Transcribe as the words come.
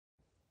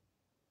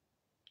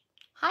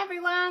Hi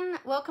everyone,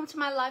 welcome to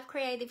my live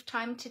creative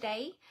time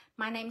today.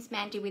 My name's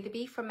Mandy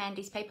Witherby from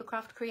Mandy's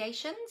Papercraft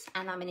Creations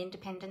and I'm an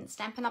independent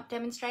Stampin' Up!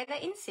 Demonstrator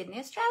in Sydney,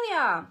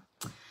 Australia.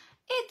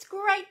 It's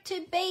great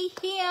to be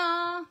here.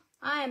 I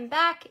am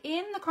back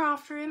in the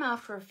craft room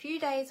after a few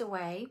days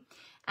away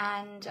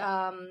and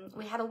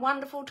we had a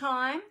wonderful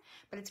time,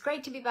 but it's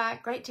great to be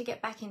back, great to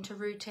get back into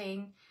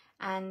routine,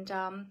 and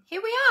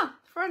here we are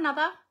for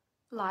another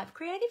live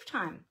creative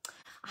time.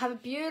 I have a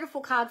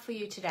beautiful card for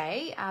you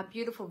today, a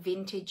beautiful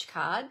vintage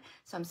card.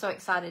 So I'm so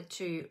excited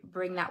to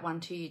bring that one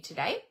to you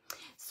today.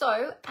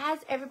 So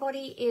as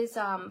everybody is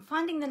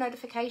finding the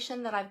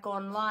notification that I've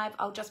gone live,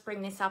 I'll just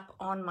bring this up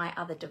on my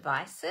other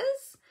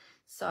devices.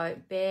 So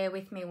bear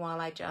with me while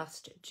I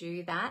just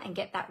do that and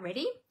get that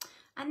ready.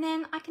 And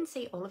then I can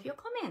see all of your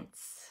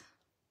comments.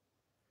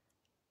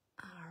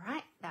 All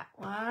right, that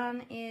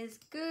one is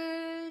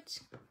good.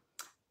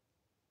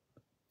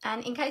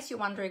 And in case you're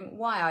wondering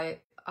why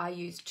I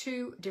use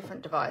two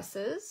different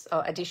devices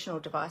or additional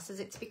devices,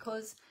 it's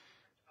because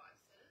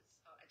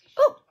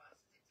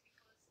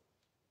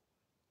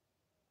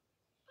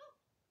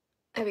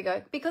there we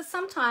go, because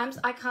sometimes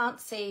I can't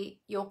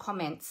see your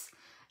comments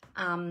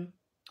on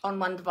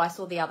one device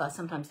or the other.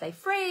 Sometimes they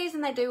freeze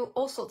and they do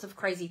all sorts of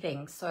crazy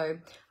things, so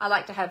I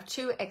like to have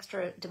two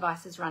extra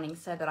devices running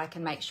so that I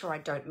can make sure I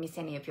don't miss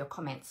any of your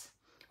comments.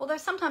 Although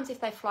sometimes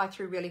if they fly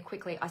through really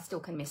quickly, I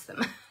still can miss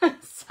them.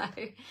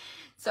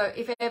 So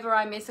if ever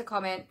I miss a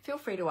comment, feel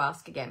free to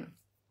ask again.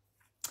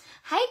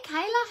 Hey,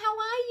 Kayla, how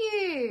are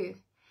you?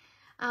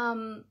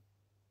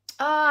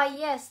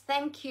 Yes,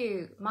 thank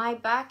you. My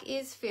back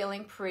is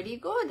feeling pretty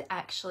good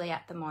actually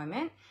at the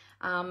moment.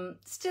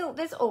 Still,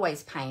 there's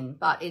always pain,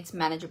 but it's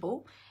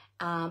manageable.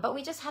 But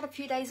we just had a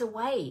few days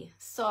away,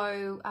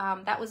 so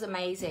that was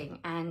amazing,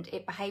 and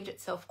it behaved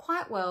itself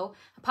quite well,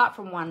 apart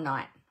from one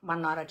night.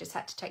 One night I just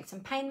had to take some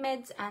pain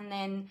meds and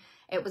then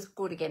it was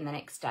good again the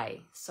next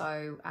day.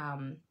 So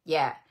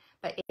yeah,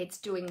 but it's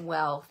doing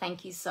well.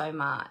 Thank you so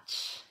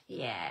much.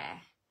 Yeah.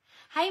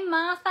 Hey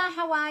Martha,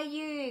 how are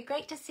you?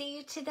 Great to see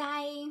you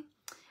today.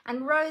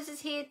 And Rose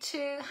is here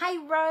too. Hey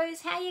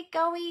Rose, how you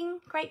going?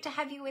 Great to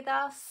have you with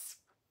us.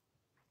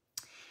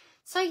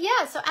 So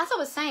yeah, so as I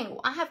was saying,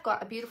 I have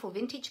got a beautiful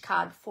vintage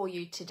card for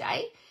you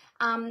today.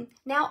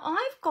 Now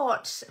I've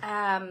got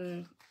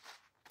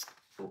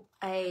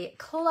a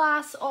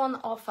class on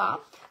offer.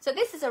 So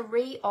this is a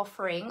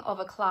re-offering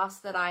of a class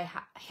that I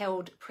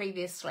held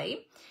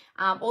previously.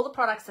 All the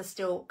products are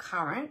still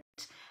current,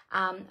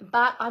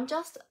 but I'm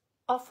just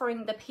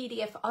offering the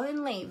PDF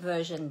only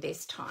version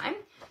this time.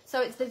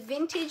 So it's the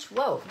vintage,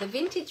 the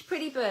vintage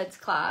Pretty Birds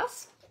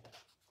class.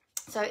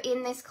 So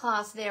in this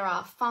class, there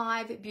are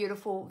 5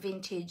 beautiful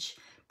vintage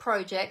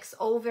projects,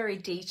 all very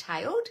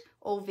detailed,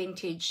 all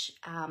vintage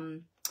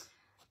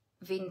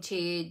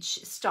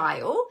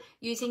style,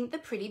 using the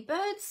Pretty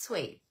Birds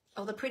suite,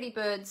 or the Pretty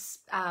Birds,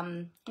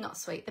 not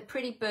suite, the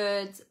Pretty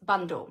Birds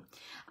bundle.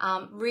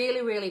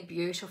 Really, really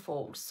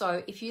beautiful.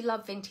 So if you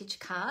love vintage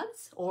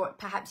cards, or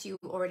perhaps you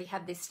already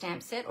have this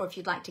stamp set, or if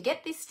you'd like to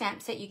get this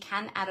stamp set, you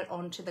can add it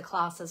on to the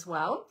class as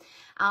well.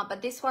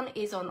 But this one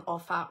is on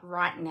offer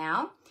right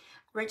now.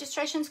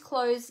 Registrations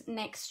close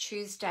next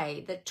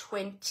Tuesday, the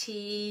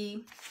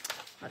 20,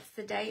 what's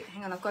the date?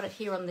 Hang on, I've got it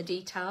here on the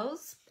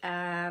details.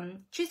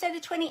 Tuesday the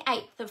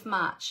 28th of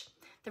March,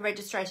 the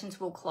registrations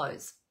will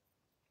close.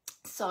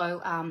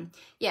 So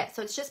yeah,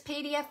 so it's just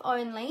PDF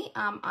only.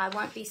 I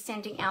won't be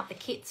sending out the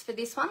kits for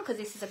this one because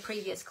this is a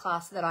previous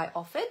class that I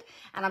offered,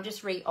 and I'm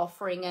just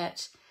re-offering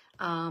it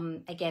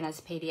again as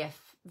PDF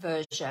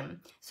version.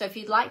 So if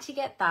you'd like to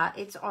get that,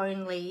 it's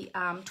only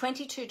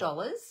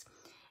 $22.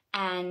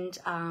 And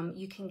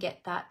you can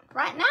get that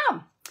right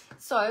now.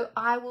 So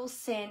I will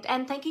send,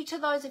 and thank you to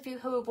those of you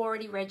who have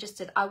already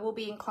registered. I will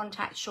be in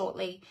contact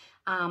shortly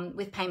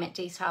with payment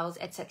details,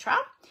 etc.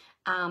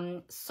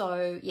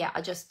 So yeah,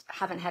 I just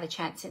haven't had a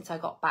chance since I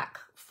got back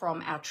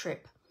from our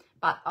trip,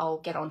 but I'll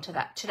get onto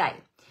that today.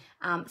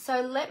 So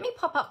let me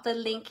pop up the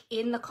link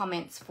in the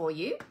comments for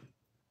you.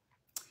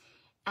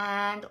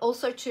 And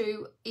also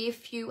too,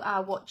 if you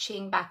are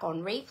watching back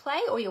on replay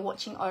or you're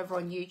watching over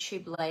on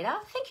YouTube later,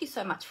 thank you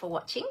so much for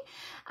watching.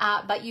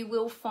 But you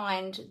will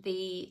find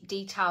the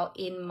detail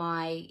in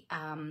my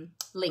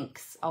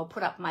links. I'll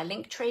put up my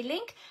Linktree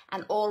link,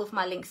 and all of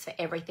my links for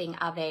everything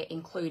are there,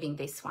 including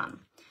this one.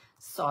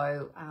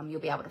 So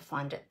you'll be able to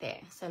find it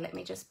there. So let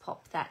me just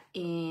pop that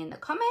in the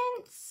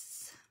comments.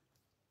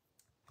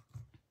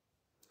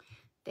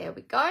 There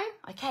we go.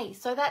 Okay,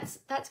 so that's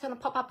going to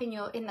pop up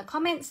in the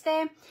comments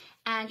there,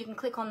 and you can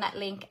click on that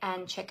link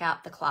and check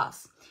out the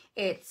class.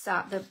 It's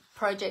the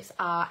projects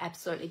are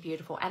absolutely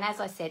beautiful, and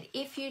as I said,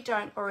 if you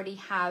don't already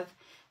have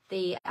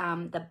the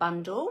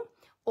bundle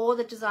or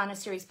the designer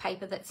series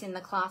paper that's in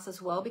the class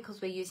as well,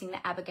 because we're using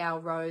the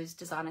Abigail Rose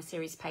designer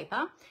series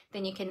paper,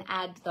 then you can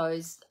add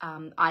those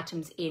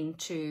items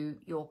into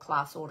your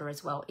class order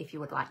as well if you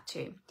would like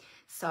to.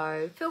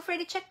 So feel free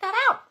to check that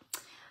out.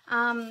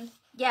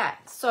 Yeah,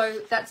 so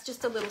that's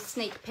just a little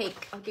sneak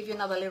peek. I'll give you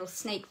another little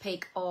sneak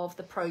peek of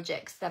the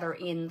projects that are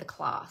in the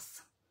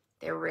class.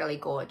 They're really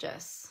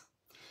gorgeous.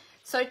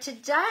 So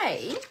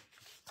today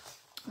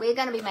we're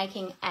going to be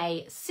making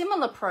a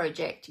similar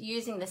project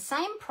using the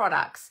same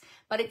products,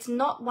 but it's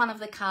not one of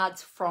the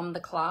cards from the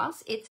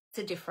class. It's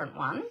a different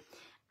one,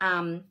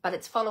 but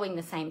it's following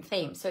the same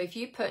theme. So if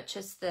you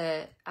purchase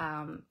the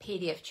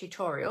PDF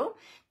tutorial,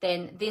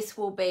 then this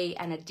will be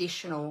an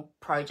additional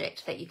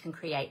project that you can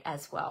create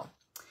as well.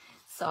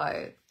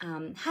 So,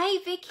 hey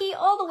Vicky,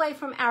 all the way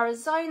from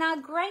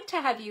Arizona, great to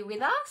have you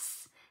with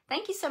us.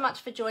 Thank you so much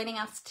for joining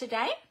us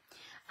today.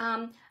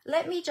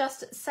 Let me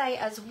just say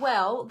as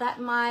well that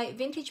my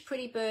Vintage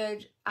Pretty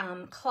Bird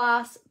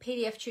class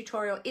PDF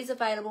tutorial is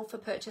available for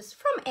purchase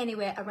from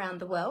anywhere around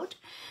the world.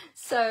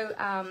 So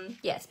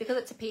yes, because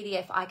it's a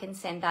PDF, I can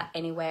send that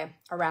anywhere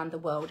around the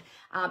world.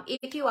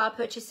 If you are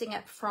purchasing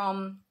it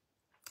from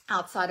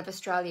outside of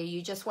Australia,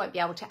 you just won't be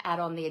able to add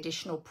on the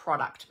additional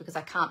product because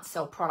I can't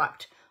sell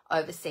product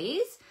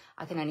overseas.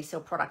 I can only sell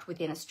product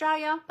within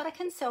Australia, but I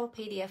can sell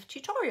PDF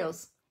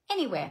tutorials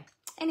anywhere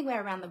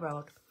around the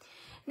world.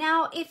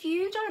 Now, if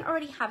you don't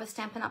already have a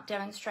Stampin' Up!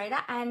 Demonstrator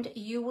and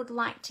you would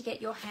like to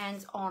get your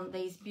hands on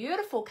these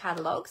beautiful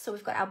catalogues, so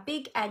we've got our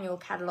big annual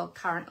catalogue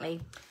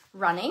currently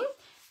running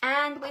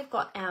and we've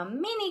got our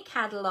mini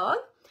catalogue,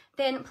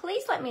 then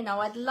please let me know.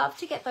 I'd love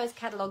to get those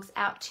catalogues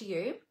out to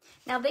you.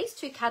 Now, these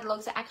two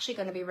catalogues are actually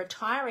going to be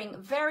retiring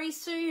very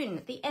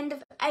soon, the end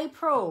of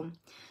April.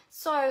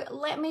 So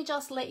let me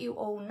just let you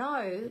all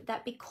know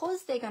that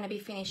because they're going to be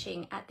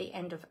finishing at the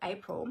end of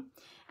April,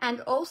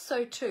 and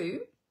also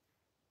too,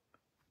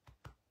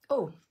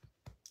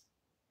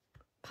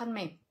 pardon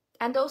me.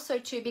 And also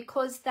too,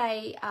 because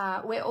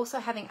we're also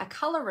having a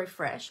colour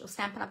refresh, or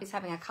Stampin' Up! Is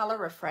having a colour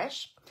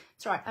refresh.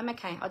 It's all right, I'm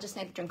okay. I just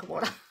need a drink of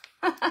water.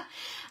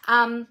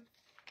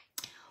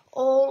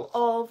 All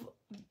of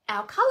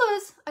our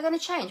colours are going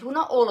to change. Well,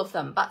 not all of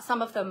them, but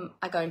some of them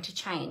are going to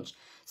change.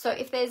 So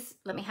if there's,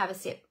 let me have a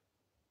sip.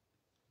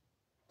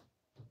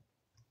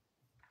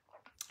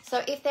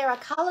 So if there are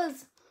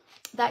colours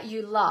that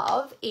you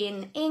love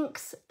in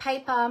inks,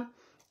 paper,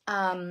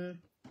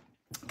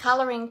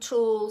 colouring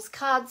tools,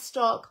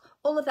 cardstock,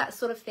 all of that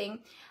sort of thing,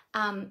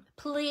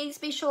 please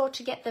be sure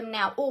to get them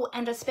now. Oh,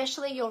 and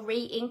especially your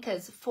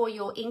re-inkers for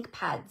your ink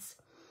pads.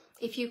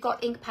 If you've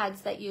got ink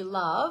pads that you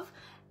love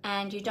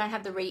and you don't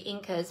have the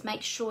re-inkers,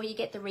 make sure you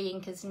get the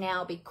re-inkers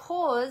now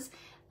because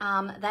they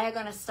are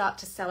going to start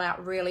to sell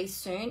out really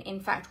soon. In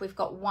fact, we've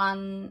got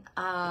one,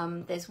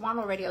 there's one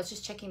already, I was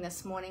just checking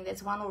this morning,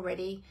 there's one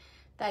already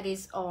that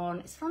is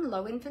on, is it on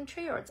low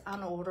inventory or it's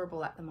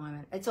unorderable at the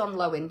moment? It's on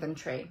low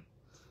inventory.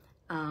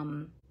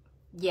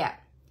 Yeah,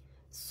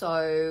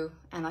 so,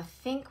 and I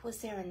think, was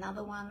there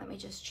another one? Let me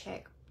just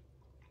check.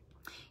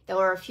 There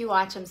were a few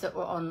items that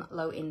were on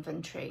low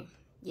inventory.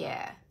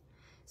 Yeah.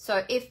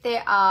 So if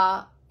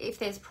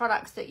there's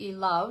products that you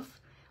love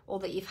or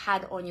that you've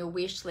had on your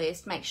wish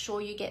list, make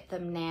sure you get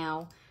them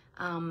now,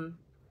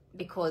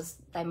 because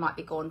they might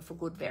be gone for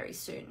good very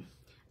soon.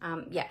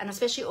 Yeah, and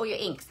especially all your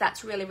inks.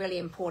 That's really, really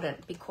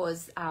important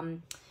because,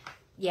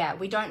 yeah,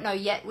 we don't know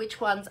yet which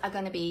ones are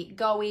going to be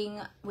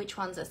going, which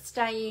ones are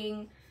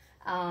staying,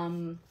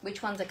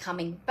 which ones are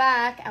coming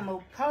back, and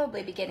we'll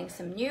probably be getting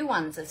some new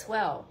ones as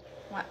well.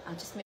 Right, I'm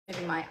just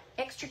moving my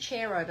extra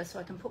chair over so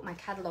I can put my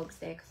catalogues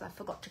there because I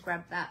forgot to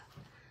grab that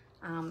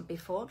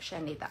before.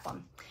 Actually, I need that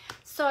one.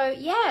 So,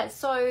 yeah,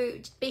 so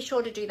be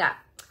sure to do that.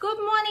 Good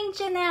morning,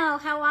 Janelle.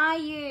 How are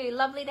you?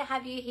 Lovely to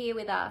have you here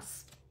with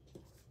us.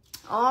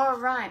 All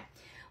right.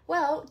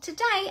 Well,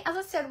 today, as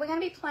I said, we're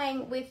going to be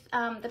playing with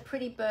the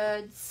Pretty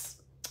Birds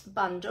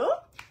bundle.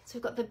 So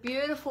we've got the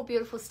beautiful,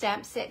 beautiful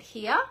stamp set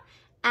here.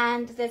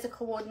 And there's a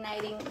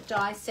coordinating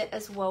die set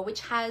as well,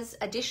 which has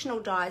additional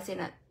dies in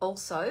it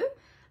also.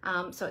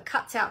 So it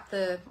cuts out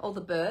all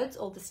the birds,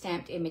 all the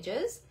stamped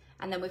images.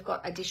 And then we've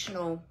got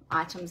additional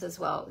items as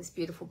well, this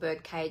beautiful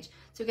bird cage.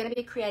 So we're going to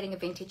be creating a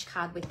vintage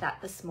card with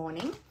that this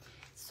morning.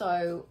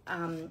 So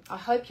I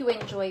hope you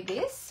enjoy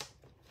this.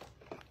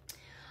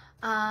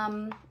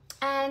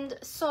 And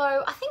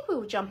so I think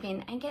we'll jump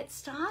in and get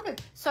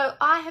started. So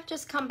I have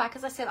just come back,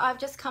 as I said, I've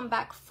just come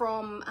back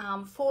from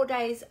 4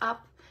 days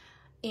up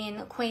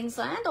in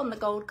Queensland on the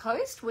Gold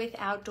Coast with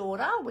our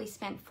daughter. We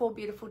spent 4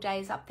 beautiful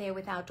days up there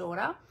with our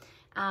daughter,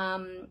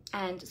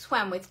 and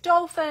swam with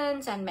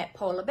dolphins and met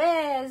polar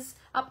bears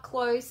up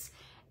close.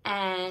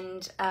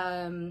 And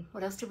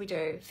what else did we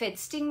do? Fed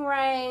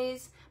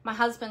stingrays. My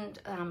husband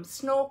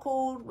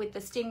snorkeled with the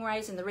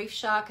stingrays and the reef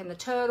shark and the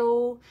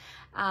turtle.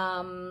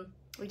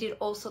 We did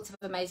all sorts of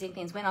amazing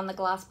things. Went on the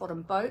glass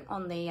bottom boat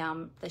on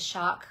the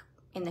shark,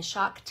 in the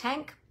shark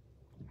tank.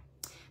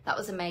 That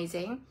was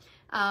amazing.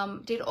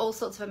 Did all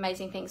sorts of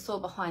amazing things, saw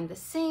behind the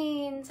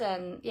scenes,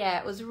 and yeah,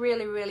 it was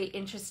really, really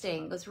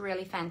interesting. It was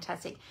really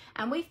fantastic.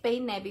 And we've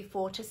been there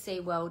before to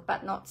SeaWorld,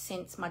 but not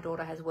since my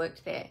daughter has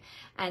worked there.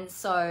 And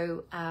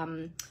so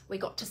we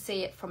got to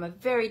see it from a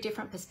very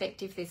different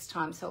perspective this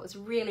time. So it was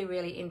really,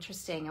 really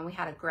interesting, and we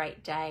had a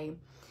great day.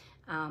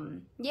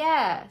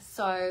 Yeah,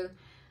 so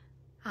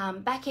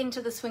back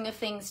into the swing of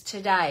things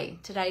today.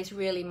 Today's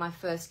really my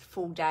first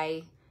full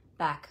day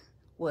back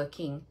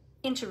working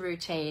into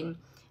routine.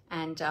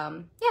 And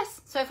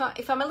yes, so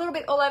if I'm a little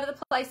bit all over the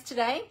place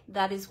today,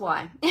 that is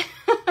why,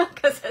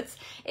 because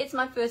it's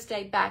my first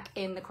day back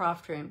in the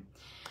craft room.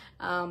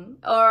 All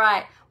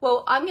right,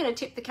 well, I'm going to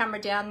tip the camera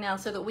down now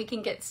so that we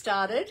can get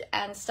started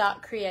and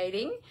start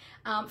creating.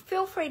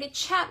 Feel free to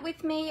chat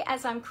with me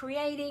as I'm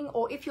creating,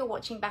 or if you're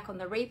watching back on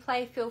the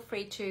replay, feel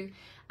free to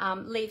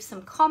leave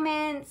some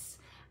comments.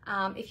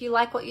 If you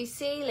like what you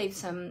see, leave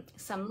some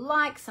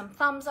likes, some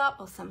thumbs up,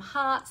 or some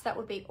hearts. That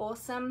would be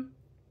awesome.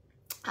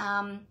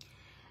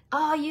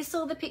 Oh, you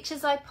saw the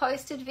pictures I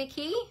posted,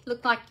 Vicky?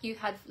 Looks like we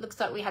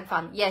had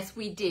fun. Yes,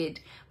 we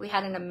did. We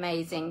had an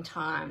amazing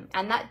time.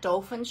 And that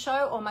dolphin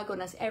show, oh my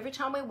goodness, every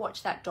time we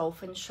watch that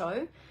dolphin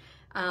show,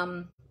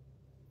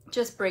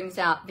 just brings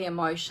out the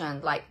emotion.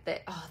 Like,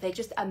 they're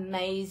just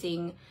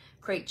amazing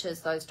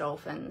creatures, those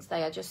dolphins.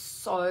 They are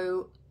just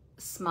so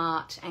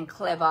smart and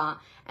clever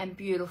and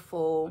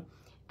beautiful.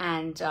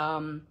 And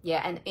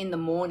yeah, and in the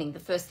morning,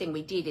 the first thing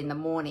we did in the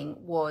morning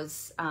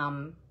was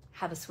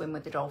have a swim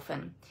with the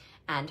dolphin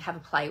and have a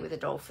play with the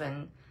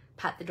dolphin,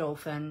 pat the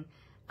dolphin.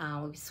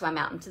 We swam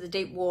out into the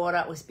deep water.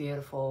 It was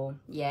beautiful.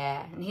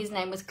 Yeah, and his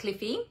name was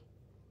Cliffy,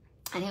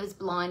 and he was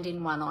blind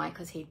in one eye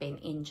because he'd been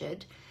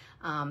injured.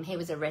 He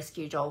was a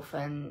rescue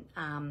dolphin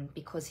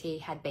because he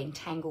had been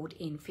tangled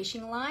in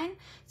fishing line.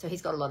 So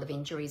he's got a lot of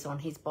injuries on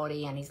his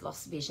body and he's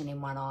lost vision in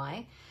one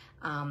eye.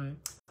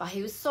 But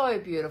he was so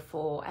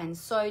beautiful and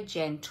so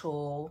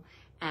gentle.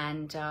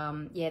 And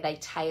yeah, they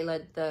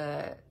tailored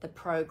the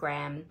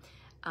program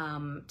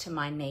to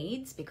my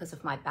needs because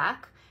of my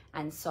back.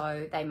 And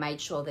so they made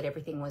sure that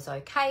everything was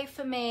okay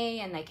for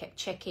me, and they kept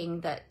checking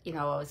that, you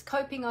know, I was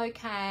coping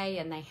okay,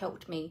 and they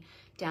helped me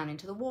down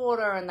into the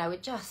water, and they were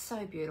just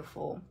so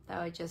beautiful. They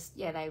were just,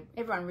 yeah,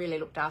 everyone really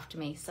looked after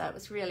me, so it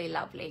was really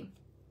lovely.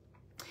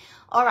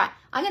 All right,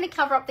 I'm going to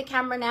cover up the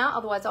camera now,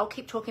 otherwise I'll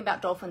keep talking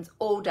about dolphins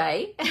all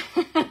day.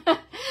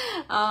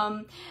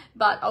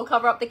 But I'll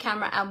cover up the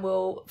camera and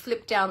we'll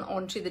flip down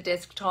onto the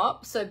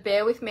desktop. So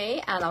bear with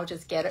me and I'll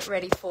just get it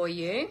ready for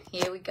you.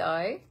 Here we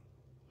go.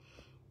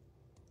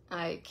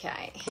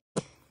 Okay.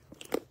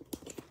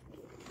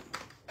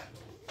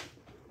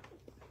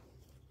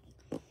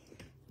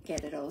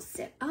 Get it all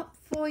set up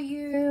for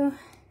you.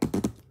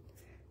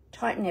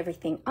 Tighten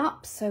everything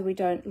up so we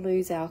don't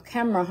lose our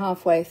camera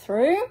halfway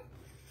through.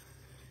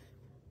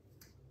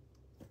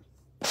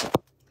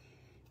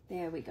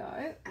 There we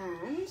go,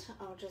 and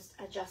I'll just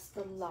adjust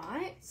the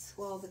lights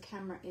while the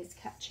camera is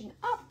catching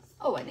up.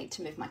 Oh, I need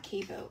to move my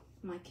keyboard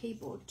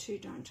too,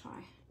 don't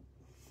I?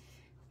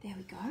 There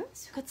we go.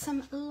 So we've got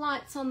some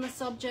lights on the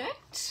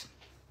subject.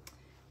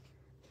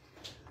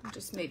 I'll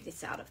just move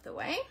this out of the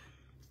way.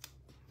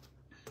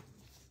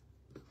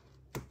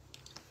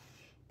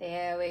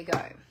 There we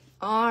go.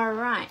 All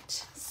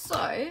right,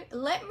 so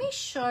let me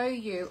show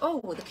you.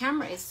 Oh, the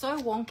camera is so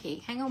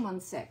wonky. Hang on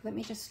one sec. Let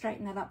me just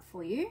straighten that up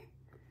for you,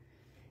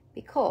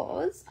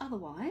 because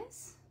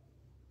otherwise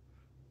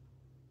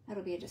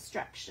that'll be a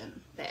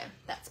distraction. There,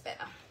 that's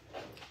better.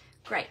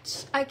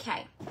 Great.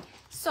 Okay,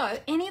 so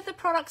any of the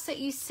products that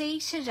you see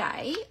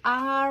today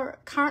are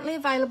currently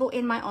available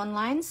in my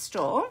online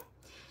store,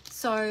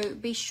 so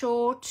be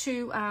sure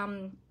to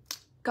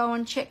go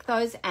and check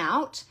those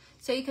out.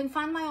 So you can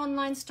find my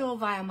online store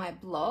via my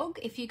blog.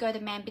 If you go to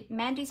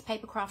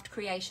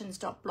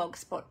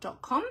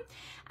mandyspapercraftcreations.blogspot.com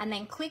and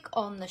then click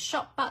on the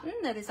shop button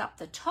that is up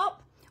the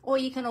top, or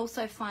you can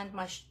also find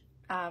my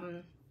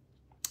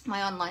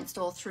my online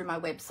store through my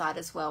website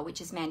as well,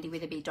 which is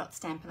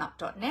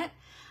mandywitherby.stampinup.net.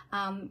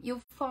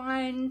 You'll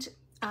find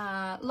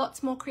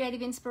lots more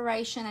creative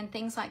inspiration and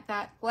things like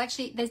that. Well,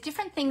 actually, there's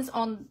different things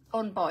on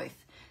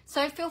both.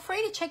 So feel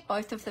free to check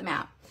both of them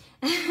out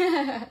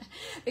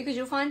because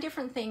you'll find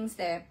different things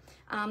there.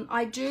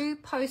 I do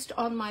post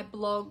on my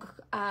blog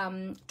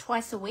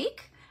twice a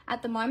week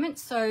at the moment,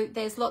 so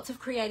there's lots of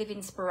creative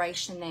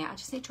inspiration there. I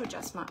just need to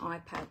adjust my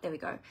iPad. There we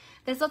go.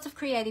 There's lots of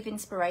creative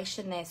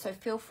inspiration there, so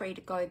feel free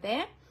to go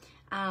there.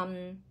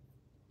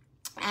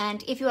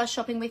 And if you are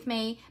shopping with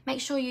me, make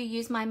sure you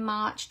use my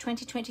March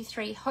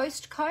 2023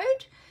 host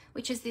code,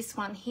 which is this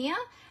one here,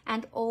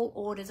 and all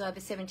orders over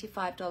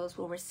 $75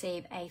 will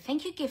receive a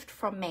thank you gift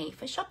from me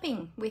for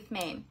shopping with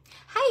me.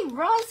 Hey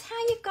Roz,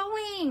 how you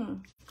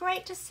going?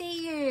 Great to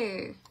see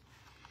you.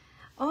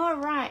 All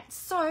right,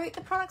 so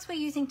the products we're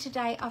using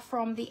today are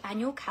from the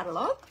annual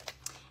catalogue,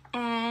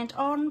 and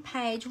on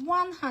page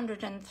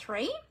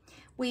 103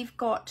 we've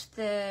got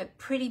the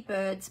Pretty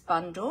Birds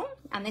bundle,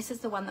 and this is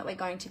the one that we're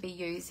going to be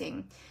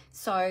using.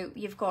 So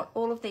you've got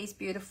all of these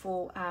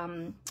beautiful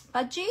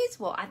budgies.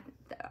 Well,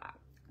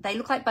 they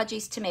look like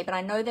budgies to me, but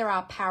I know there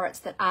are parrots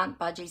that aren't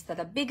budgies, that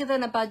are bigger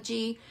than a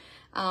budgie,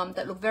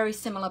 that look very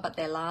similar, but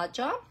they're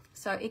larger.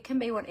 So it can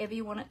be whatever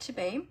you want it to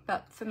be,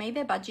 but for me,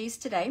 they're budgies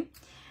today.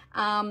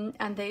 And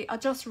I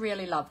just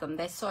really love them.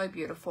 They're so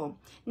beautiful.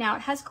 Now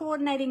it has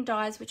coordinating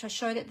dies, which I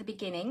showed at the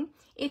beginning.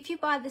 If you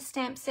buy the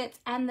stamp sets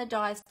and the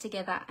dies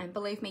together, and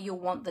believe me, you'll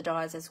want the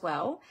dies as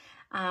well,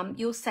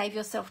 you'll save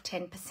yourself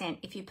 10%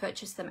 if you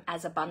purchase them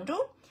as a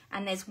bundle.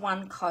 And there's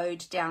one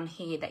code down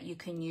here that you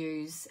can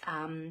use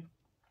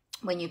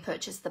when you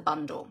purchase the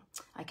bundle,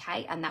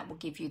 okay? And that will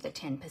give you the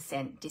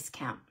 10%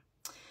 discount.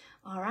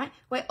 All right,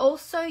 we're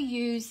also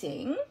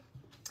using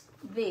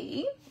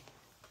the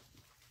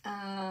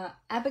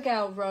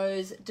Abigail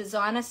Rose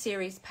Designer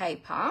Series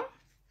paper.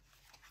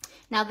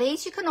 Now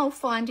these you can all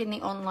find in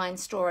the online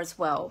store as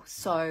well.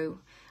 So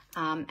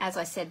as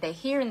I said, they're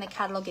here in the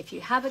catalogue if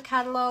you have a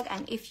catalogue,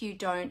 and if you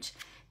don't,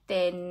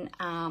 then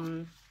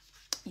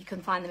you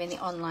can find them in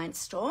the online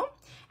store.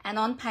 And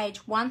on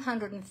page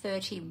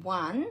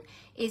 131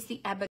 is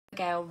the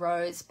Abigail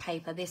Rose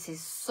paper. This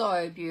is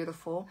so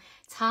beautiful.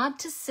 It's hard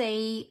to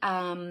see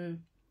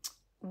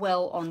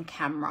well on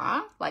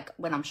camera, like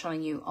when I'm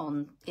showing you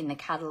in the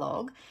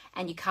catalogue,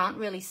 and you can't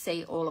really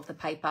see all of the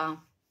paper,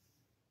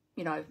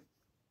 you know,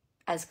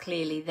 as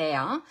clearly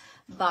there,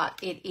 but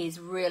it is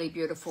really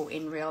beautiful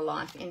in real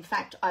life. In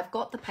fact, I've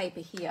got the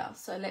paper here,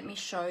 so let me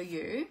show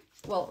you,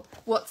 well,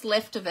 what's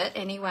left of it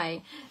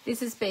anyway. This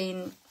has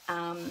been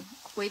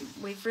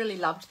we've really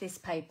loved this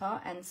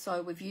paper, and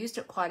so we've used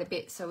it quite a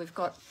bit. So we've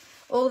got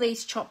all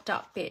these chopped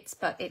up bits,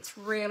 but it's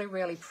really,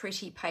 really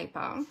pretty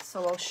paper.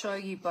 So I'll show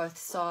you both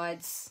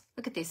sides.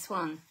 Look at this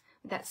one,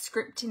 with that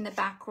script in the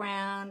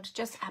background,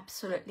 just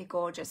absolutely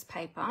gorgeous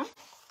paper.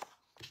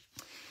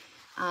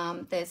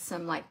 There's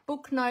some like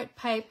book note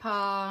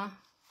paper,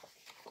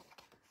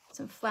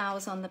 some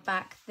flowers on the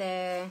back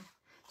there.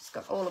 Just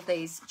got all of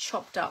these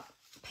chopped up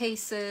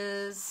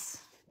pieces,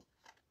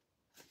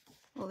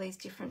 all these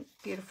different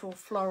beautiful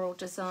floral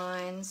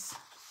designs.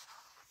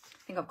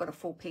 I think I've got a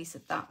full piece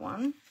of that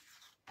one.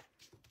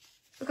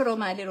 Look at all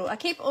my little, I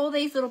keep all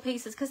these little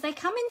pieces because they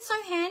come in so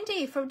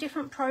handy for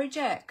different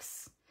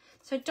projects.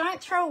 So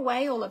don't throw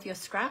away all of your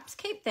scraps,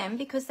 keep them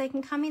because they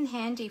can come in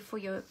handy for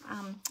your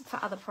for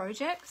other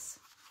projects.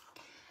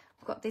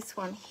 We've got this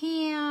one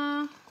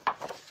here,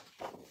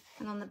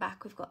 and on the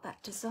back we've got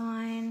that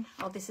design.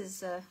 Oh, this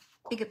is a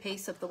bigger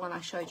piece of the one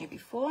I showed you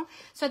before.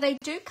 So they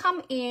do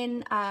come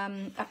in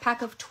a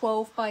pack of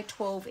 12 by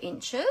 12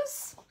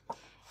 inches.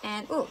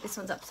 And oh, this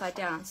one's upside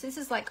down. So this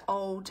is like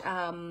old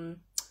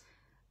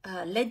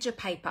ledger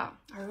paper.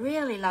 I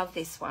really love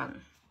this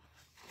one.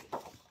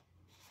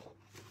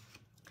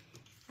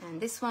 And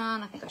this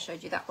one, I think I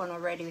showed you that one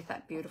already with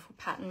that beautiful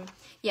pattern.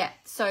 Yeah,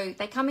 so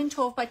they come in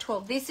 12 by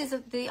 12. This is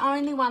the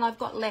only one I've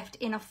got left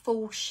in a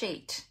full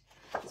sheet.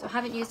 So I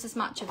haven't used as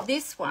much of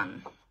this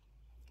one.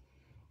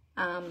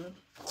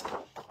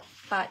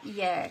 But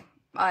yeah,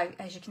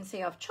 as you can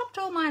see, I've chopped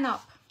all mine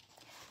up.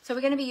 So we're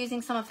going to be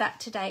using some of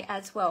that today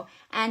as well.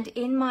 And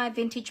in my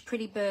Vintage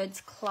Pretty Birds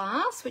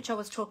class, which I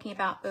was talking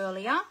about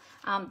earlier,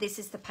 this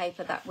is the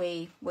paper that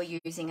we were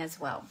using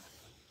as well.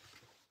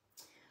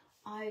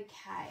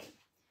 Okay.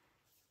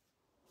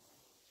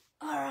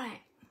 All right,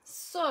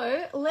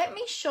 so let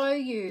me show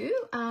you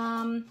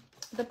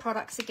the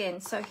products again.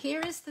 So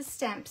here is the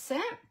stamp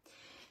set.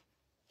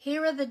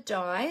 Here are the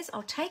dies.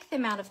 I'll take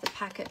them out of the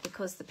packet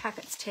because the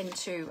packets tend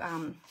to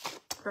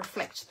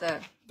reflect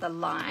the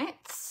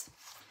lights.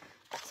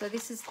 So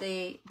this is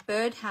the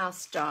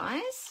birdhouse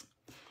dies.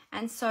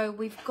 And so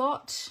we've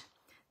got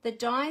the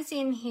dies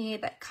in here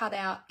that cut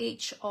out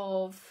each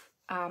of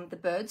the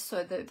birds.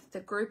 So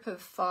the group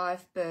of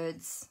 5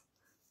 birds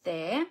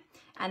there,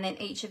 and then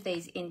each of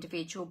these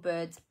individual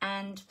birds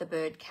and the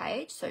bird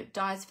cage, so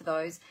dies for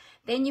those.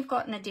 Then you've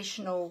got an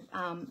additional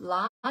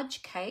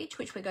large cage,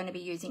 which we're going to be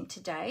using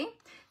today,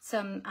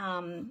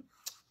 some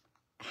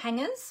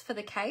hangers for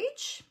the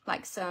cage,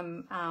 like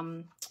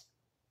some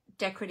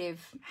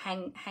decorative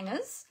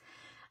hangers.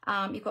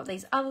 You've got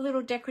these other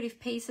little decorative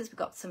pieces. We've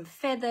got some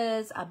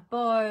feathers, a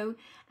bow,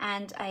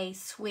 and a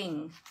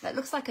swing that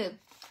looks like a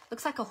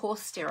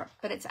horse stirrup,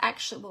 but it's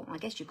actually, well, I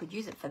guess you could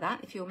use it for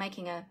that if you were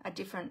making a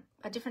different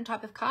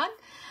type of card.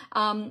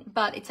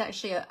 But it's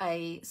actually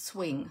a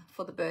swing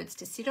for the birds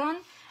to sit on.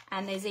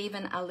 And there's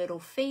even a little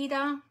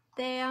feeder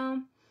there,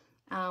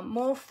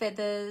 more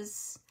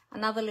feathers,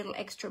 another little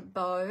extra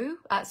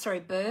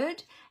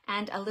bird,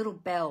 and a little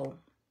bell.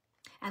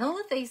 And all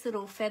of these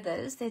little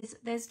feathers,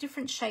 there's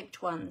different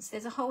shaped ones.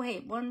 There's a whole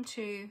heap. 1,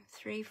 2,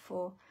 3,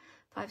 4,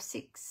 5,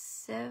 6,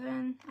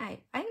 7, 8.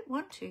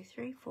 1, 2,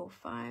 3, 4,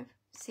 5,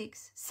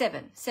 6,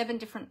 7. 7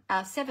 different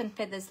 7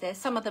 feathers there.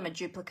 Some of them are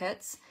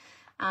duplicates.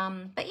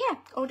 But yeah,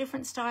 all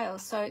different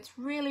styles. So it's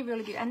really,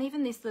 really beautiful. And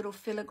even this little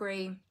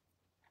filigree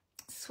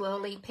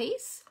swirly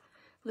piece,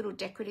 little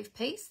decorative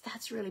piece,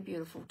 that's really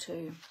beautiful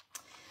too.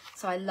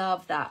 So I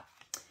love that.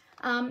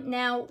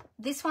 Now,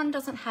 this one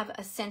doesn't have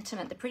a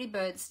sentiment. The Pretty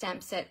Birds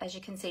stamp set, as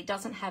you can see,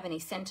 doesn't have any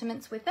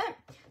sentiments with it.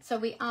 So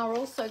we are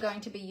also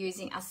going to be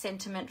using a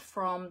sentiment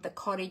from the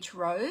Cottage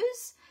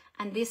Rose,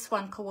 and this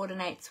one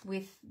coordinates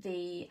with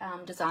the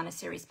Designer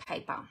Series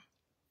paper.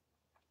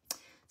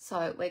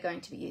 So we're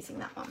going to be using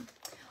that one.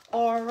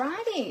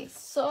 Alrighty,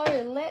 so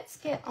let's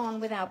get on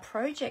with our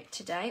project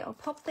today. I'll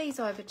pop these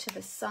over to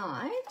the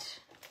side,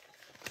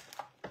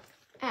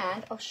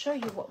 and I'll show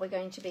you what we're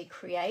going to be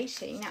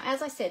creating. Now,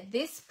 as I said,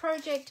 this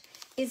project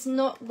is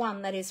not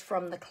one that is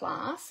from the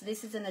class.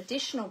 This is an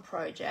additional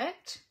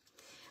project,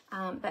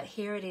 but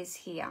here it is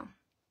here.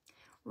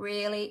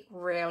 Really,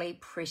 really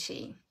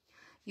pretty.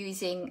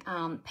 using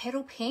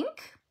Petal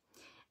Pink,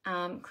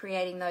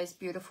 creating those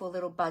beautiful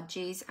little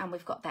budgies. And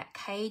we've got that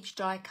cage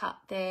die cut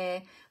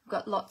there. We've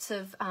got lots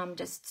of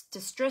just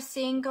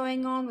distressing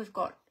going on. We've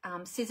got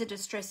scissor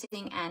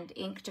distressing and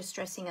ink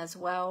distressing as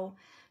well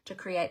to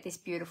create this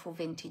beautiful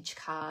vintage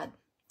card.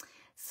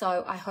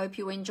 So I hope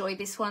you enjoy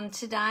this one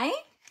today.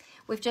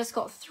 We've just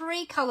got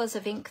 3 colours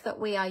of ink that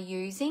we are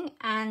using,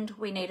 and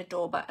we need a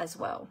dauber as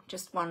well.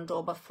 Just 1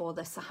 dauber for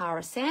the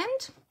Sahara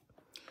Sand.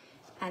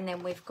 And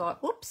then we've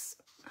got, whoops,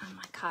 oh,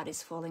 my card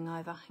is falling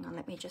over. Hang on,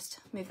 let me just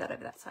move that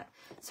over that side.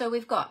 So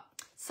we've got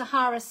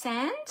Sahara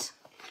Sand,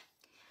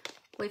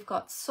 we've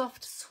got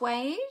Soft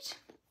Suede,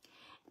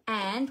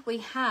 and we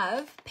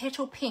have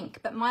Petal Pink,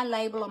 but my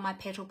label on my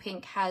Petal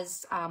Pink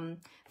has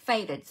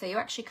faded, so you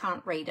actually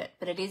can't read it,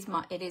 but it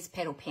is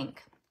Petal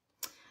Pink.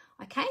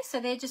 Okay, so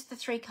they're just the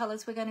 3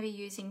 colours we're going to be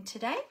using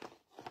today.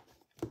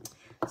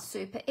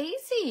 Super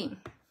easy.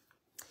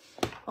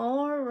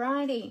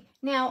 Alrighty.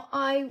 Now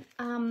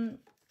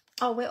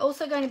we're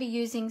also going to be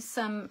using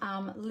some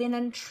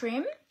linen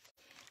trim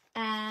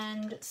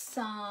and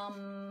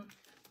some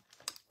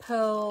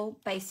pearl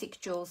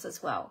basic jewels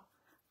as well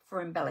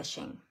for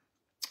embellishing.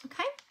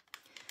 Okay,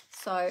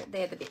 so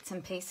they're the bits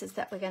and pieces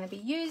that we're going to be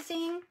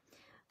using.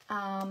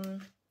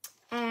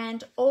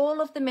 And all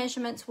of the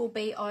measurements will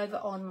be over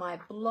on my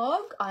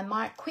blog. I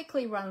might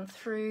quickly run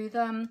through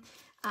them.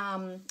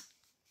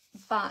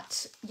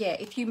 But yeah,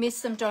 if you miss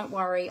them, don't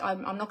worry.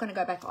 I'm not going to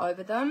go back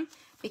over them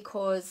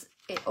because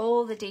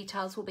all the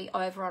details will be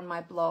over on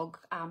my blog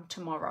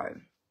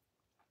tomorrow.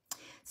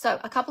 So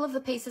a couple of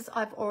the pieces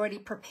I've already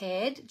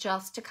prepared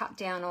just to cut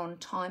down on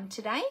time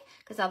today,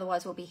 because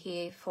otherwise we'll be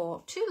here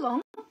for too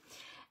long.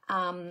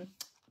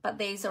 But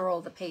these are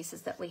all the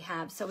pieces that we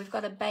have. So we've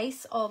got a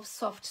base of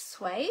soft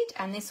suede,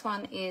 and this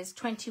one is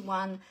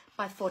 21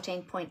 by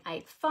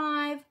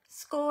 14.85,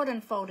 scored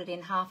and folded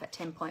in half at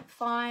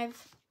 10.5,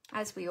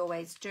 as we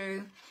always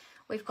do.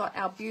 We've got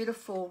our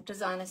beautiful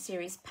designer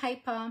series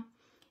paper.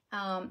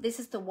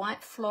 This is the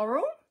white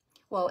floral.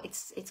 Well,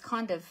 it's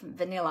kind of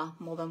vanilla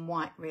more than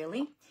white,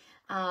 really.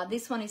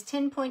 This one is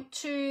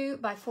 10.2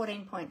 by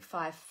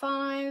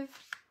 14.55.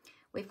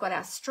 We've got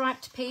our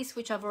striped piece,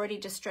 which I've already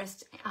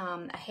distressed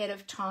ahead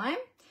of time.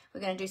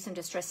 We're going to do some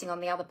distressing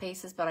on the other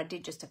pieces, but I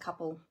did just a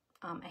couple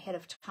ahead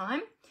of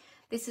time.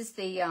 This is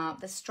the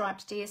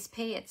striped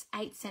DSP. It's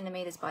 8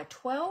 centimeters by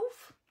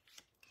 12.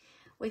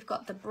 We've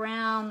got the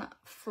brown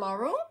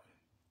floral.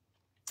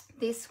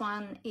 This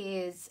one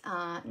is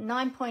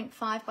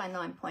 9.5 by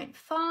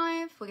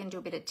 9.5. We're going to do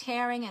a bit of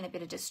tearing and a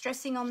bit of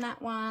distressing on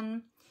that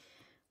one.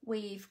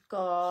 We've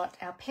got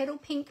our petal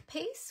pink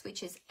piece,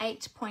 which is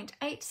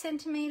 8.8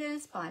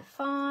 centimeters by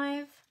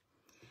 5.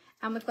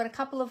 And we've got a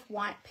couple of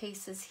white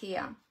pieces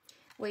here.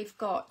 We've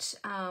got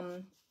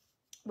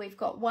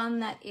one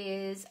that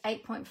is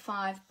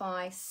 8.5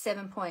 by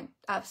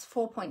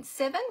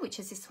 4.7, which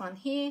is this one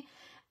here.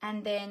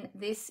 And then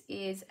this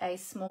is a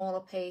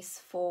smaller piece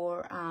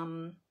for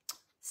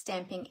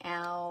stamping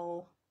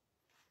our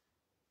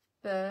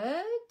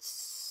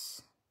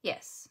birds.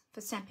 Yes,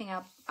 for stamping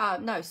our,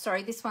 no,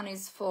 sorry, this one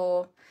is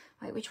for,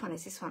 wait, which one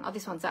is this one? Oh,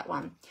 this one's that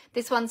one.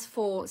 This one's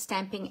for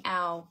stamping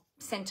our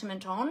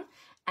sentiment on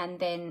and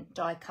then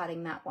die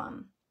cutting that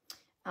one.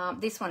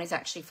 This one is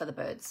actually for the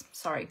birds.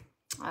 Sorry,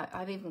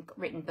 I've even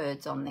written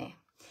birds on there.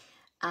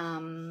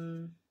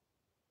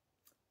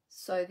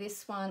 So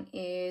this one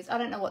is, I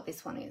don't know what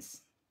this one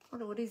is.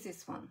 What is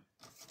this one?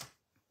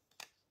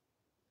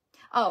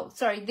 Oh,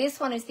 sorry, this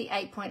one is the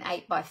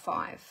 8.8 by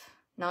 5.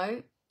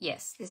 No,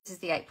 yes, this is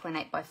the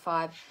 8.8 by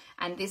 5.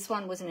 And this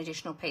one was an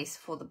additional piece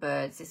for the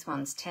birds. This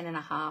one's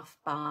 10.5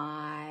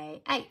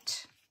 by 8. I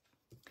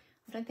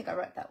don't think I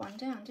wrote that one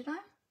down, did I?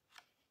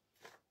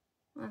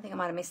 I think I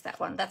might have missed that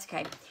one. That's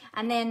okay.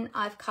 And then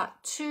I've cut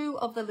 2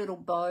 of the little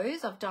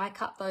bows. I've die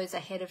cut those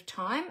ahead of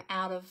time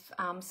out of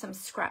some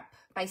scrap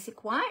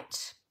basic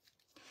white.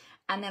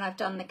 And then I've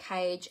done the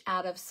cage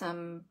out of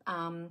some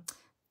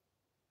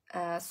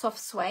soft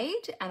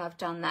suede, and I've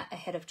done that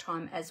ahead of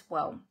time as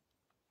well.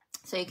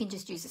 So you can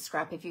just use a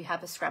scrap if you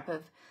have a scrap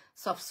of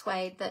soft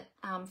suede that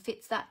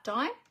fits that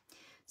die.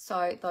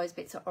 So those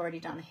bits are already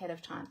done ahead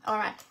of time. All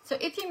right, so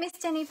if you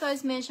missed any of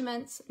those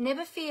measurements,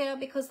 never fear,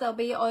 because they'll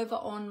be over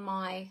on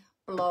my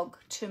blog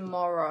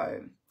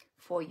tomorrow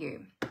for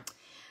you.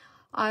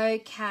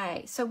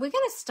 Okay, so we're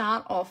going to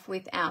start off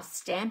with our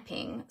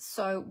stamping.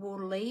 So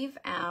we'll leave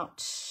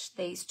out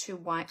these 2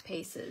 white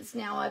pieces.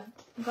 Now I'm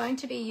going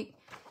to be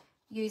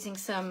using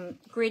some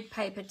grid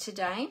paper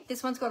today.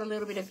 This one's got a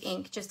little bit of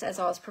ink just as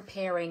I was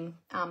preparing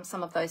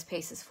some of those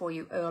pieces for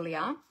you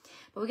earlier.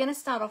 But we're going to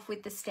start off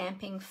with the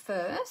stamping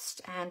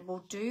first, and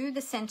we'll do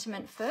the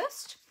sentiment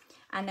first,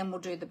 and then we'll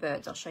do the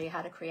birds. I'll show you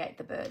how to create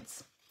the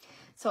birds.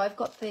 So I've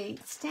got the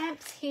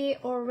stamps here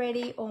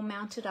already all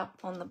mounted up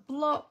on the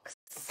blocks.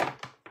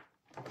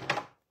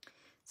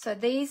 So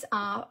these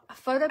are a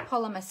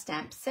photopolymer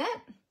stamp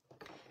set.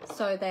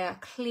 So they are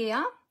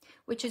clear,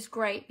 which is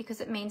great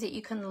because it means that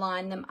you can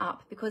line them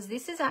up, because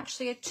this is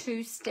actually a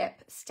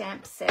 2-step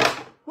stamp set.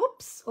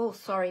 Whoops. Oh,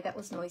 sorry, that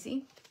was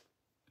noisy.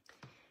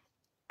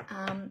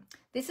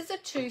 This is a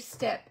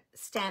two-step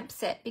stamp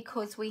set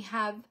because we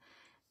have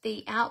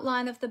the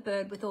outline of the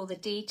bird with all the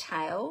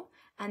detail,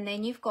 and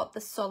then you've got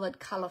the solid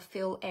colour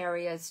fill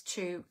areas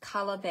to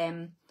colour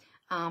them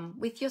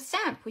with your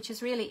stamp, which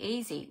is really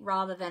easy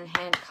rather than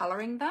hand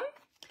colouring them.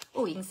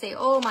 Oh, you can see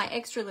all my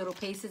extra little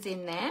pieces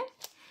in there.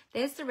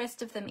 There's the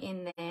rest of them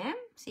in there.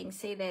 So you can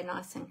see they're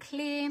nice and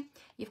clear.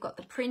 You've got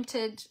the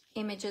printed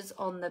images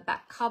on the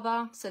back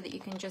cover so that you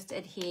can just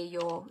adhere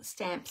your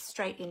stamps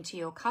straight into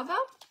your cover.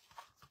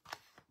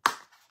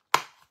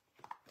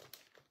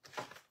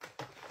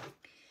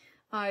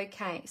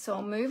 Okay, so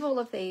I'll move all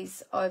of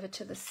these over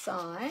to the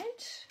side,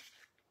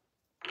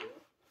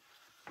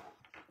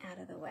 out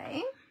of the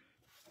way.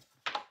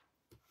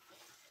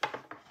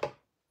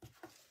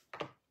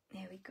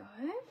 There we go.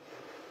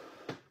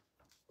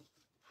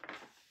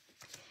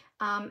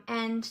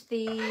 And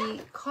the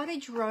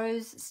Cottage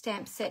Rose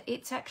stamp set,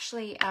 it's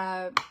actually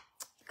a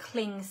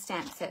cling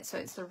stamp set, so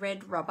it's the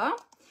red rubber.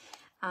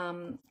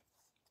 Oh,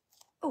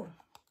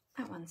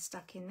 that one's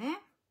stuck in there.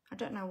 I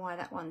don't know why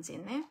that one's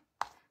in there.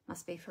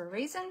 Must be for a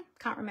reason.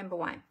 Can't remember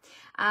why.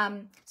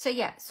 So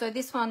yeah, so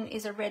this one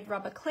is a red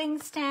rubber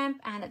cling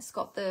stamp, and it's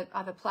got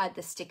I've applied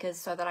the stickers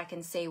so that I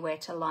can see where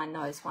to line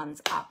those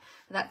ones up.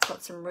 That's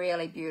got some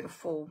really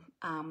beautiful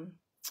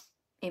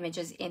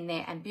images in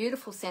there and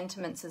beautiful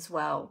sentiments as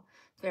well.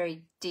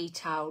 Very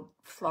detailed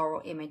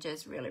floral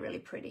images, really, really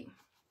pretty.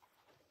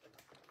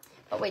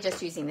 But we're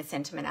just using the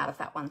sentiment out of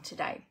that one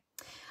today.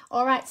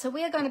 All right, so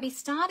we are going to be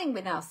starting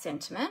with our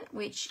sentiment,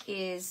 which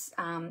is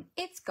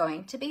it's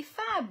going to be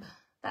fab.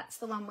 That's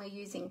the one we're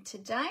using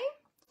today.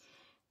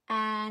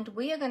 And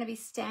we are going to be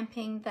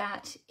stamping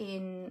that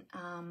in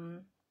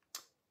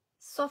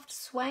soft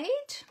suede.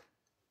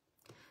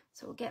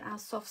 So we'll get our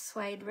soft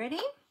suede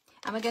ready.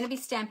 And we're going to be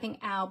stamping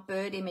our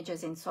bird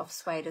images in soft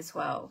suede as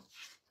well.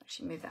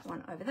 Actually move that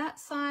one over that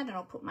side, and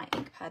I'll put my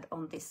ink pad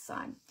on this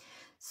side.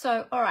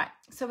 So, all right,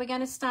 so we're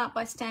going to start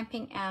by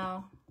stamping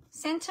our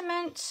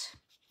sentiment.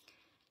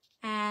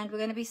 And we're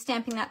going to be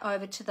stamping that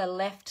over to the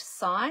left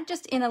side,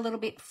 just in a little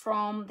bit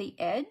from the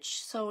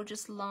edge. So we'll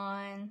just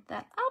line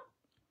that up.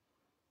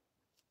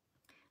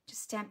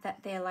 Just stamp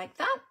that there like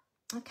that.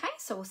 Okay,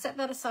 so we'll set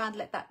that aside,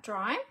 let that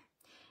dry.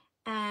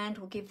 And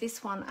we'll give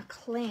this one a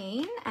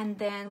clean, and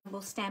then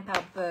we'll stamp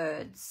our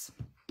birds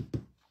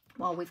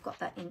while we've got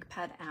that ink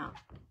pad out.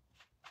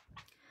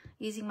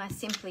 Using my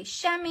Simply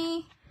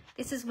Chamois.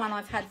 This is one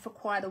I've had for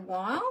quite a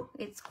while.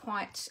 It's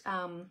quite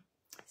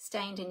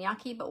stained and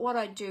yucky, but what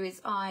I do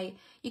is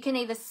you can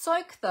either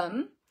soak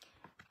them,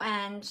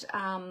 and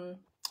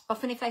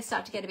often if they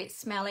start to get a bit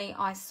smelly,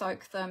 I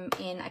soak them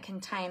in a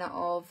container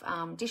of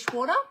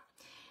dishwater,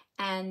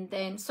 and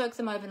then soak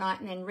them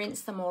overnight and then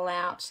rinse them all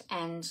out,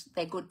 and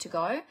they're good to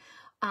go.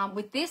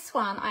 With this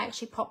one, I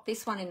actually pop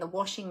this one in the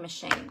washing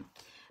machine.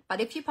 But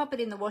if you pop it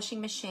in the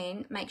washing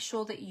machine, make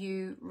sure that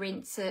you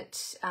rinse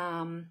it.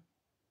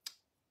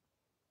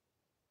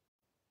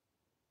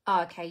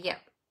 Okay, yep,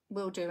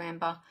 will do,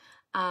 Amber.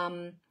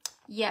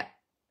 Yeah,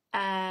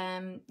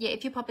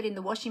 if you pop it in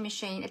the washing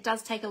machine, it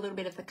does take a little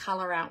bit of the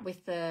colour out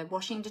with the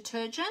washing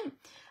detergent.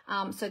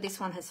 So this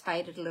one has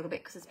faded a little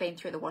bit because it's been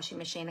through the washing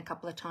machine a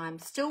couple of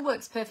times. Still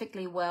works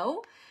perfectly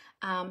well.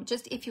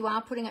 Just if you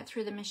are putting it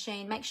through the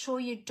machine, make sure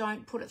you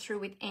don't put it through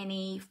with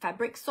any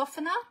fabric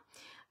softener,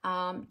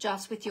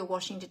 just with your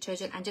washing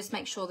detergent, and just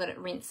make sure that it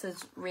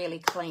rinses really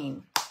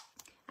clean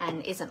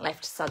and isn't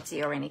left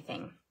sudsy or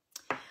anything.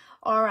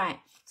 All right,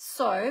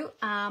 so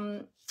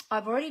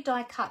I've already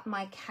die cut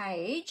my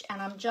cage,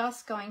 and I'm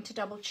just going to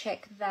double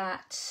check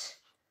that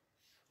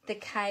the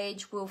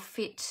cage will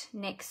fit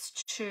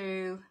next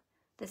to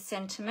the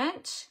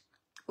sentiment.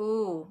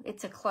 Ooh,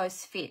 it's a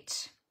close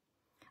fit.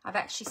 I've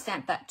actually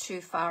stamped that too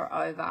far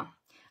over.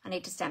 I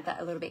need to stamp that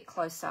a little bit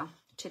closer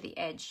to the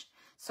edge.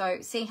 So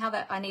see how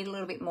that I need a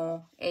little bit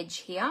more edge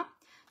here.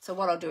 So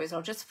what I'll do is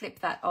I'll just flip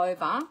that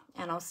over,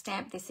 and I'll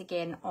stamp this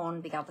again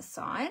on the other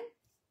side.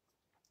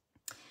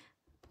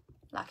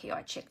 Lucky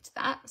I checked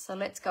that. So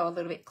let's go a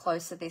little bit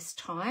closer this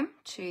time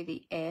to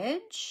the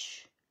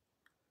edge.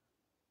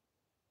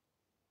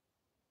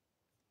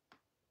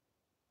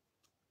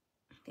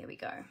 There we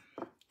go.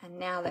 And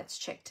now let's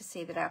check to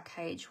see that our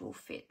cage will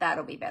fit.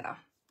 That'll be better.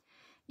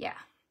 Yeah.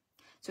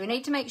 So we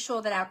need to make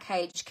sure that our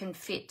cage can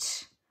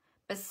fit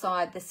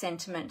beside the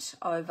sentiment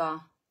over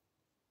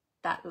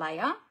that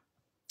layer.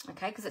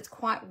 Okay, because it's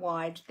quite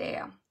wide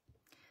there.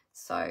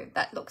 So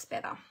that looks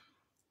better.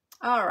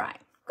 All right,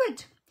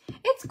 good.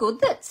 It's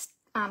good that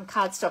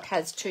cardstock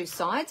has two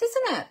sides,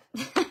 isn't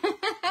it?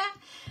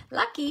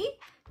 Lucky,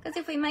 because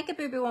if we make a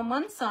boo-boo on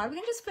one side, we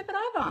can just flip it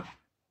over.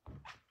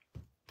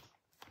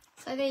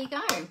 So there you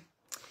go.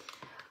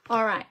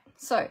 All right,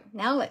 so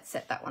now let's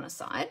set that one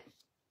aside.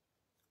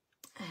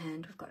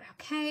 And we've got our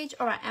cage.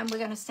 All right, and we're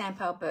going to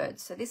stamp our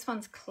birds. So this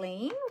one's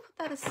clean. We'll put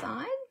that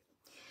aside.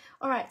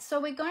 All right, so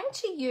we're going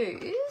to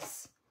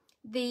use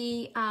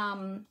the...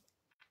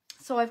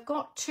 So I've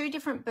got two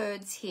different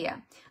birds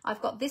here.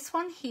 I've got this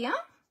one here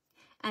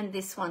and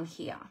this one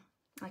here.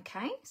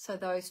 Okay, so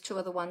those two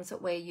are the ones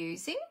that we're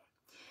using.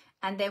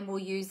 and then we'll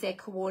use their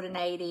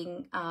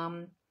coordinating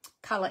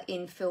colour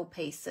infill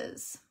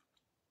pieces.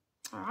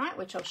 All right,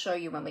 which I'll show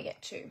you when we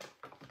get to.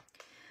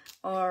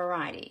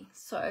 Alrighty,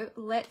 so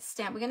let's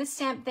stamp. We're going to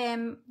stamp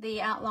them,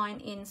 the outline,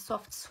 in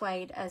soft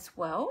suede as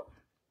well.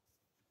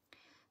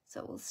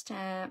 So we'll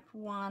stamp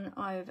one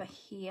over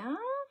here.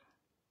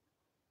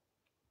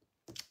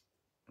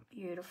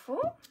 Beautiful.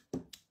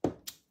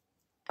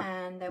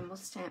 And then we'll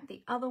stamp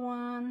the other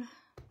one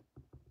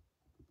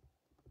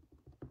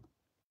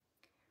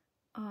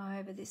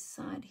over this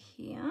side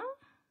here.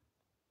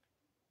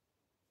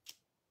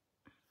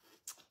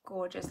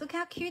 Gorgeous. Look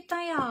how cute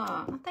they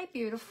are. Aren't they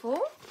beautiful?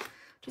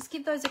 Just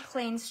give those a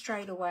clean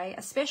straight away,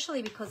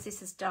 especially because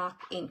this is dark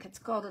ink. It's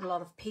got a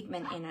lot of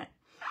pigment in it.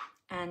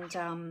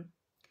 And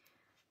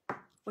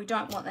we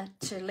don't want it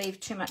to leave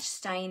too much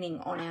staining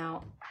on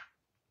our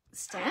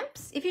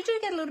stamps. If you do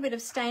get a little bit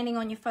of staining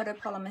on your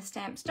photopolymer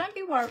stamps, don't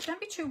be worried. Don't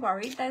be too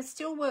worried. They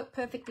still work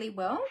perfectly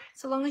well,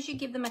 so long as you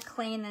give them a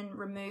clean and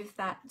remove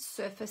that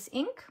surface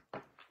ink.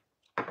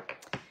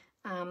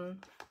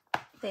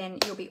 Then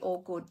you'll be all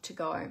good to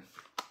go.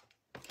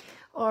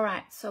 All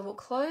right, so we'll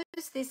close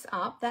this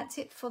up. That's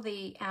it for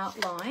the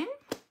outline.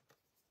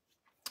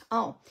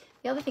 Oh,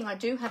 the other thing I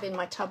do have in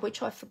my tub,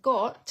 which I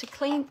forgot to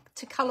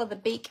colour the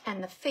beak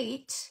and the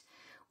feet,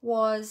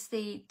 was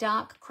the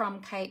dark crumb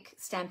cake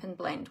Stampin'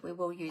 blend. We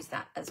will use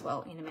that as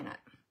well in a minute.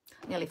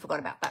 Nearly forgot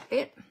about that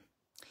bit.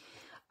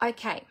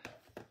 Okay,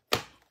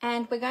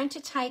 and we're going to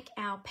take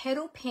our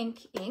petal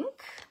pink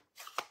ink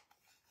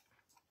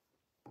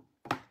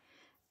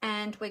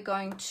and we're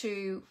going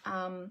to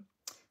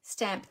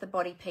stamp the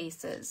body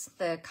pieces,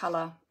 the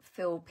colour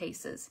fill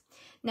pieces.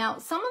 Now,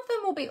 some of them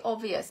will be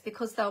obvious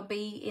because they'll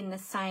be in the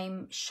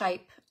same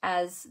shape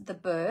as the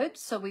bird.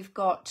 So we've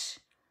got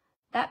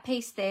that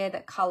piece there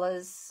that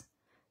colours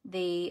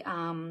the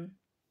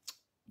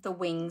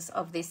wings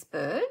of this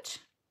bird.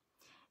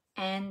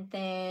 And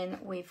then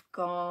we've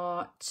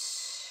got,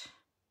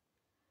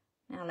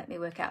 now let me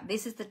work out,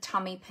 this is the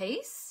tummy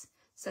piece.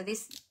 So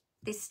this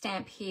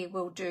stamp here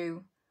will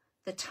do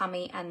the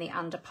tummy and the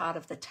under part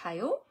of the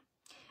tail.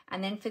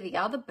 And then for the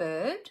other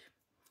bird,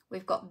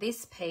 we've got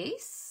this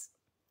piece,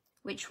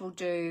 which will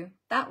do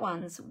that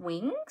one's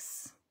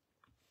wings.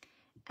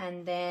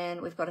 And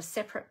then we've got a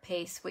separate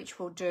piece, which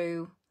will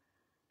do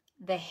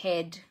the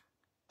head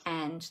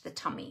and the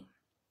tummy.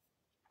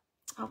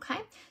 Okay,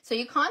 so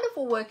you kind of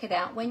will work it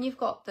out when you've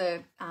got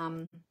the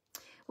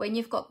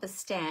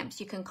stamps.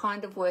 You can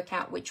kind of work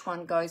out which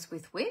one goes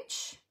with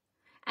which.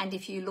 And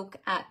if you look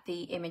at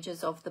the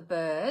images of the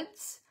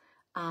birds,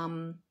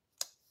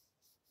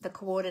 the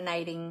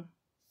coordinating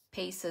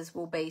pieces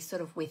will be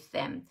sort of with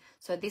them.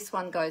 So this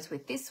one goes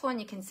with this one.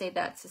 You can see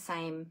that's the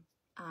same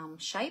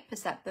shape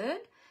as that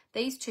bird.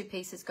 These two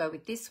pieces go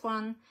with this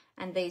one,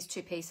 and these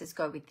two pieces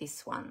go with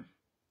this one.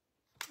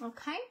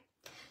 Okay,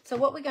 so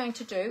what we're going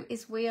to do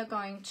is we are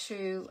going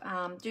to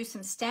do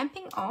some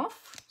stamping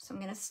off. So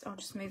I'll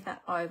just move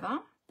that over.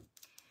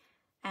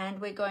 And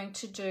we're going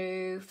to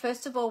do,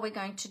 first of all, we're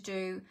going to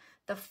do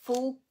the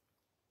full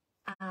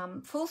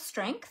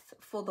strength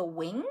for the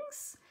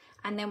wings.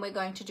 And then we're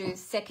going to do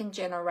second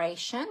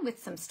generation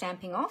with some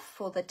stamping off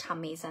for the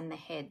tummies and the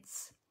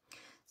heads.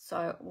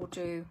 So we'll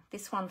do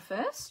this one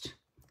first.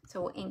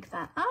 So we'll ink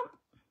that up.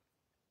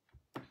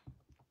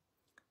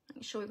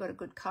 Make sure we've got a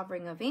good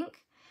covering of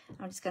ink.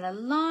 I'm just going to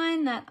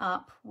line that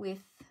up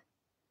with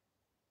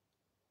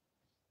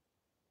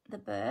the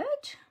bird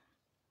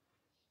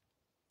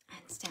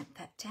and stamp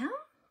that down.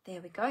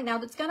 There we go.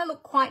 Now it's going to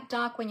look quite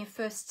dark when you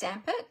first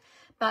stamp it,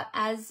 but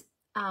as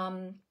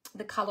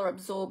the colour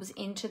absorbs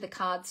into the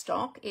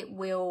cardstock, it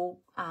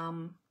will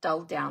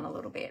dull down a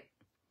little bit.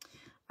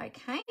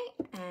 Okay,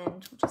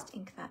 and we'll just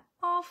ink that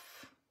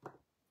off.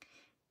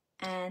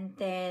 And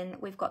then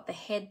we've got the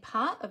head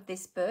part of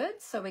this bird,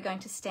 so we're going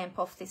to stamp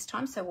off this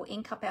time. So we'll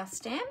ink up our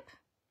stamp.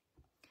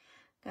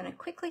 Going to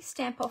quickly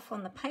stamp off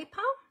on the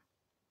paper,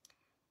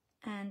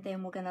 and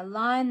then we're going to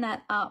line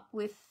that up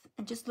with,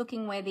 and just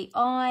looking where the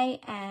eye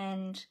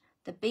and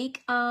the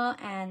beak are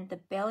and the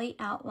belly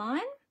outline.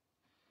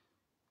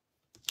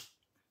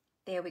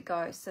 There we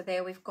go. So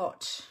there we've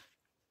got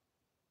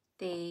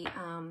the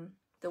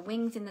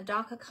wings in the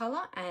darker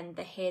colour and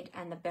the head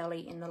and the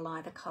belly in the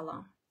lighter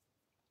colour.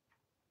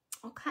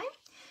 Okay,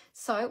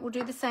 so we'll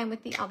do the same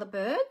with the other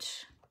bird.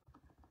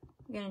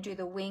 We're going to do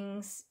the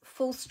wings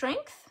full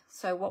strength,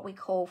 so what we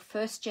call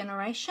first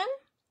generation.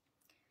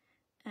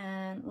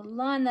 And we'll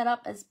line that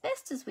up as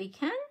best as we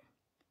can.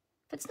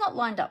 If it's not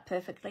lined up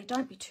perfectly,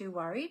 don't be too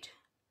worried.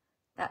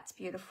 That's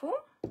beautiful.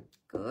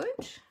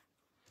 Good.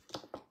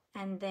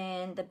 And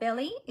then the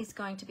belly is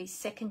going to be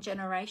second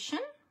generation.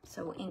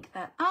 So we'll ink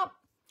that up.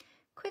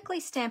 Quickly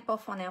stamp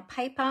off on our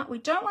paper. We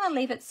don't want to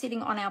leave it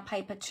sitting on our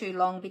paper too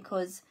long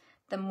because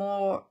the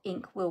more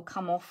ink will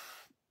come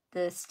off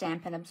the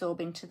stamp and absorb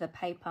into the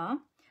paper.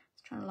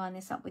 Just trying to line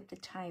this up with the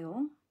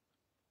tail.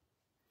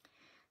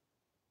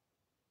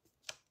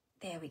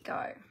 There we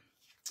go.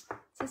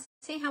 So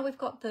see how we've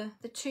got the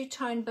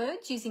two-tone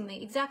birds using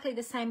exactly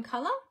the same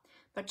colour,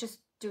 but just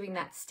doing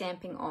that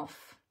stamping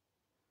off.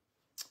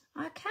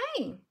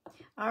 Okay,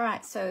 all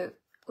right, so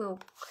we'll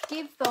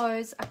give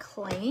those a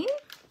clean.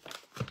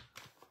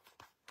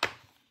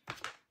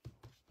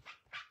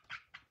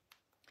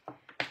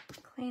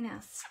 Clean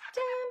our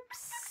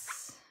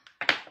stamps.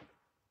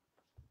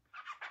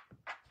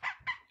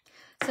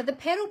 So the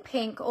petal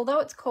pink, although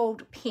it's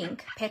called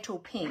pink, petal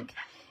pink,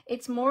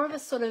 it's more of a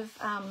sort of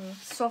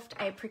soft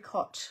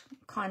apricot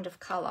kind of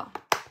colour.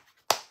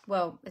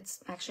 Well, it's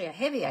actually a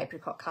heavy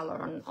apricot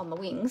colour on the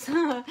wings.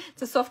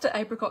 It's a softer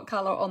apricot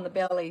colour on the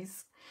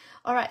bellies.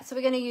 All right, so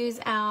we're going to use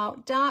our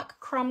dark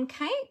crumb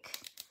cake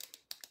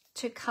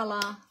to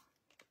colour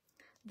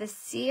the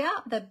cere,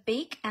 the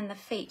beak and the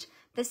feet.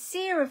 The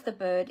cere of the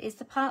bird is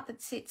the part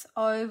that sits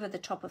over the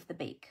top of the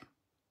beak.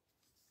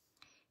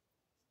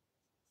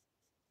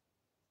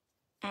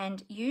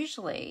 And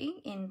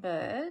usually in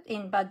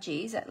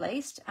budgies at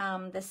least,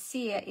 the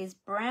cere is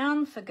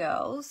brown for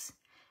girls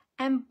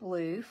and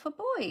blue for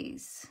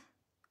boys.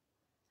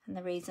 And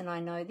the reason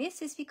I know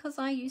this is because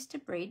I used to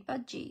breed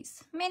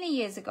budgies many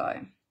years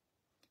ago.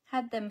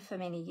 Had them for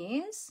many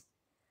years,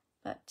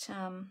 but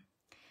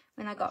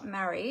when I got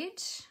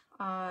married,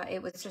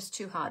 it was just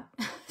too hard.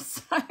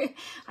 So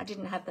I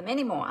didn't have them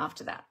anymore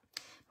after that.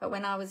 But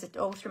when I was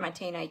all through my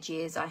teenage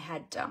years, I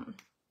had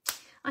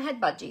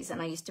budgies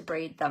and I used to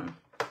breed them.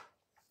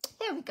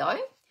 There we go.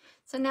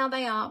 So now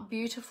they are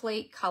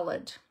beautifully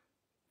coloured.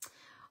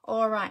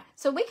 All right,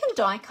 so we can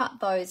die cut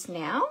those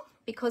now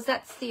because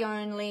that's the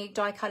only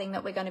die cutting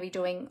that we're going to be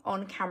doing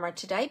on camera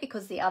today,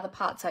 because the other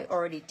parts I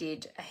already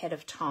did ahead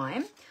of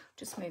time.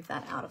 Just move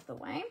that out of the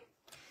way.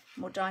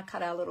 We'll die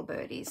cut our little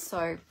birdies.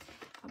 So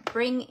I'll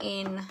bring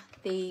in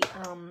the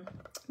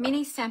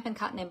mini Stampin'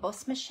 Cut and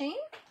Emboss machine,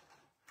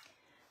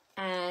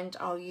 and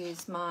I'll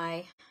use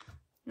my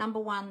number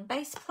 1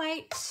 base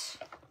plate,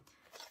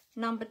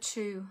 number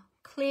 2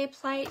 clear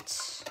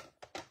plate,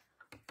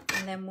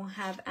 and then we'll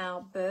have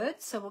our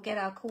birds. So we'll get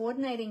our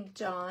coordinating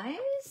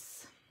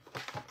dies.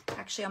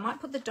 Actually, I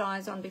might put the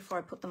dies on before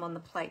I put them on the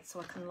plate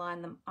so I can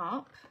line them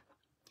up.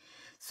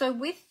 So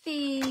with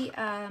the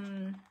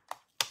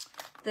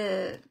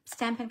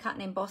Stampin' Cut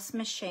and Emboss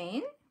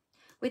machine,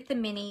 with the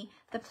mini,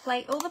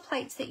 all the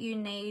plates that you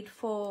need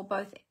for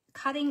both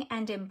cutting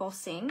and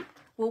embossing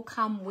will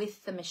come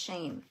with the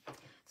machine.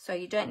 So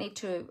you don't need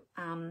to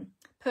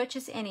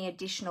purchase any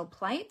additional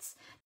plates.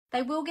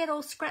 They will get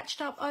all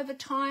scratched up over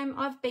time.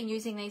 I've been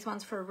using these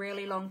ones for a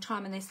really long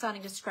time and they're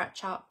starting to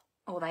scratch up,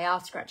 or they are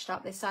scratched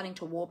up. They're starting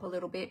to warp a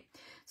little bit.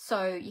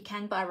 So you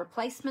can buy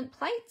replacement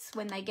plates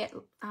when they get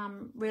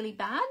really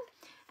bad,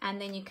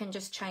 and then you can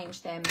just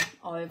change them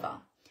over.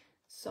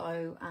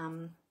 So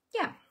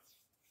yeah,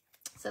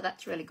 so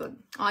that's really good.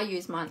 I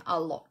use mine a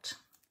lot,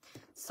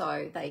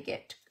 so they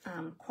get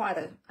quite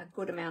a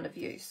good amount of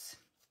use.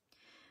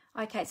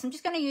 Okay, so I'm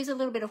just going to use a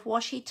little bit of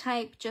washi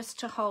tape just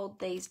to hold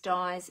these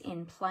dies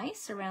in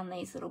place around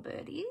these little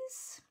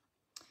birdies.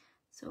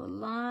 So we'll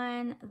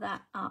line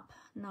that up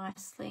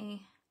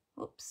nicely.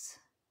 Oops,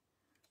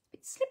 a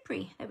bit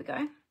slippery. There we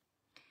go.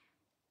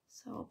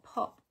 So I'll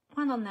pop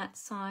one on that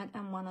side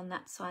and one on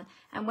that side.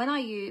 And when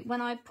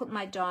I put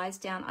my dies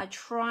down, I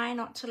try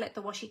not to let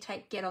the washi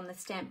tape get on the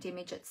stamped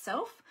image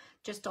itself,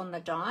 just on the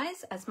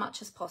dies as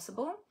much as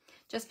possible.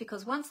 Just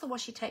because once the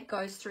washi tape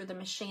goes through the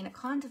machine, it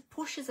kind of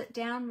pushes it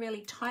down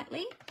really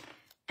tightly.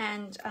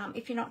 And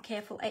if you're not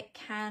careful, it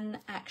can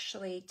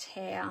actually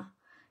tear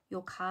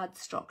your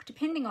cardstock,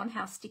 depending on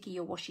how sticky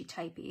your washi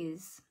tape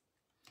is.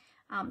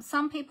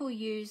 Some people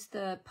use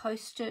the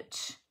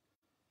Post-it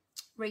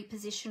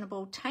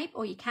repositionable tape,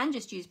 or you can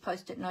just use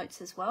Post-it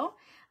notes as well.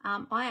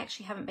 I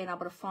actually haven't been able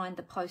to find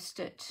the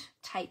Post-it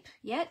tape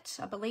yet.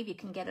 I believe you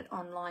can get it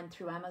online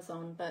through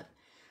Amazon, but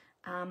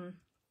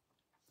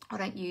I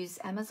don't use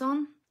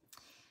Amazon.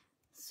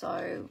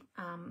 So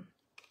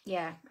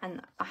yeah,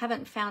 and I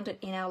haven't found it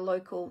in our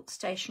local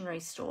stationery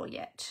store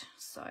yet.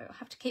 So I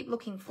have to keep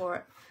looking for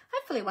it.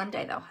 Hopefully one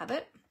day they'll have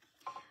it.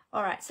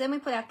 All right, so then we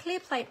put our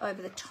clear plate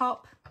over the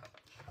top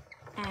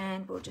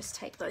and we'll just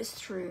take those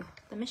through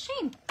the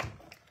machine.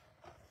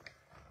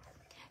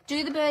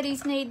 Do the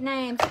birdies need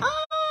names?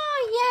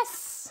 Oh,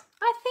 yes,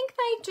 I think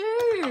they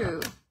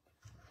do.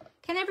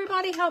 Can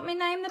everybody help me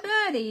name the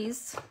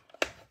birdies?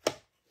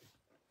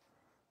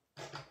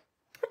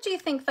 What do you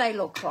think they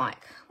look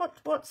like?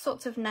 What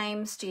sorts of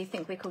names do you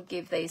think we could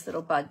give these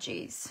little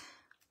budgies?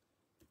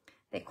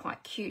 They're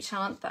quite cute,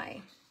 aren't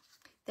they?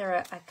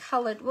 They're a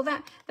coloured, well,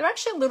 they're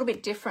actually a little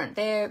bit different.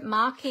 Their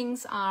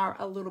markings are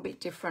a little bit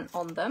different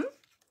on them.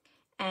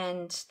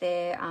 And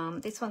they're,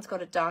 this one's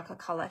got a darker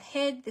coloured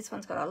head. This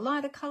one's got a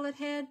lighter coloured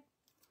head.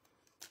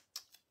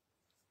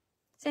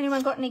 Has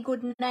anyone got any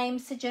good name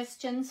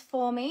suggestions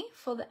for me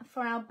for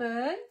our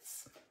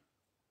birds?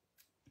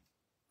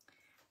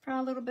 For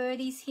our little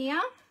birdies here.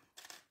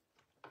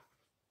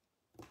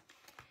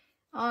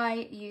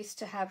 I used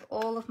to have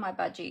all of my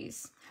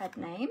budgies had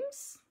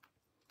names.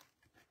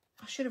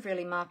 I should have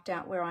really marked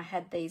out where I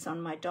had these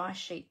on my die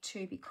sheet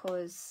too,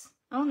 because,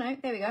 oh no,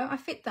 there we go. I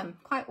fit them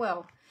quite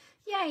well.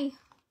 Yay.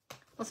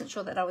 Wasn't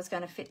sure that I was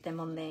going to fit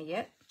them on there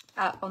yet.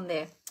 On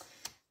there.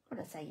 What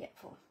did I say yet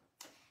for?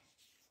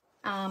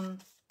 All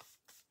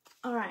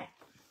right,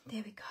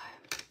 there we go.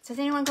 So has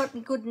anyone got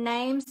any good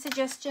name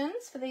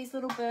suggestions for these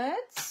little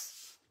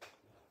birds?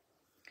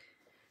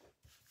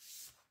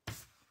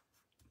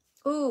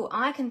 Ooh,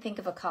 I can think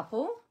of a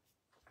couple.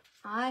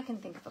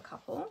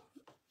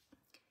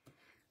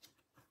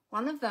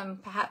 One of them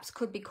perhaps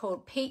could be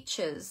called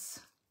Peaches.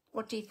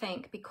 What do you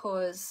think?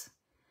 Because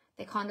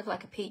they're kind of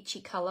like a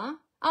peachy colour.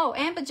 Oh,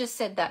 Amber just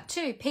said that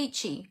too,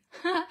 peachy.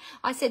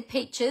 I said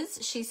peaches,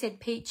 she said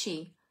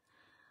peachy.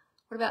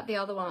 What about the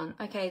other one?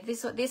 Okay,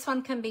 this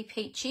one can be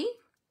peachy.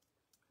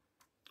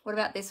 What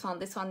about this one?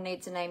 This one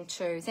needs a name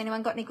too. Has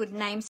anyone got any good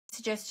name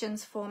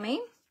suggestions for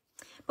me?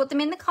 Put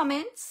them in the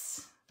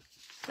comments.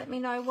 Let me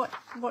know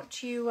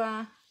what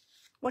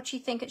you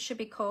think it should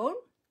be called.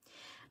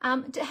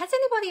 Has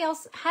anybody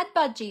else had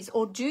budgies,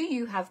 or do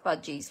you have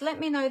budgies? Let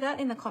me know that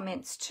in the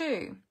comments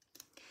too.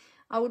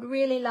 I would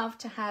really love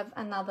to have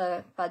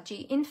another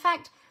budgie. In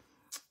fact,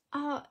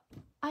 I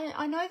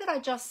know that I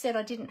just said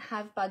I didn't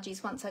have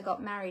budgies once I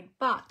got married,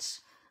 but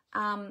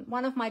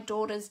one of my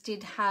daughters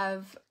did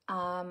have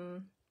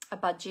a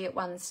budgie at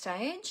one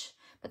stage,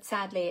 but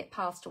sadly it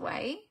passed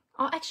away.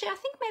 Oh, actually, I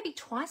think maybe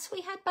twice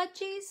we had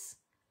budgies.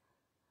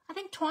 I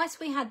think twice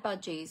we had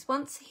budgies,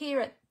 once here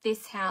at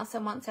this house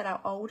and once at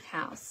our old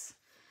house.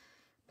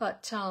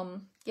 But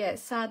yeah,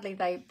 sadly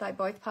they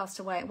both passed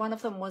away. One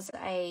of them was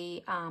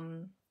a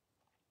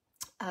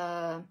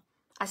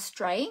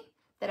stray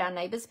that our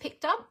neighbours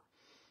picked up,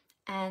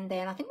 and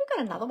then I think we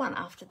got another one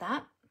after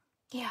that.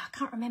 Yeah, I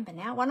can't remember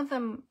now. One of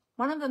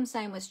them's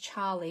name was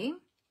Charlie,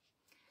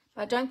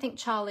 but I don't think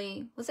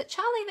Charlie, was it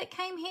Charlie that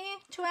came here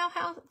to our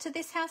house, to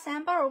this house,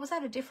 Amber, or was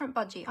that a different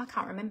budgie? I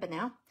can't remember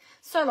now.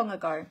 So long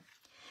ago.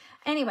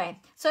 Anyway,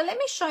 so let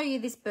me show you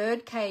this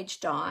bird cage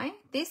die.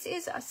 This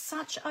is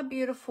such a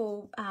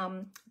beautiful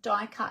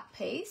die cut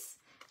piece,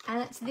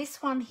 and it's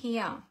this one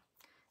here,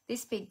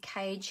 this big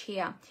cage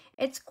here.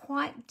 It's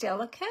quite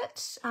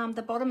delicate.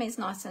 The bottom is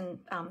nice and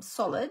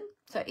solid,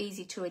 so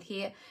easy to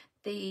adhere.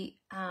 The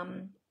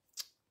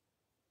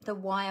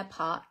wire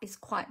part is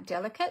quite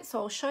delicate, so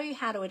I'll show you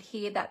how to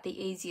adhere that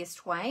the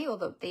easiest way, or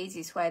the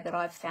easiest way that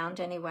I've found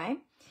anyway.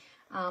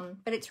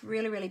 But it's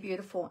really, really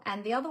beautiful.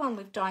 And the other one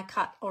we've die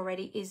cut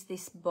already is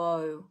this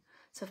bow.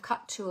 So I've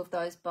cut two of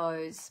those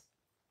bows.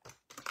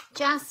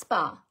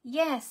 Jasper.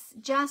 Yes,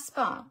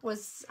 Jasper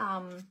was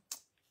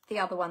the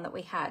other one that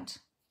we had.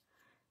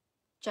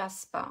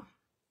 Jasper.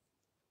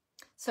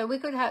 So we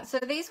could have, so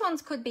these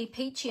ones could be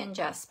Peachy and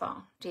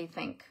Jasper, do you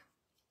think?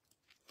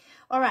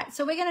 All right,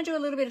 so we're going to do a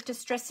little bit of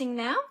distressing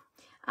now,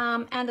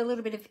 and a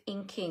little bit of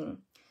inking.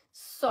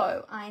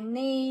 So I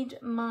need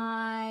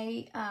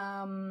my...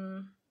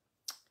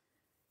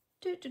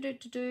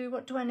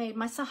 what do I need?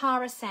 My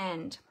Sahara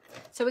sand.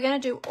 So we're going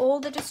to do all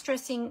the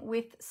distressing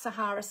with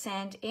Sahara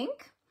sand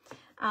ink,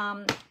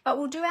 but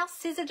we'll do our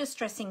scissor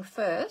distressing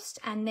first,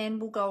 and then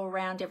we'll go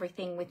around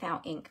everything with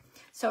our ink.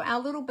 So our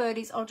little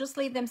birdies, I'll just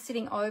leave them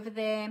sitting over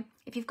there.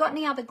 If you've got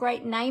any other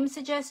great name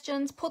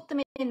suggestions, put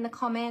them in the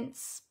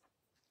comments.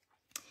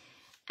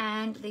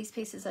 And these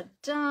pieces are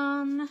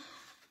done,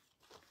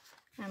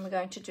 and we're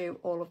going to do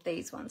all of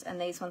these ones,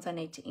 and these ones I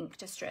need to ink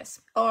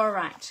distress. All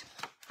right,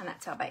 and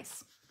that's our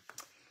base.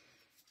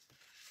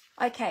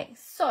 Okay,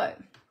 so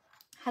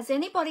has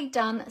anybody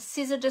done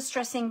scissor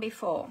distressing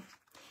before?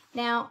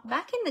 Now,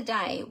 back in the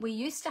day, we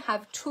used to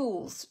have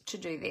tools to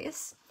do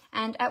this.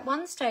 And at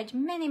one stage,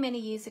 many, many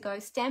years ago,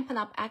 Stampin'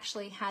 Up!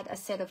 Actually had a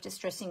set of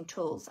distressing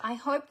tools. I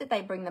hope that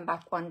they bring them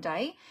back one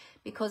day,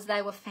 because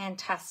they were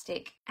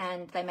fantastic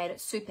and they made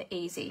it super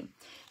easy.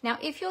 Now,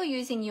 if you're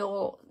using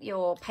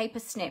your paper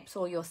snips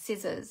or your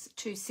scissors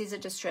to scissor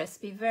distress,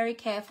 be very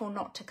careful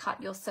not to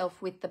cut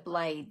yourself with the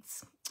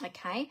blades,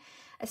 okay?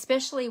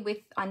 Especially with,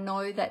 I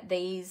know that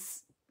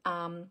these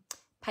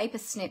paper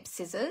snip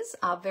scissors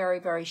are very,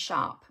 very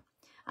sharp,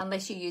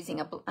 unless you're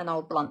using an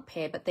old blunt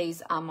pair, but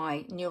these are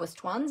my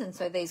newest ones, and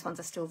so these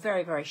ones are still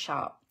very, very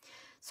sharp.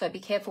 So be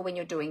careful when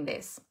you're doing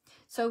this.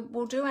 So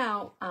we'll do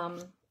our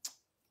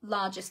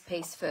largest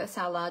piece first,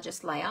 our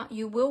largest layer.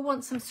 You will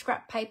want some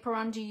scrap paper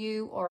under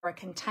you, or a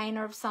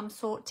container of some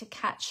sort to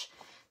catch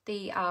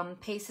the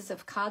pieces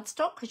of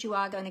cardstock, because you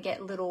are going to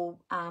get little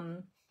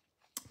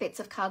bits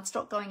of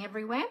cardstock going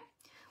everywhere,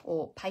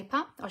 or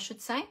paper, I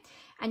should say.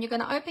 And you're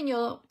going to open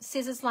your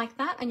scissors like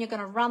that, and you're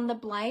going to run the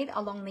blade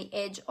along the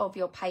edge of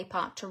your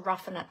paper to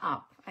roughen it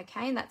up,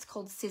 okay? And that's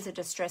called scissor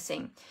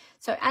distressing.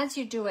 So as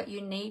you do it,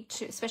 you need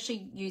to,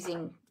 especially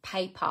using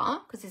paper,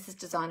 because this is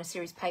designer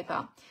series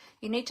paper,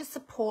 you need to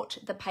support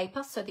the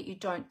paper so that you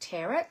don't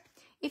tear it.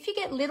 If you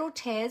get little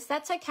tears,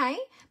 that's okay,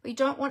 but you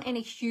don't want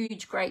any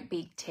huge, great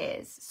big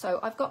tears. So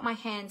I've got my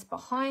hands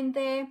behind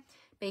there,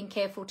 being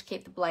careful to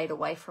keep the blade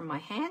away from my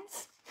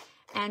hands.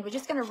 And we're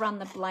just going to run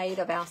the blade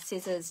of our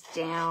scissors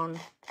down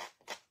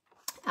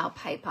our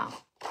paper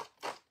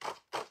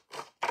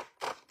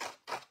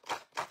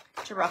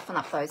to roughen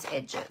up those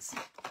edges.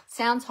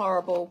 Sounds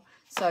horrible,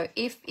 so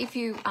if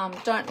you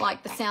don't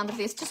like the sound of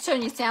this, just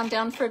turn your sound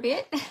down for a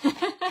bit.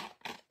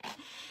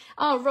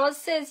 Oh, Roz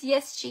says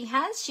yes, she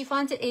has. She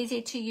finds it easier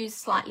to use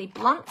slightly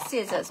blunt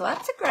scissors. Well,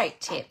 that's a great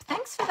tip.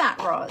 Thanks for that,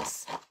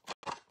 Roz.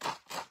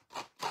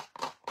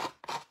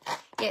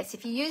 Yes,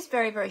 if you use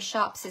very, very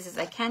sharp scissors,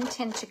 they can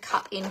tend to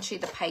cut into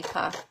the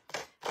paper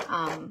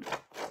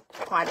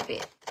quite a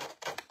bit.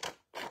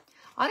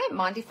 I don't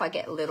mind if I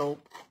get little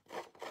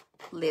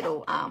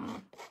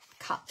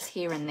cuts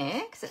here and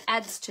there because it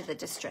adds to the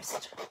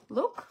distressed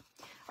look.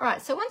 All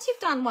right, so once you've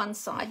done one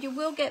side, you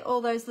will get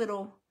all those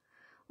little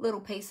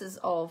pieces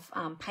of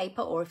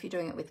paper, or if you're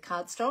doing it with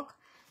cardstock.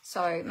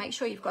 So make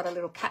sure you've got a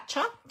little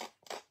catcher.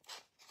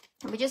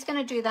 And we're just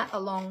going to do that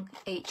along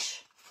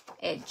each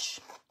edge.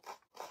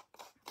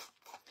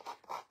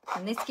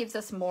 And this gives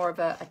us more of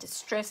a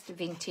distressed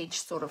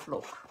vintage sort of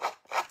look.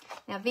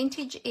 Now,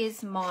 vintage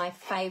is my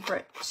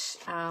favorite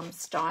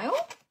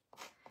style,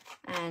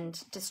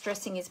 and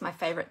distressing is my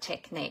favorite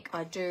technique.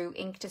 I do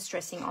ink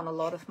distressing on a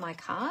lot of my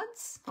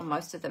cards, on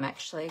most of them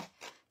actually.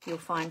 You'll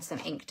find some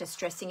ink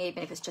distressing,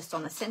 even if it's just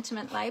on the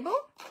sentiment label.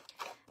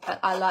 But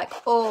I like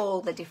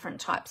all the different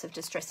types of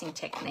distressing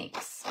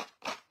techniques.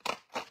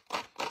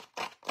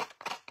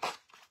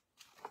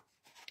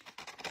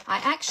 I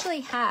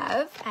actually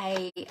have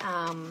a,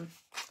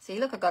 see,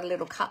 look, I've got a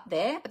little cut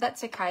there, but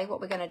that's okay.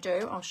 What we're going to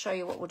do, I'll show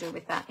you what we'll do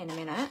with that in a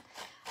minute.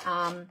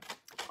 On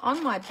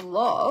my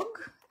blog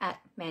at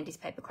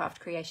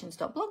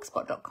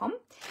mandyspapercraftcreations.blogspot.com,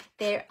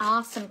 there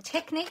are some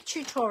technique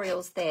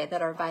tutorials there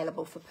that are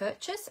available for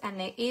purchase, and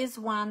there is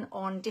one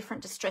on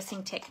different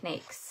distressing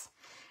techniques.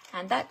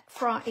 And that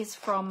is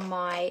from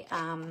my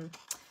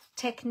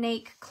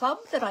technique club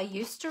that I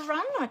used to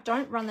run. I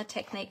don't run the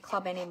technique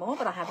club anymore,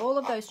 but I have all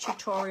of those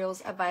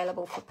tutorials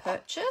available for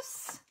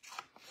purchase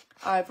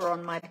over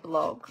on my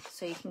blog.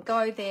 So you can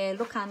go there,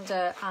 look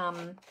under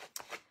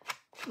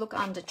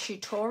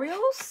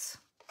tutorials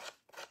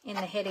in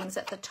the headings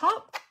at the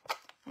top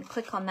and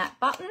click on that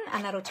button,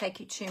 and that'll take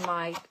you to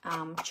my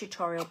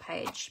tutorial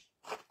page.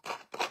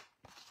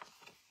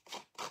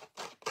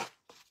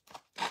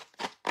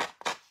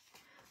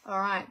 All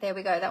right, there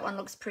we go. That one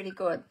looks pretty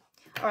good.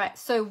 All right,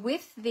 so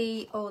with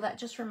the, oh, that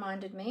just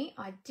reminded me,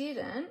 I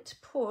didn't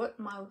put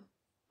my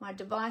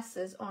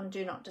devices on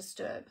Do Not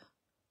Disturb.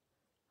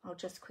 I'll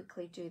just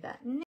quickly do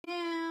that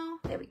now.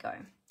 There we go.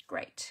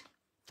 Great.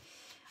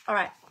 All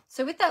right,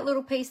 so with that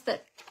little piece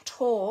that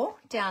tore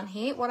down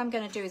here, what I'm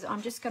going to do is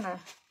I'm just going to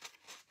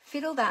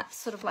fiddle that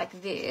sort of like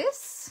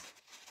this,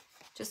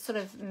 just sort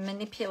of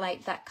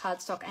manipulate that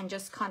cardstock and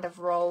just kind of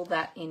roll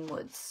that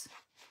inwards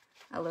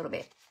a little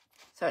bit.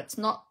 So it's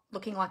not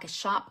looking like a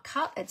sharp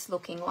cut, it's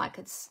looking like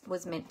it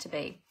was meant to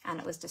be and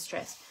it was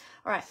distressed.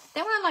 All right,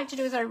 then what I like to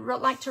do is I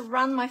like to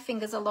run my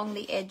fingers along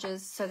the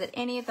edges so that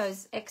any of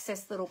those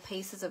excess little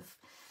pieces of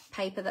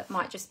paper that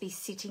might just be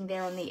sitting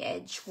there on the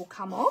edge will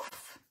come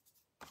off.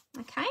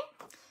 Okay,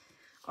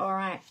 all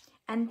right.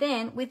 And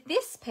then with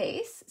this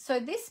piece, so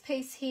this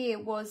piece here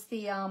was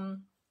the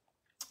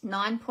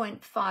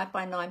 9.5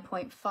 by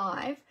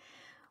 9.5.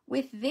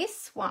 With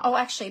this one, oh,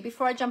 actually,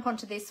 before I jump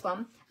onto this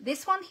one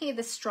here,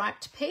 the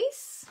striped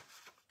piece,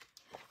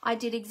 I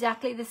did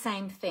exactly the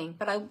same thing,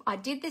 but I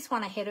did this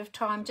one ahead of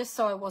time just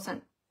so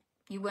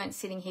you weren't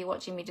sitting here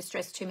watching me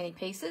distress too many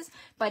pieces,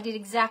 but I did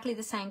exactly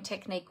the same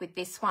technique with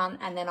this one,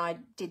 and then I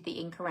did the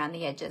ink around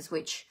the edges,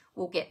 which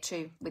we'll get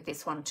to with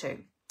this one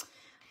too.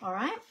 All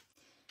right.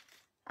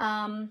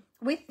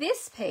 With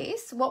this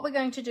piece, what we're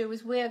going to do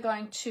is we're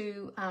going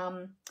to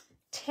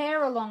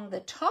tear along the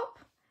top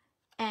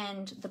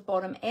and the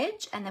bottom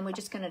edge, and then we're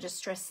just going to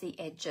distress the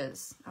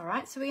edges. All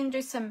right, so we're going to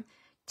do some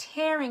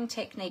tearing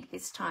technique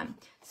this time.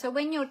 So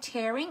when you're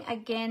tearing,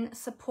 again,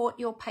 support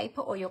your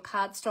paper or your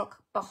cardstock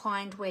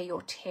behind where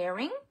you're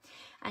tearing,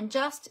 and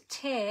just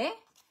tear.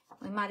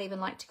 We might even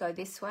like to go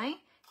this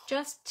way.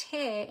 Just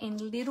tear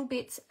in little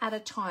bits at a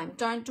time.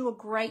 Don't do a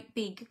great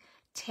big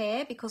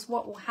tear, because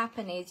what will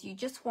happen is you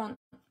just want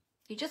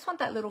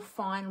that little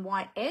fine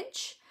white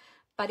edge.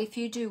 But if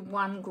you do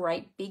one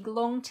great big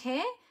long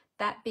tear,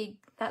 that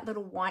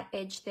little white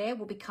edge there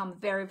will become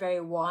very, very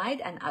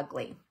wide and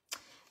ugly.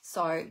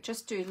 So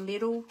just do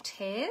little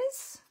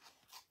tears.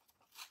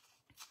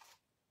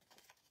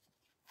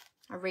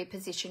 I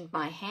repositioned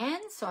my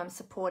hand, so I'm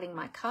supporting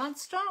my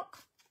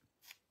cardstock.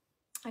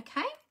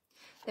 Okay,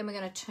 then we're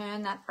going to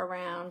turn that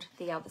around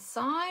the other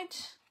side.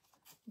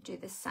 Do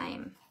the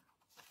same.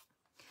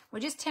 We're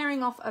just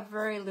tearing off a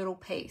very little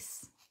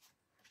piece.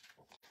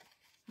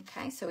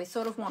 Okay, so we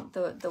sort of want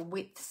the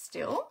width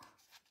still.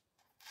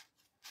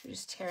 We're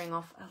just tearing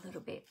off a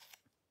little bit.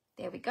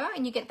 There we go,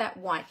 and you get that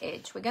white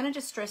edge. We're going to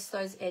distress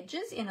those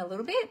edges in a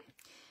little bit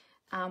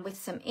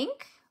with some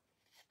ink,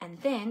 and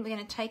then we're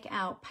going to take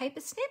our paper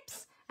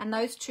snips, and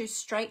those two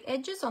straight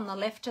edges on the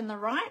left and the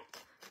right,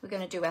 we're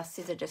going to do our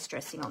scissor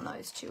distressing on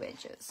those two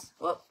edges.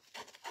 Whoop.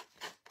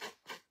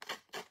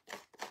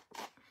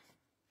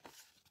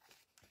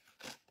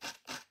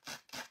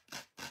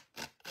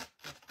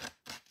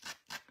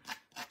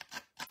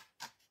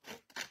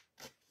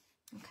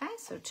 Okay,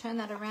 so turn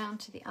that around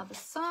to the other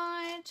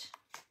side.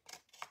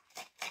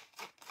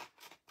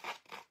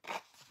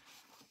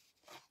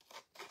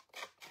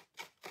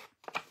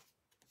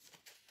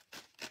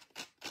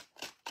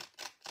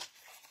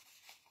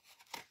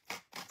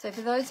 So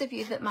for those of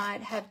you that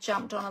might have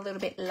jumped on a little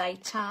bit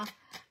later,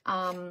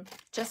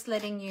 just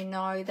letting you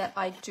know that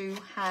I do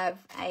have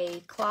a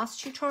class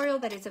tutorial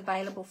that is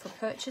available for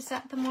purchase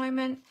at the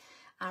moment.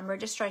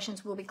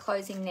 Registrations will be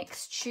closing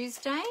next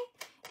Tuesday.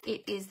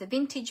 It is the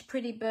Vintage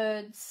Pretty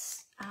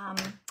Birds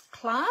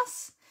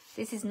class.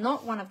 This is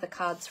not one of the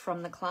cards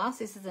from the class.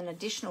 This is an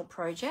additional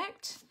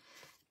project,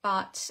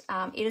 but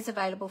it is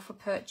available for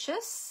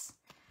purchase.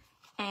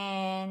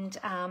 And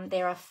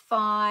there are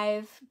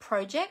 5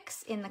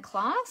 projects in the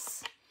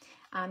class.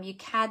 You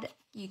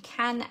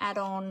can add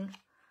on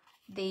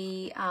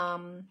the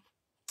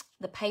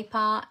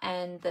paper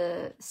and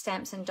the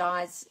stamps and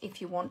dies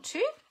if you want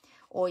to,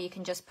 or you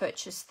can just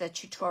purchase the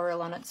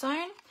tutorial on its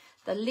own.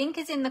 The link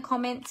is in the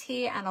comments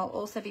here, and I'll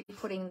also be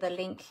putting the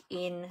link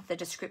in the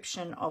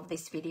description of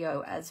this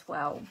video as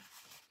well.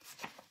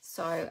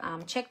 So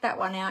check that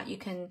one out. You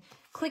can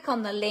click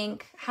on the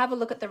link, have a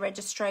look at the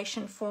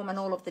registration form and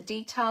all of the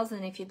details,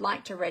 and if you'd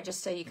like to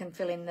register, you can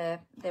fill in the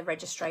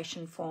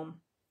registration form.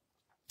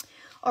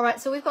 All right,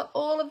 so we've got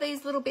all of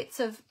these little bits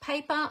of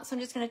paper, so I'm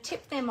just going to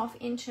tip them off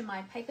into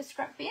my paper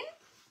scrap bin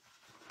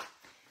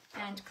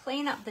and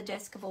clean up the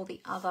desk of all the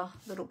other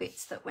little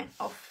bits that went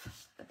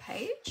off the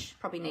page.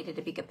 Probably needed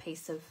a bigger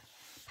piece of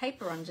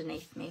paper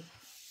underneath me.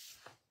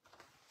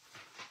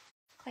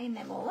 Clean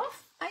them all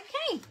off.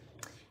 Okay,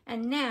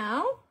 and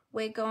now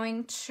we're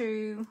going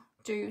to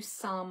do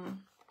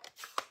some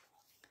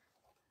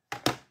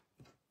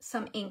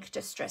ink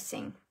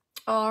distressing.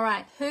 All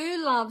right,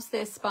 who loves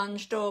their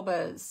sponge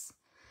daubers?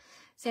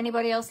 Does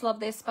anybody else love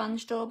their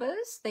sponge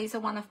daubers? These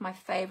are one of my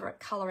favorite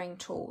coloring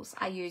tools.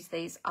 I use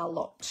these a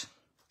lot.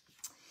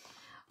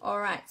 All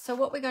right, so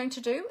what we're going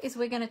to do is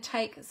we're going to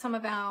take some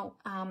of our,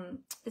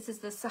 this is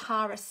the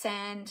Sahara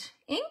Sand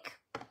ink.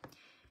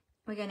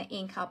 We're going to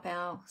ink up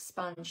our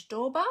sponge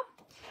dauber,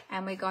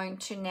 and we're going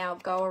to now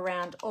go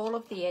around all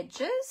of the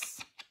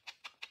edges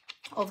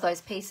of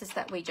those pieces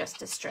that we just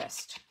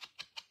distressed.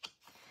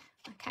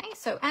 Okay,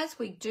 so as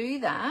we do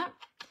that,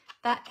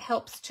 that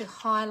helps to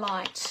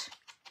highlight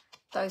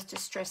those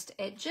distressed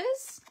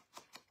edges,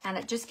 and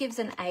it just gives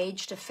an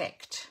aged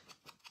effect.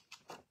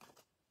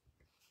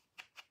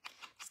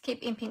 Just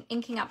keep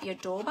inking up your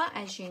dauber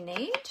as you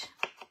need.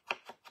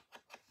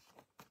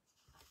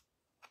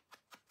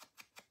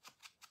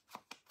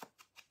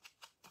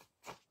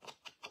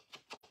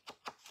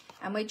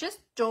 And we're just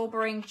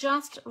daubering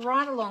just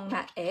right along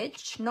that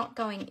edge, not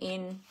going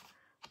in,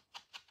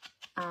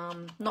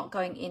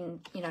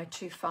 you know,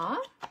 too far.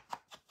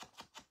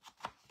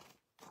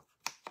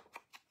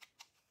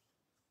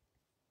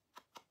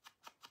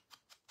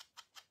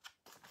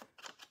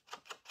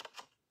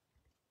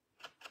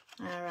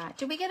 All right,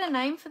 did we get a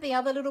name for the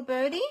other little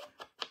birdie?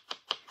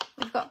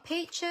 We've got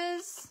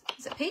Peaches.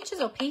 Is it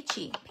Peaches or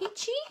Peachy?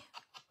 Peachy?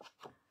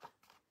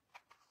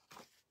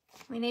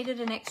 We needed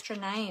an extra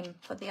name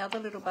for the other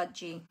little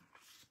budgie.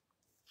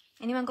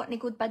 Anyone got any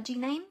good budgie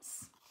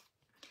names?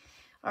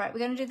 All right, we're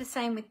going to do the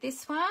same with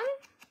this one,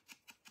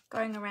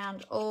 going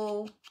around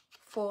all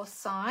 4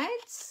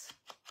 sides.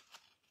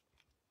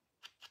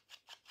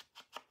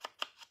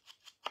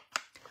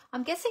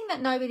 I'm guessing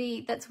that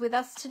nobody that's with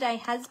us today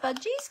has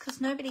budgies,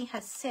 because nobody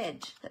has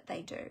said that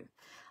they do.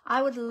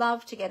 I would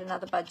love to get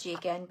another budgie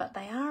again, but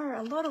they are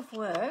a lot of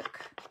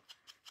work.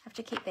 Have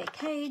to keep their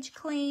cage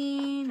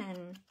clean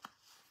and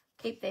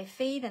keep their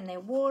feed and their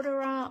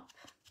water up.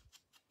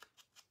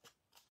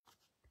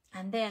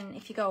 And then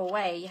if you go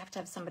away, you have to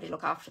have somebody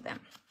look after them.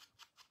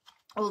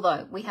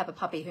 Although we have a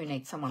puppy who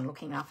needs someone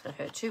looking after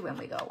her too when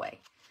we go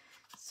away.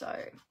 So,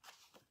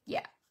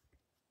 yeah.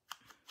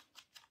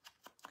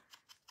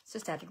 It's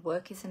just added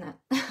work, isn't it?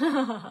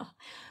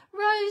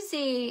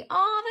 Rosie.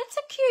 Oh, that's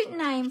a cute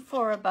name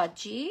for a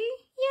budgie.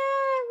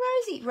 Yeah,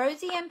 Rosie.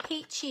 Rosie and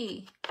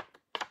Peachy.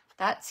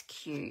 That's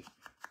cute.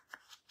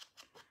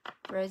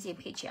 Rosie and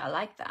Peachy. I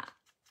like that.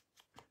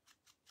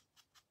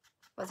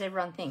 What does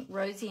everyone think?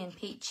 Rosie and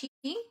Peachy?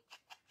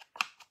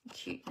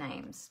 Cute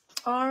names.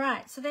 All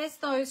right, so there's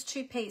those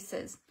 2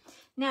 pieces.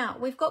 Now,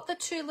 we've got the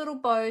 2 little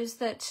bows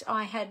that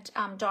I had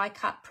die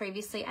cut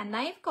previously, and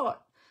they've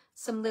got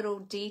some little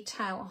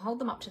detail. I'll hold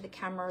them up to the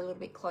camera a little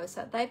bit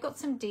closer. They've got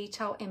some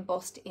detail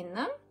embossed in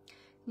them.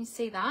 You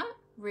see that?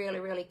 Really,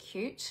 really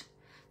cute.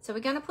 So we're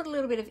going to put a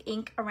little bit of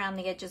ink around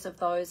the edges of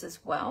those as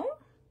well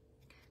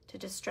to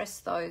distress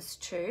those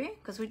too,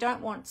 because we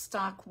don't want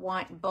stark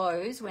white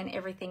bows when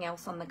everything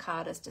else on the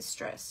card is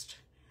distressed.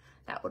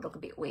 That would look a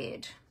bit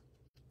weird.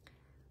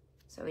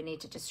 So we need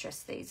to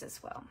distress these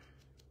as well.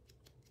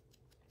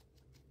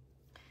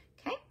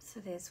 Okay, so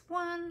there's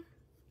one.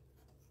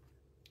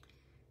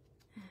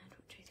 And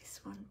we'll do this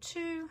one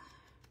too.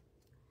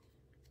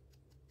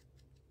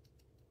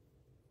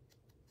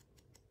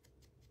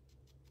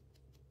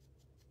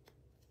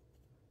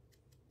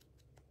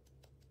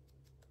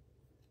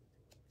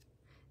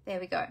 There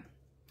we go.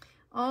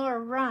 All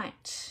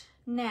right.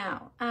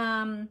 Now,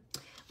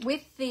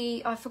 with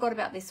the, I forgot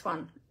about this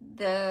one.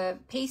 The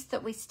piece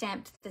that we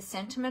stamped the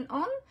sentiment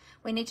on,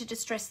 we need to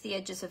distress the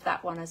edges of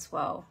that one as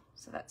well.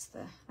 So that's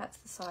the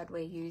side we're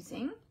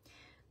using.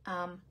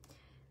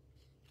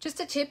 Just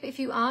a tip, if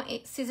you are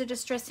scissor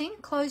distressing,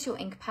 close your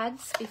ink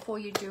pads before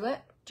you do it,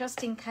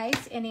 just in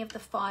case any of the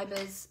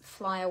fibers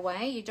fly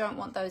away. You don't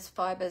want those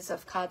fibers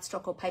of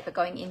cardstock or paper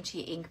going into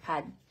your ink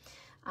pad.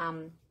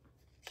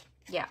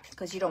 Yeah,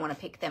 because you don't want to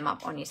pick them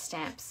up on your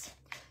stamps.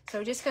 So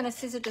we're just going to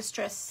scissor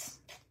distress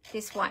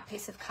this white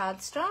piece of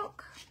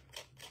cardstock.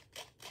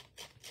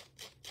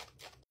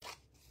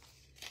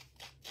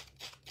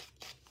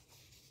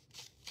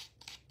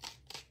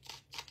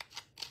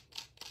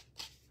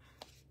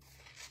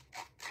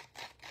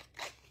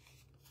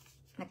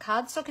 The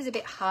cardstock is a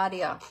bit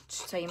hardier,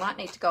 so you might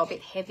need to go a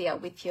bit heavier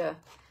with your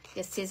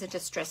scissor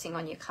distressing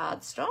on your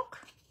cardstock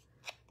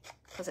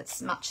because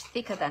it's much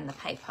thicker than the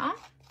paper.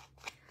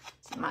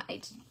 So you might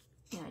need to,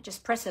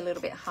 just press a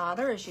little bit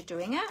harder as you're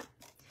doing it.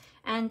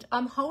 And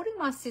I'm holding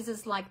my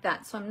scissors like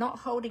that, so I'm not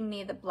holding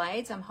near the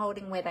blades, I'm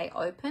holding where they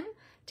open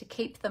to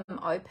keep them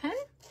open.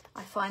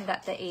 I find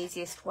that the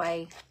easiest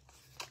way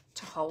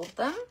to hold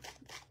them.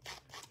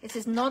 This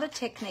is not a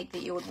technique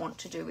that you would want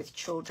to do with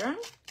children.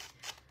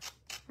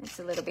 It's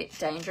a little bit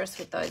dangerous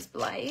with those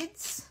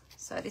blades.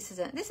 So this is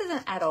an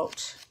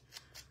adult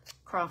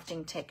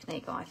crafting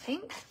technique, I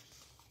think.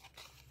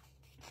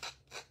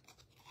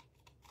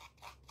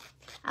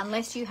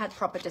 Unless you had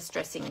proper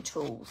distressing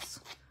tools,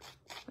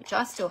 which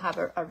I still have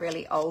a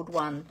really old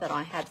one that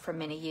I had from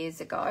many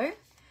years ago.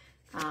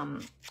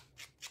 But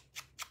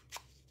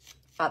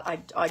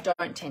I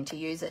don't tend to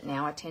use it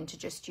now. I tend to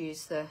just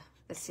use the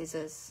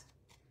scissors.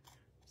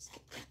 Just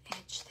get that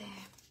edge there.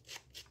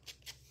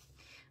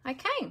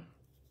 Okay.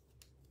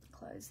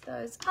 Close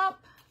those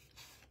up.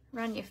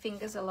 Run your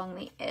fingers along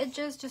the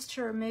edges just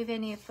to remove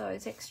any of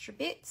those extra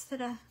bits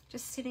that are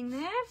just sitting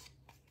there.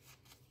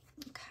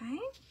 Okay.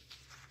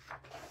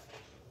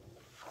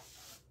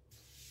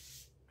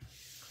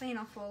 Clean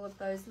off all of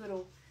those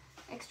little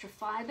extra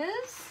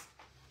fibers.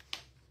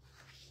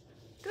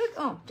 Good.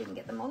 Oh, didn't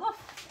get them all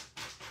off.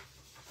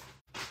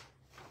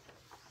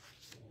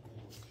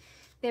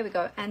 There we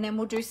go. And then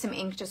we'll do some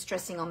ink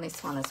distressing on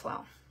this one as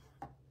well.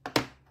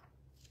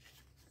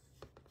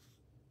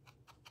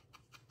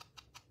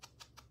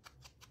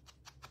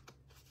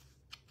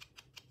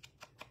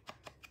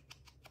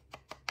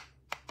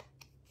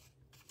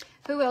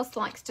 Who else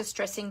likes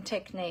distressing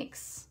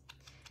techniques?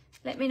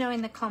 Let me know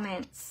in the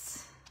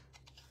comments.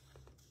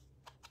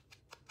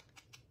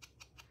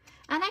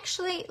 And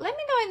actually, let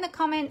me know in the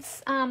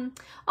comments. Oh,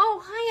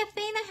 hi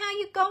Athena, how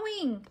you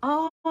going?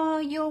 Oh,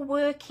 you're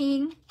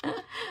working.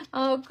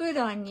 Oh, good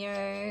on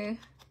you.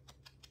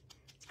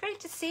 It's great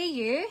to see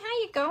you.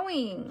 How you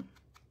going?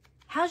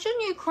 How's your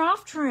new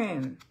craft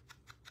room?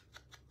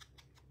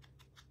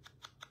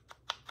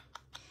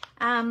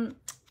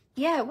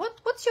 Yeah,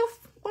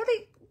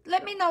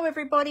 let me know,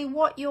 everybody,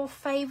 what your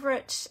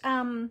favorite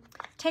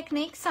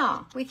techniques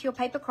are with your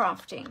paper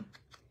crafting.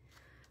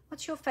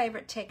 What's your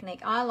favorite technique?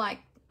 I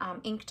like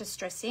ink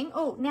distressing.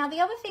 Oh, now the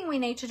other thing we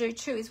need to do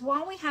too is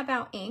while we have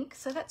our ink,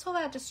 so that's all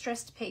our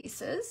distressed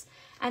pieces,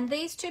 and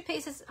these two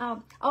pieces,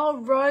 oh,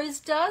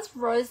 Rose does.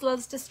 Rose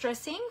loves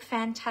distressing.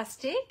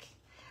 Fantastic.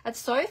 It's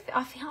so,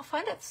 I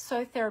find it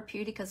so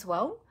therapeutic as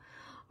well.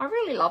 I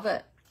really love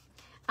it.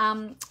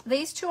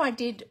 These two I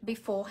did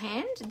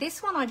beforehand.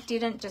 This one I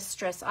didn't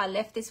distress. I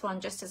left this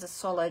one just as a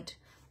solid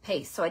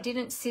piece. So I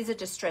didn't scissor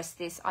distress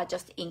this. I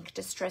just ink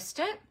distressed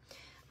it.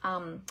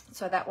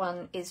 So that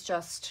one is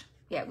just,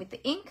 yeah, with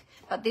the ink.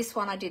 But this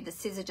one I did the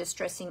scissor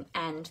distressing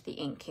and the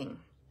inking.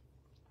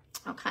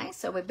 Okay,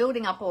 so we're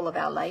building up all of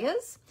our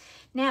layers.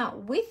 Now,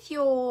 with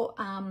your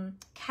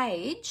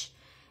cage,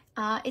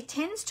 it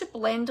tends to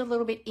blend a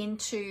little bit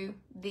into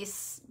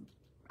this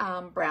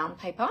brown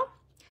paper.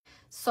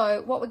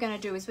 So what we're going to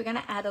do is we're going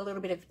to add a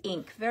little bit of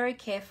ink very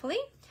carefully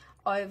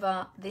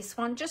over this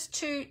one just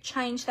to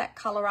change that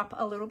color up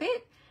a little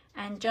bit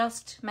and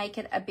just make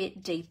it a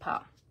bit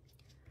deeper.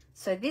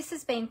 So this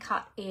has been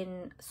cut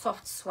in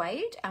soft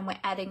suede and we're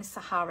adding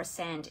Sahara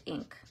sand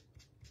ink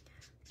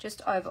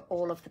just over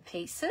all of the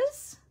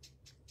pieces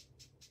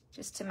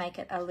just to make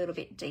it a little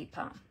bit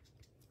deeper.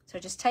 So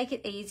just take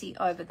it easy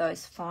over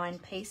those fine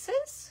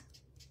pieces.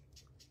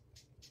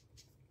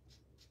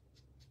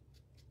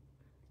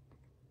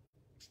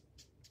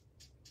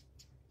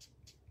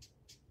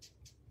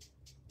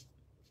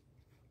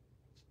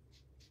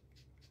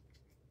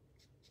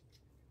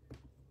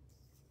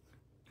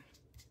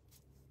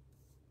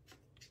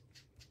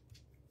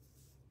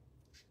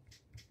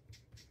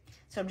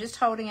 So I'm just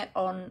holding it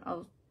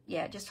on,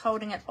 just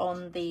holding it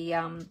on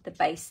the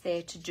base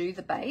there to do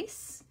the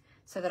base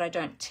so that I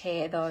don't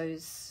tear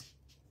those,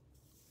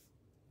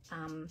 I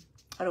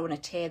don't want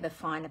to tear the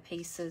finer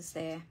pieces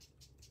there.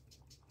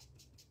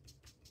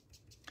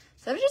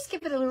 So just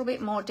give it a little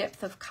bit more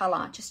depth of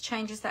colour, just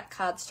changes that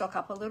cardstock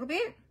up a little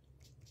bit.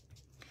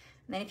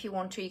 And then if you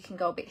want to, you can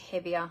go a bit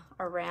heavier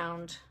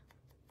around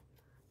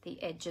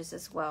the edges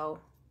as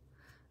well,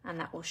 and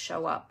that will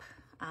show up.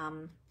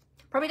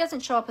 Probably doesn't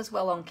show up as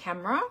well on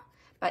camera,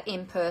 but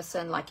in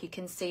person, like you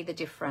can see the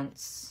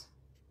difference.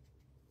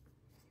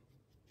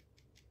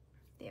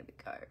 There we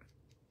go.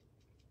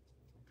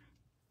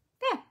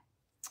 There.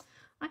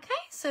 Okay,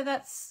 so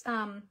that's,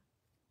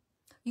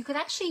 you could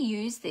actually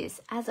use this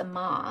as a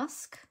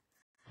mask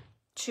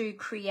to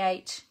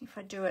create, if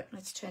I do it,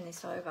 let's turn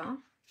this over.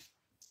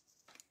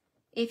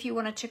 If you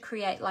wanted to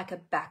create like a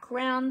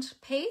background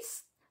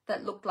piece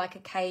that looked like a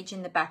cage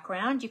in the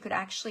background, you could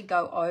actually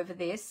go over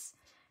this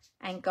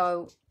and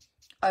go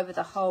over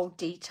the whole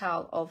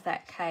detail of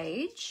that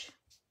cage,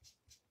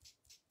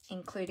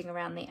 including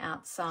around the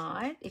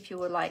outside, if you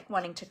were like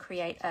wanting to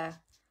create a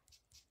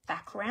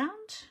background.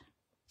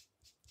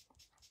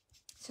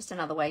 It's just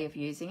another way of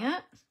using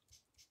it.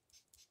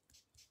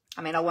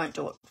 I mean, I won't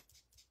do it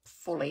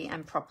fully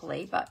and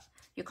properly, but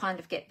you kind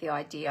of get the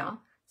idea.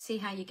 See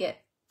how you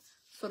get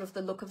sort of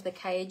the look of the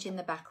cage in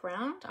the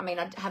background? I mean,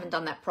 I haven't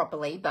done that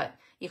properly, but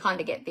you kind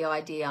of get the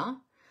idea.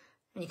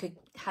 And you could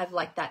have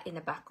like that in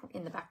the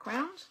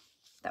background.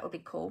 That would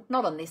be cool.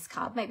 Not on this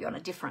card, maybe on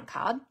a different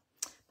card.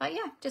 But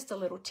yeah, just a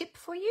little tip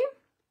for you.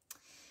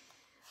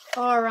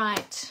 All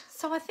right,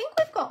 so I think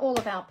we've got all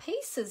of our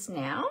pieces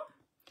now.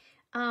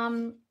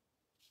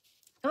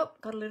 Oh,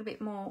 got a little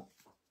bit more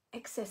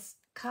excess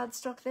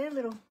cardstock there,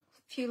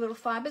 few little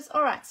fibers.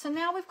 All right, so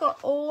now we've got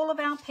all of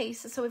our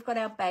pieces. So we've got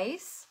our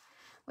base,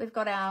 we've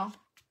got our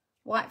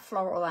white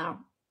floral, our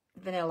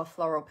vanilla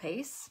floral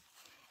piece,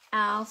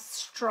 our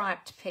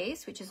striped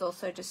piece, which is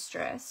also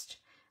distressed,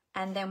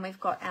 and then we've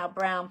got our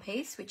brown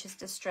piece, which is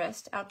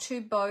distressed, our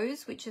two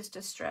bows, which is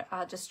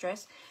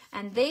distressed,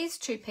 and these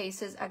two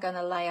pieces are going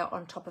to layer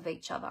on top of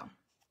each other,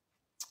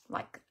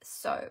 like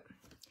so.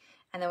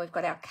 And then we've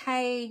got our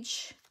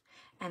cage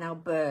and our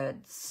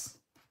birds.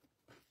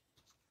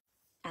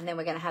 And then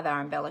we're going to have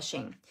our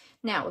embellishing.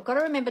 Now, we've got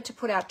to remember to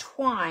put our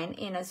twine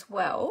in as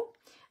well.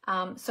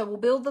 So we'll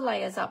build the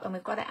layers up, and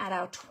we've got to add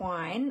our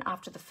twine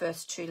after the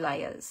first two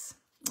layers.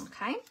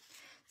 Okay,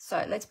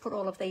 so let's put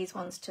all of these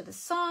ones to the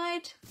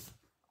side.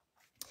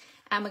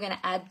 And we're going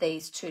to add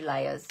these two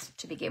layers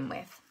to begin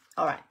with.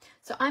 All right,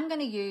 so I'm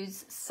going to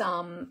use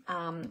some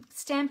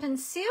Stampin'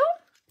 Seal.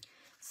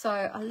 So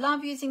I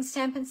love using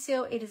Stampin'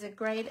 Seal. It is a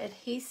great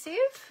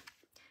adhesive.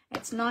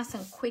 It's nice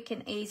and quick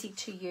and easy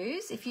to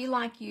use. If you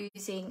like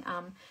using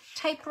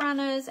tape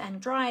runners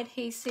and dry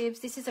adhesives,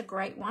 this is a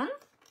great one.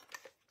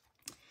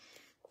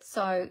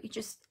 So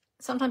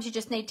sometimes you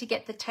just need to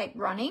get the tape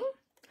running.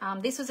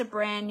 This was a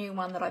brand new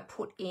one that I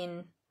put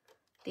in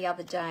the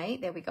other day.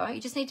 There we go. You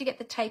just need to get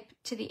the tape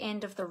to the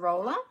end of the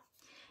roller,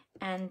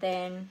 and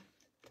then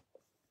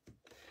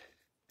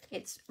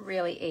it's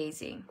really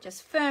easy.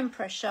 Just firm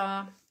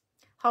pressure,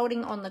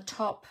 holding on the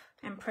top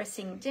and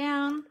pressing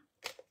down.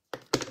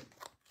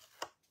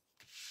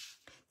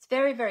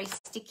 Very, very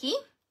sticky.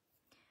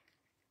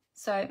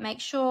 So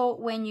make sure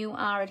when you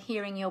are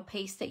adhering your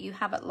piece that you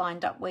have it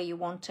lined up where you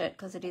want it,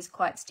 because it is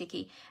quite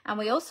sticky. And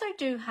we also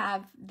do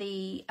have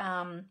the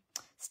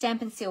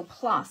Stampin' Seal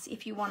Plus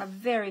if you want a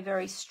very,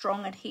 very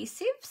strong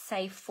adhesive,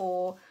 say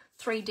for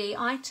 3D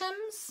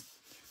items,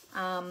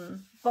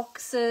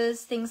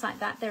 boxes, things like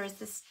that. There is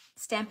this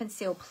Stampin'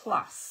 Seal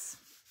Plus.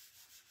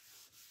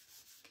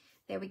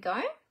 There we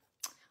go.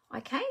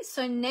 Okay,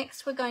 so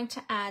next we're going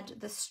to add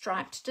the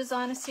striped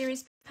designer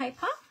series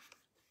paper.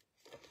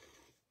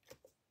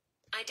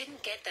 I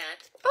didn't get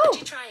that. Oh.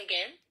 Could you try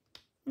again?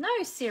 No,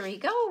 Siri,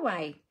 go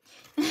away.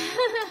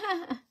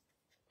 That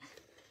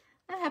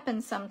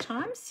happens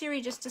sometimes.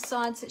 Siri just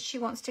decides that she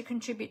wants to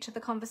contribute to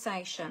the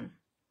conversation.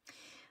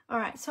 All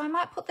right, so I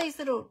might put these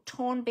little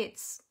torn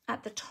bits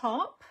at the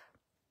top.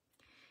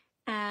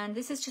 And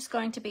this is just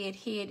going to be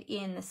adhered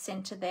in the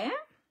center there.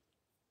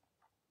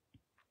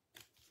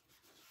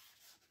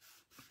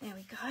 There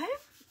we go.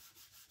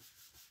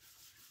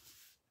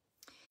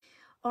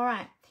 All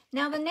right,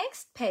 now the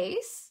next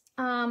piece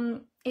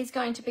is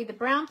going to be the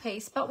brown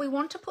piece, but we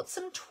want to put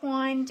some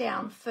twine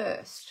down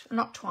first.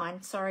 Not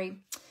twine, sorry,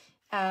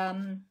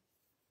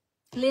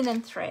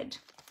 linen thread.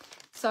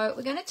 So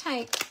we're going to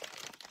take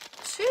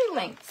 2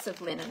 lengths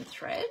of linen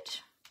thread.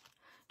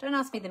 Don't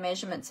ask me the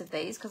measurements of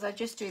these because I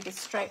just do this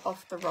straight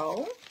off the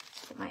roll.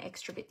 Put my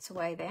extra bits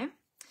away there.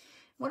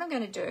 What I'm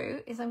going to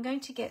do is I'm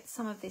going to get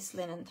some of this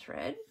linen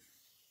thread.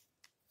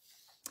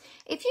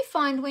 If you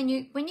find when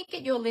you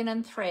get your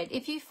linen thread,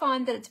 if you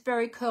find that it's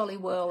very curly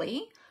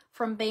whirly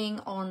from being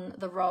on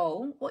the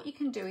roll, what you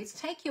can do is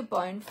take your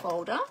bone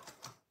folder,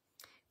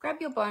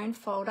 grab your bone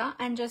folder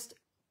and just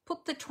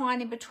put the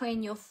twine in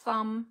between your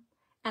thumb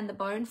and the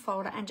bone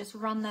folder and just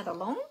run that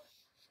along.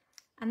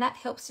 And that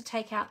helps to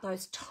take out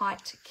those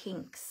tight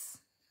kinks.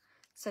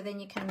 So then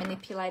you can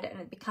manipulate it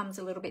and it becomes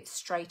a little bit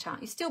straighter.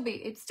 It still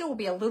will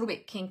be a little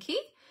bit kinky,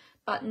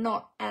 but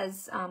not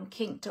as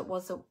kinked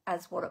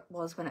as what it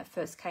was when it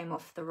first came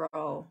off the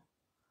roll.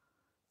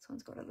 This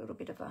one's got a little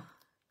bit of a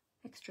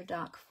extra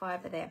dark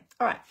fibre there.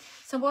 All right,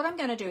 so what I'm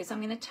going to do is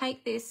I'm going to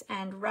take this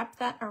and wrap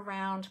that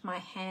around my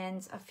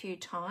hands a few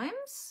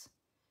times.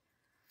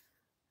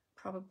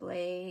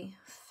 Probably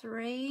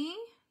 3,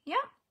 yeah.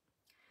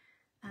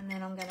 And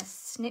then I'm going to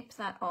snip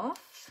that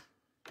off.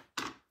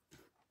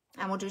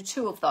 And we'll do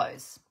 2 of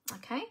those,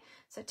 okay?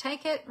 So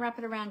take it, wrap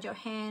it around your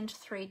hand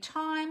 3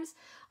 times.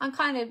 I'm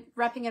kind of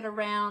wrapping it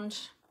around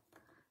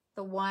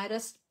the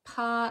widest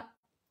part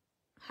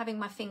having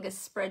my fingers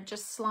spread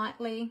just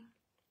slightly.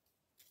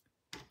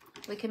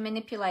 We can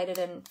manipulate it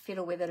and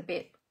fiddle with it a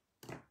bit.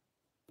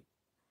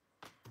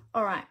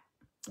 All right,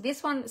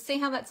 this one, see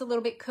how that's a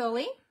little bit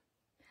curly?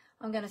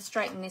 I'm going to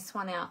straighten this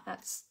one out.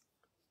 That's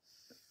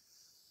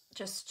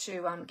just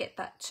to get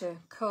that to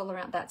curl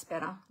around. That's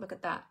better. Look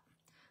at that.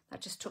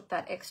 That just took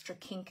that extra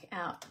kink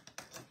out.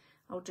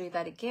 I'll do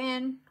that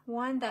again.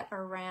 Wind that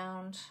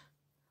around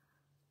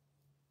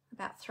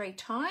about 3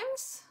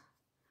 times.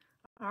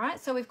 All right,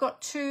 so we've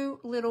got 2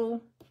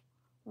 little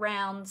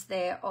rounds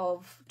there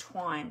of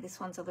twine. This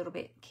one's a little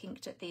bit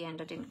kinked at the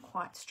end. I didn't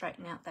quite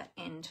straighten out that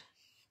end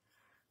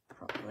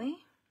properly.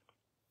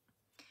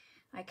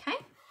 Okay,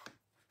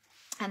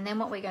 and then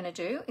what we're going to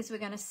do is we're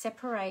going to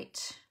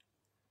separate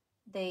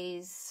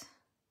these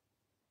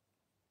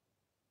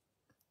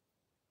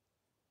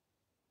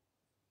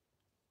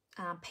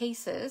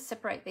pieces,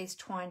 separate these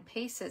twine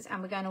pieces,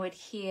 and we're going to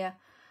adhere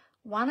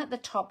one at the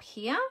top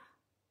here,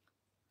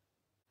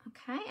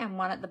 okay, and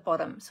one at the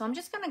bottom. So I'm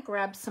just going to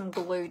grab some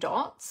glue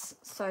dots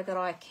so that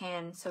I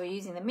can, so we're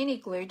using the mini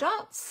glue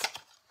dots,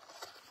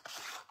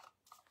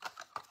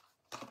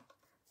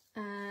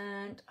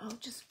 and I'll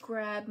just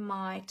grab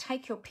my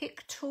take your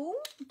pick tool,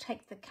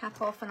 take the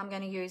cap off, and I'm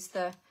going to use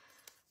the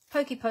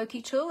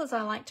pokey tool, as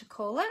I like to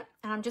call it,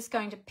 and I'm just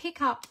going to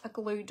pick up a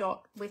glue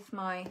dot with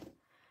my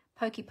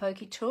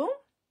pokey tool,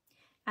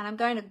 and I'm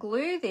going to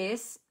glue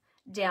this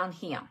down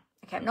here.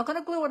 Okay, I'm not going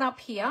to glue it up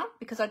here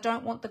because I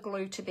don't want the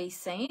glue to be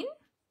seen,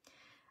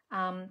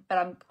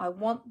 but I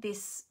want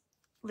this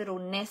little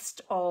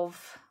nest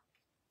of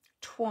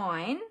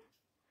twine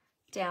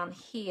down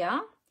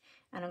here,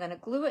 and I'm going to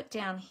glue it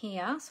down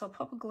here. So I'll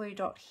pop a glue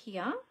dot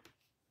here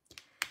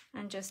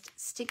and just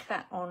stick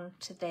that on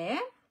to there.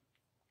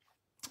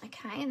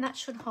 Okay, and that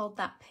should hold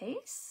that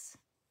piece.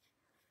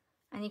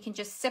 And you can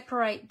just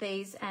separate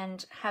these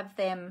and have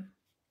them,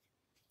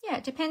 yeah,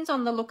 it depends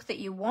on the look that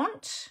you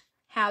want,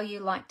 how you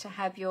like to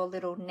have your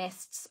little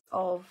nests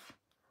of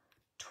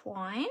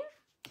twine.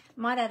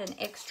 Might add an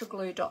extra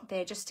glue dot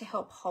there just to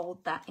help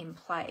hold that in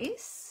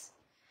place.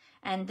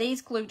 And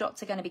these glue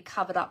dots are going to be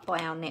covered up by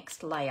our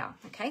next layer,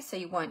 okay, so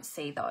you won't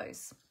see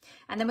those.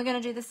 And then we're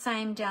going to do the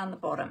same down the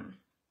bottom.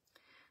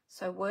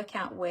 So work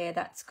out where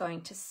that's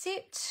going to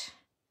sit.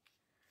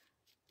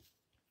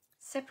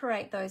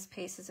 Separate those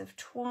pieces of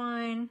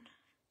twine.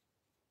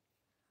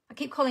 I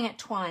keep calling it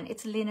twine,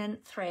 it's linen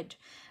thread.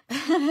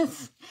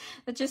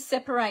 But just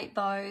separate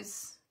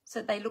those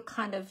so they look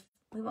kind of,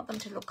 we want them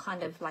to look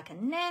kind of like a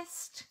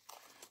nest.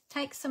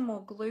 Take some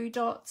more glue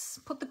dots,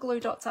 put the glue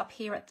dots up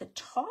here at the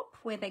top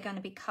where they're going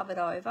to be covered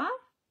over.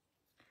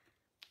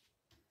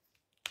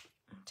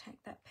 And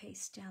take that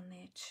piece down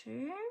there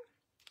too.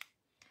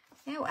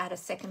 Now we'll add a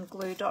second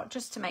glue dot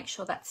just to make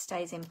sure that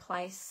stays in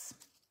place.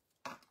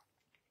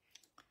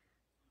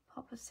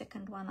 Pop a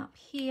second one up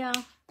here.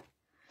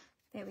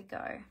 There we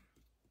go.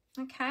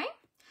 Okay,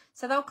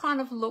 so they'll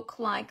kind of look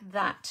like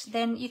that.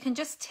 Then you can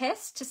just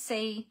test to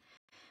see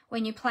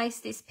when you place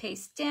this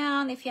piece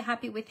down, if you're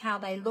happy with how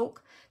they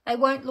look. They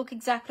won't look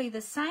exactly the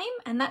same,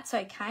 and that's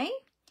okay.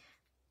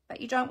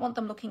 But you don't want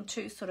them looking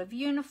too sort of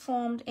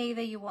uniformed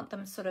either. You want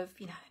them sort of,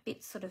 you know, a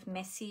bit sort of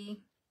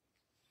messy.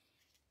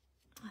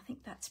 I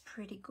think that's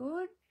pretty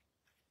good.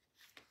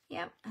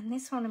 Yep, and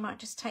this one I might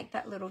just take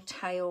that little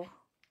tail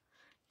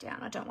down.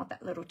 I don't want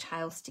that little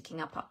tail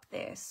sticking up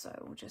there, so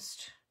we'll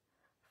just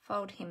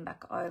fold him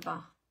back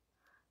over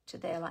to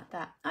there like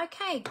that.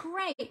 Okay,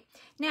 great.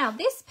 Now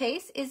this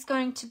piece is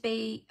going to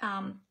be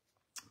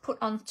put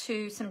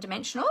onto some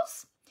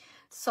dimensionals.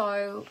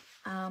 So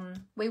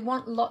we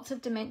want lots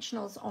of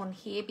dimensionals on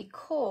here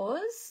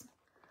because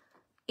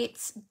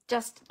it's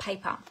just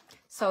paper.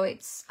 So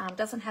it's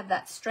doesn't have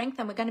that strength,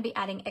 and we're going to be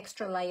adding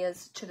extra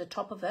layers to the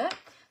top of it.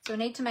 So we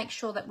need to make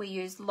sure that we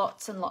use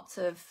lots and lots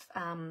of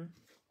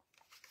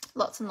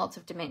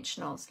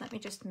dimensionals. Let me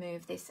just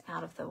move this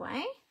out of the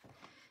way.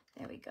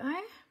 There we go.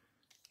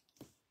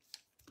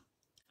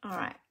 All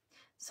right,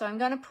 so I'm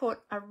going to put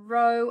a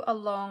row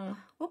along,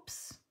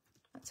 whoops,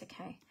 that's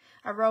okay,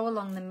 a row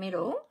along the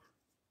middle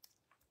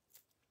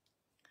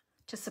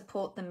to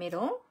support the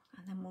middle,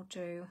 and then we'll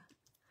do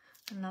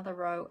another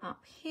row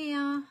up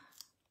here.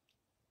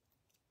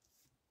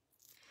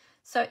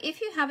 So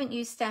if you haven't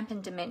used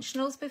Stampin'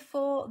 Dimensionals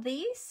before,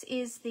 this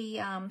is the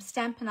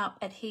Stampin'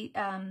 Up!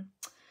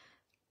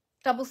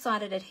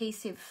 Double-sided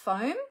adhesive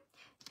foam.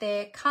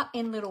 They're cut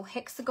in little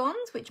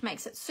hexagons, which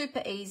makes it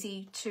super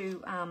easy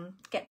to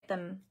get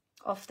them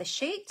off the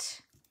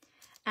sheet.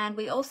 And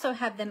we also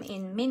have them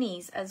in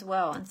minis as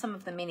well, and some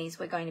of the minis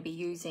we're going to be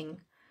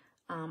using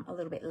a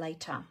little bit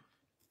later.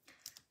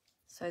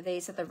 So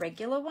these are the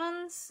regular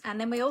ones. And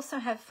then we also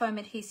have foam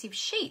adhesive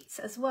sheets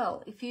as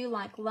well. If you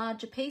like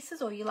larger pieces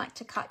or you like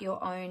to cut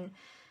your own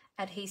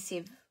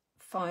adhesive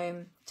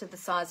foam to the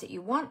size that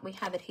you want, we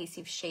have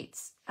adhesive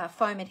sheets,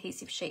 foam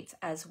adhesive sheets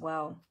as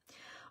well.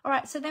 All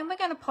right, so then we're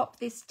going to pop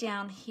this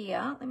down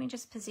here. Let me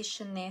just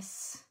position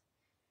this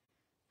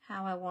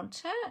how I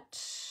want it.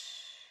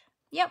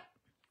 Yep.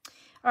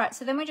 All right,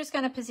 so then we're just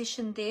going to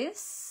position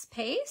this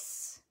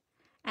piece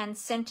and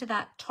center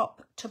that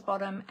top to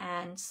bottom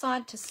and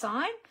side to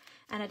side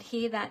and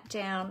adhere that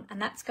down,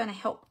 and that's going to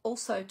help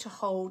also to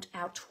hold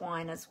our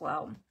twine as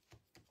well.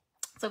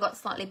 So I've got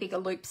slightly bigger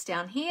loops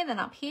down here than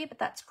up here, but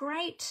that's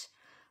great.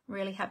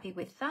 Really happy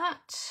with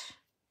that.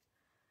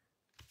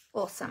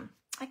 Awesome.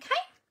 Okay.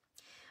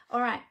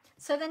 All right.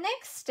 So the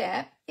next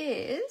step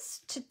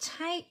is to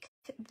take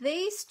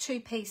these two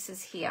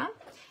pieces here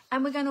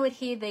and we're going to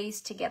adhere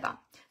these together.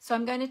 So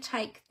I'm going to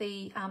take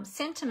the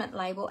sentiment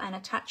label and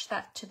attach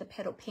that to the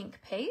petal pink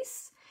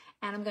piece,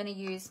 and I'm going to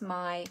use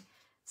my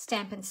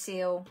Stampin'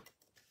 Seal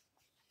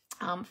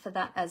for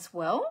that as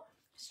well.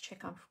 Just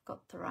check I've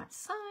got the right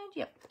side.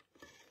 Yep.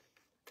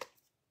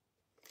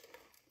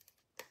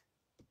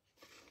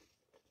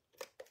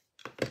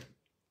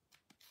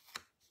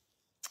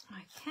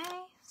 Okay,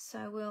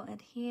 so we'll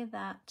adhere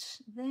that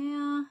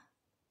there.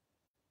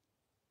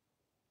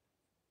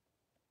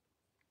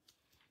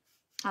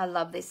 I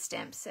love this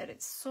stamp set.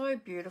 It's so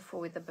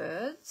beautiful with the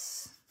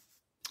birds.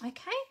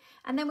 Okay,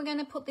 and then we're going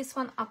to put this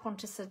one up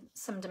onto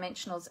some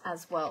dimensionals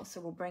as well.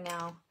 So we'll bring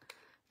our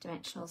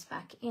dimensionals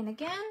back in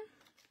again.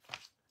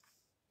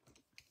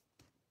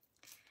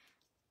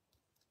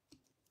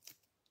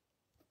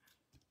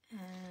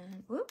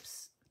 And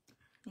whoops,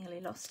 nearly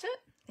lost it.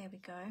 There we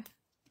go.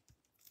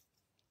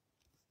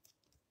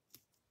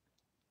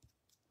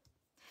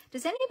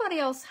 Does anybody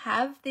else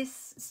have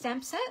this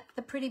stamp set,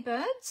 the Pretty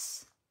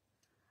Birds?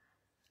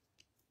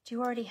 Do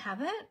you already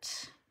have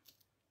it?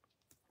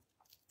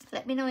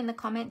 Let me know in the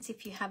comments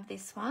if you have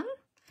this one,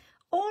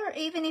 or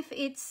even if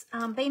it's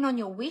been on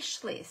your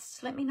wish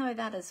list. Let me know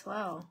that as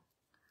well.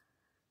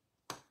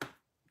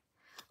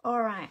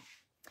 All right,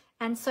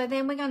 and so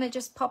then we're going to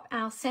just pop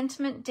our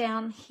sentiment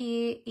down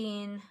here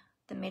in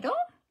the middle.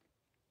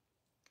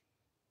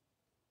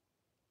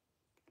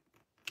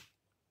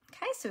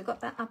 Okay, so we've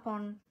got that up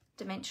on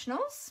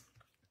dimensionals.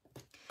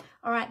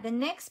 All right, the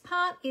next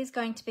part is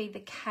going to be the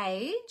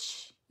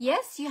cage.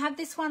 Yes, you have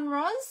this one,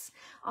 Roz?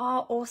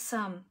 Oh,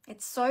 awesome.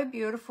 It's so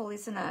beautiful,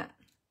 isn't it?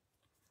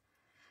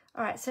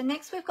 All right, so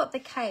next we've got the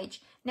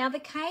cage. Now the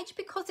cage,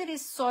 because it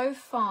is so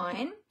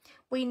fine,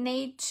 we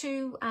need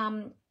to,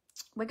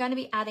 we're going to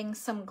be adding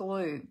some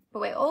glue, but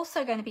we're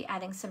also going to be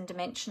adding some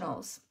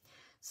dimensionals.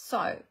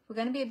 So we're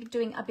going to be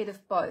doing a bit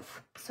of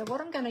both. So what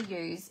I'm going to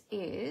use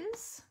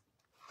is,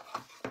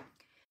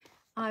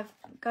 I'm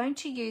going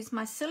to use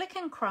my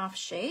silicone craft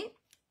sheet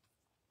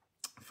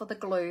for the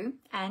glue,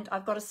 and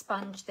I've got a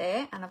sponge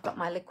there, and I've got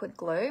my liquid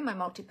glue, my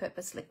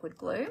multi-purpose liquid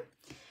glue.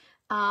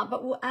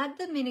 But we'll add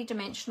the mini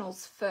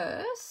dimensionals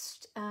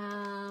first.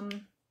 Where's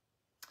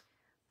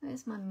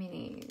my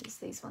minis?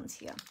 These ones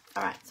here.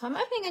 All right, so I'm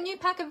opening a new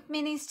pack of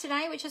minis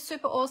today, which is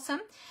super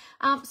awesome.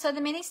 So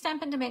the mini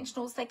Stampin'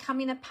 Dimensionals, they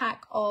come in a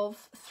pack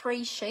of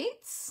 3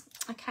 sheets,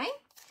 okay?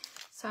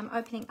 So I'm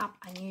opening up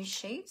a new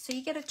sheet. So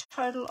you get a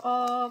total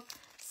of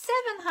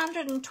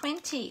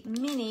 720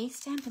 mini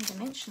Stampin'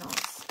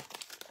 Dimensionals,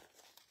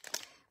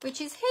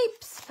 which is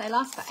heaps. They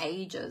last for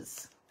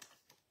ages.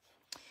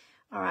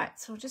 All right,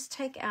 so we'll just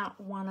take out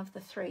one of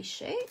the 3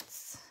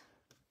 sheets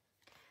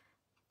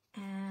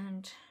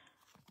and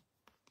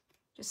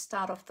just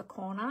start off the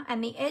corner.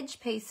 And the edge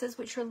pieces,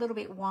 which are a little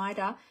bit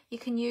wider, you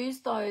can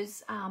use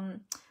those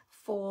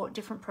for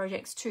different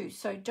projects too.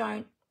 So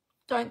don't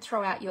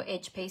throw out your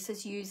edge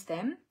pieces, use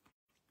them.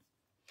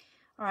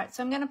 All right,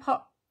 so I'm going to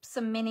pop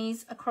some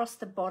minis across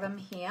the bottom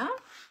here.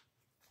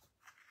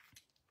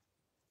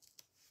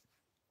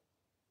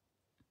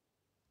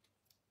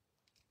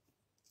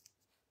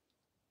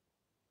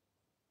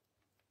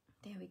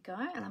 There we go,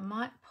 and I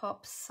might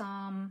pop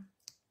some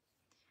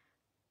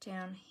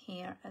down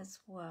here as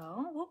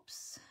well.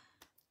 Whoops,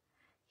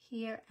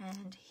 here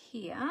and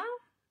here.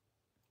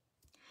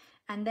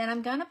 And then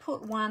I'm going to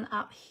put one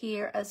up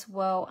here as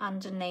well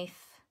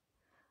underneath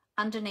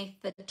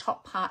the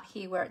top part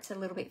here where it's a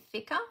little bit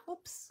thicker.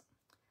 Whoops,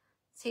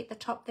 see at the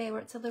top there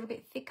where it's a little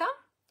bit thicker?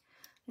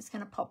 I'm just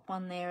going to pop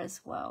one there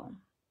as well.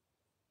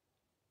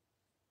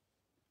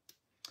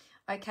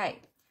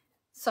 Okay.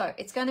 So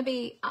it's going to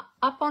be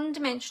up on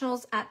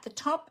dimensionals at the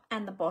top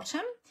and the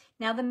bottom.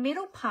 Now the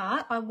middle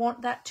part, I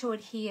want that to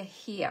adhere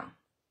here,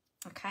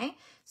 okay?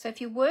 So if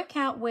you work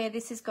out where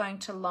this is going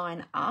to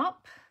line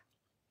up,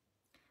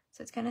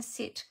 so it's going to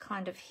sit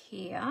kind of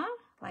here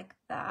like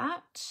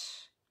that.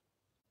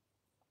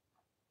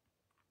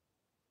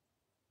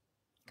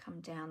 Come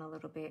down a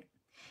little bit.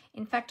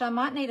 In fact, I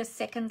might need a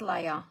second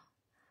layer.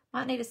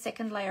 Might need a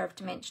second layer of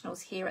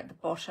dimensionals here at the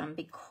bottom,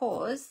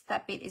 because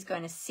that bit is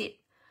going to sit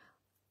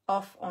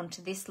off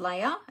onto this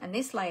layer, and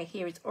this layer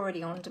here is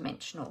already on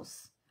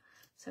dimensionals,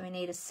 so we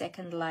need a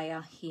second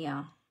layer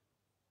here.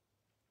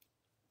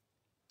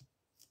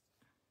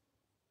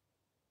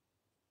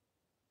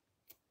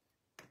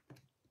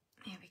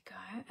 There we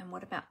go. And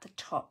what about the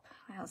top?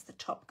 How's the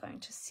top going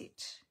to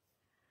sit?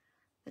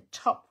 The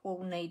top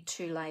will need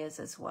 2 layers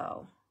as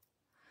well,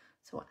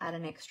 so we'll add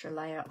an extra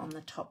layer on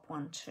the top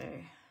one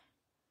too.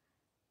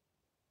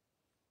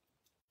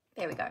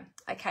 There we go.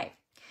 Okay,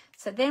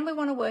 so then we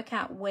want to work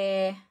out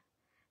where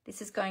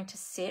this is going to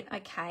sit.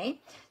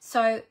 Okay,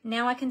 so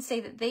now I can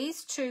see that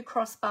these two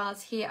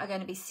crossbars here are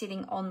going to be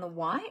sitting on the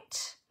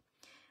white.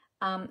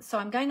 So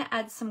I'm going to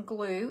add some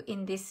glue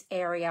in this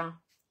area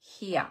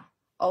here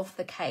of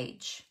the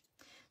cage.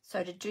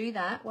 So to do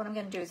that, what I'm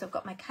going to do is I've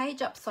got my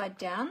cage upside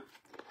down.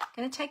 I'm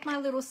going to take my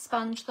little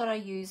sponge that I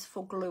use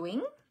for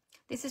gluing.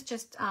 This is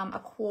just a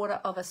quarter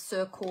of a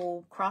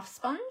circle craft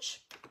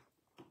sponge.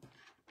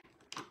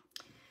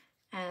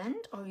 And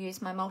I'll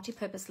use my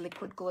multi-purpose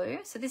liquid glue.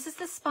 So this is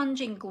the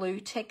sponging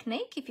glue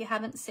technique if you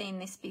haven't seen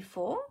this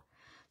before.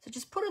 So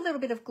just put a little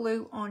bit of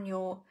glue on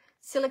your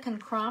silicone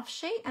craft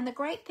sheet. And the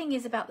great thing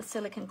is about the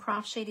silicone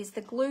craft sheet is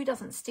the glue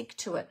doesn't stick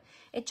to it.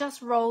 It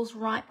just rolls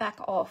right back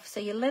off.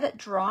 So you let it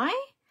dry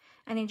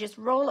and then just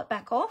roll it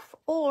back off,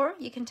 or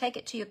you can take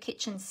it to your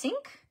kitchen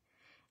sink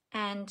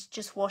and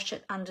just wash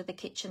it under the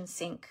kitchen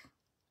sink.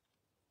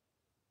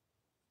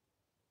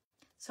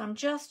 So I'm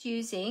just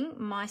using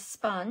my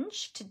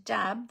sponge to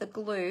dab the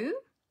glue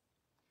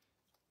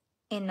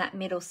in that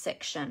middle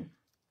section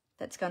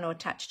that's going to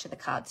attach to the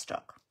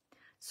cardstock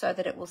so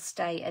that it will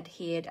stay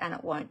adhered and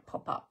it won't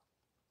pop up.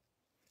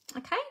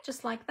 Okay,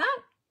 just like that.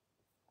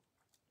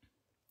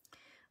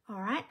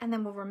 All right, and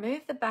then we'll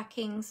remove the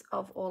backings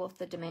of all of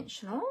the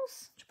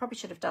dimensionals. I probably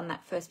should have done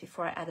that first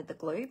before I added the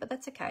glue, but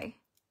that's okay.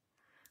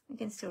 We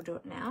can still do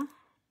it now.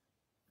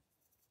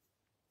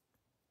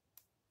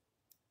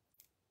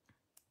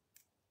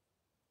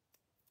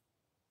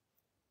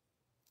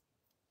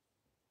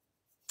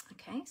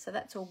 Okay, so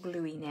that's all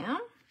gluey now.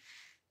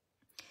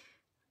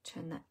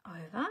 Turn that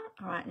over.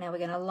 All right, now we're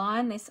going to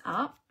line this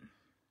up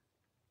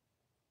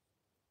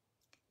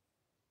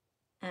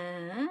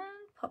and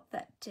pop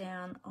that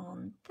down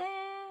on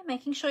there,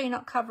 making sure you're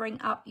not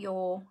covering up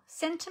your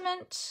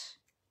sentiment.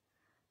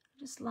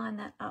 Just line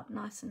that up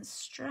nice and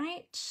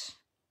straight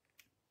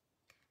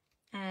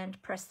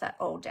and press that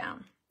all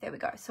down. There we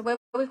go. So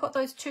we've got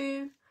those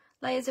two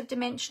layers of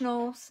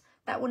dimensionals.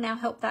 That will now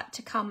help that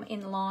to come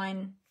in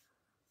line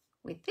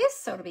with this,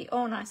 so it'll be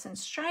all nice and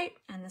straight,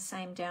 and the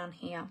same down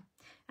here.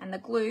 And the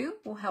glue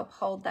will help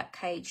hold that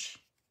cage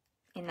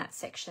in that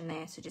section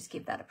there, so just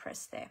give that a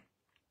press there.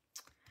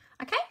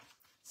 Okay,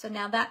 so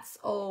now that's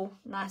all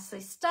nicely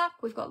stuck.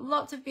 We've got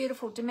lots of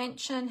beautiful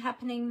dimension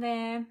happening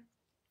there.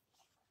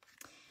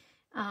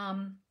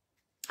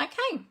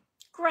 Okay,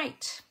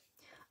 great.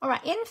 All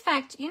right, in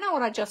fact, you know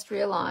what I just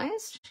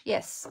realized?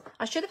 Yes,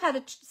 I should have had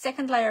a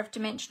second layer of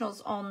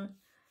dimensionals on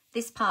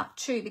this part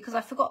too, because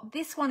I forgot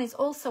this one is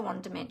also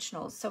on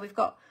dimensionals. So we've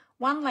got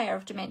one layer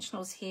of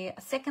dimensionals here,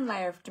 a second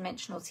layer of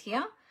dimensionals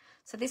here.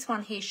 So this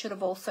one here should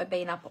have also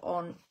been up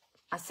on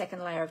a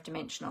second layer of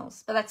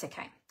dimensionals, but that's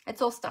okay.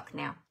 It's all stuck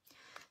now.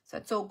 So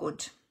it's all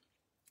good.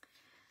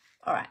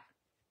 All right.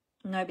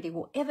 Nobody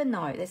will ever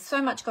know. There's so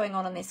much going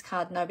on this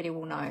card, nobody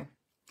will know.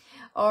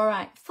 All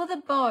right. For the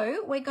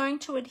bow, we're going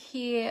to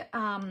adhere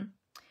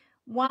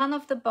one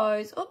of the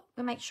bows. Oh,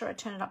 let me make sure I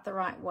turn it up the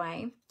right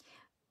way.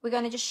 We're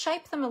going to just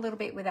shape them a little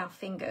bit with our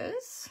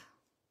fingers,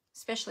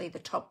 especially the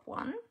top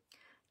one.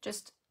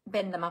 Just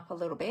bend them up a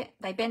little bit.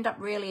 They bend up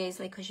really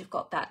easily because you've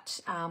got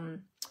that,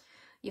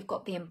 you've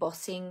got the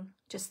embossing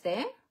just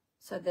there.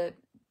 So the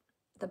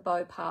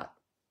bow part,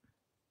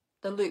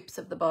 the loops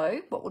of the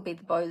bow, what would be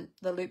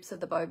the loops of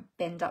the bow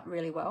bend up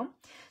really well.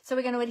 So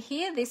we're going to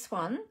adhere this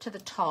one to the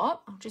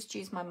top. I'll just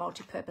use my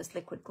multi-purpose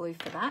liquid glue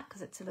for that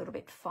because it's a little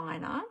bit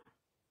finer.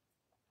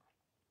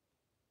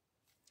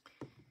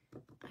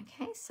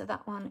 Okay, so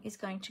that one is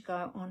going to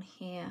go on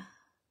here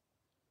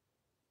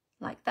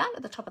like that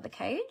at the top of the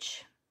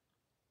cage.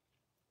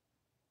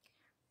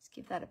 Let's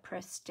give that a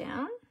press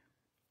down.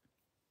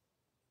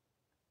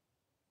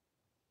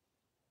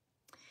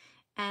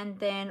 And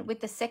then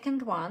with the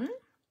second one,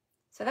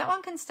 so that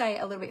one can stay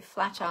a little bit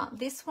flatter.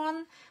 This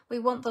one, we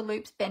want the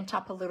loops bent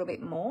up a little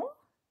bit more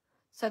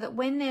so that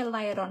when they're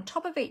layered on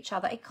top of each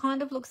other, it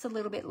kind of looks a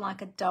little bit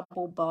like a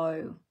double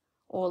bow,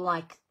 or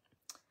like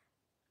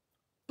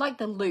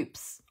the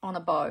loops on a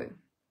bow,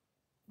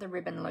 the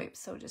ribbon loops.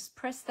 So we'll just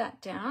press that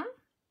down.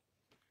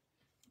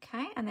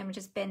 Okay, and then we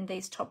just bend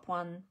these top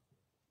one,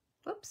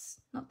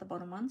 whoops, not the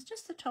bottom ones,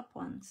 just the top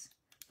ones.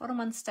 Bottom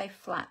ones stay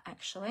flat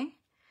actually,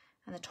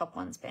 and the top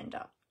ones bend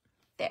up.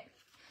 There.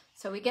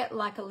 So we get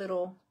like a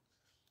little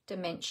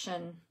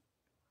dimension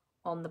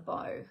on the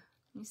bow.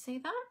 You see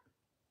that?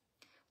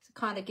 So it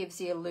kind of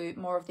gives you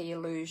more of the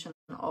illusion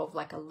of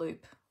like a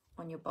loop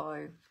on your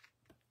bow.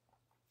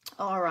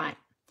 All right.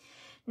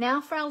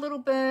 Now for our little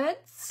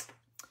birds.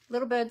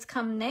 Little birds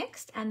come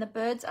next, and the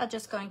birds are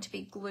just going to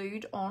be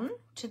glued on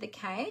to the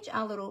cage.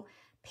 Our little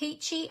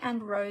Peachy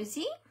and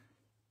Rosie,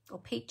 or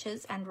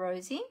Peaches and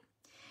Rosie.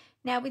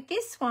 Now with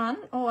this one,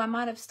 oh, I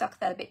might have stuck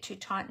that a bit too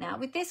tight now.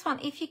 With this one,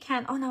 if you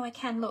can, oh no, I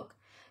can, look.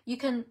 You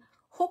can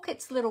hook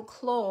its little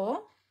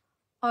claw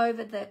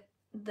over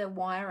the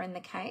wire in the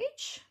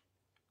cage.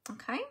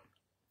 Okay.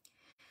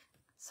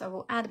 So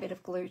we'll add a bit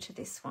of glue to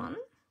this one.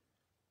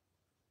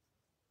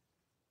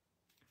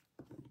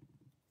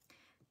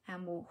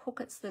 And we'll hook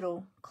its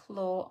little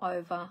claw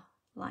over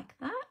like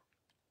that.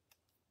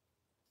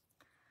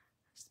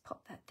 Just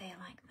pop that there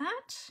like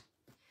that.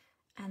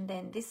 And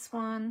then this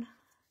one.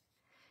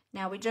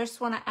 Now we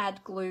just want to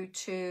add glue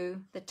to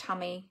the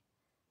tummy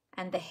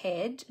and the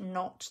head,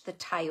 not the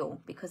tail,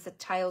 because the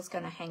tail's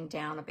going to hang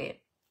down a bit.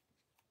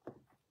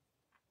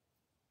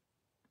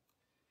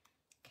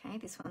 Okay,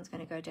 this one's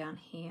going to go down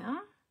here.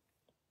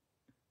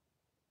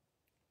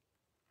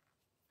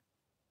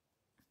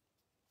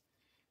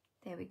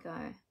 There we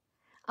go.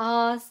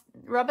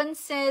 Robin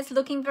says,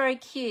 looking very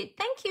cute.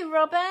 Thank you,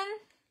 Robin.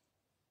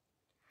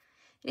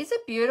 It is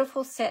a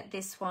beautiful set,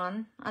 this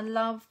one. I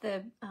love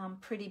the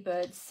Pretty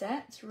Bird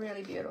set. It's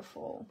really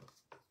beautiful.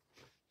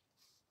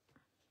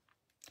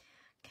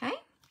 Okay,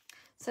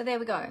 so there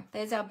we go.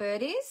 There's our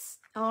birdies.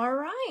 All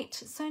right,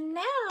 so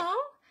now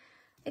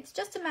it's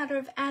just a matter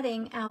of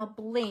adding our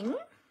bling.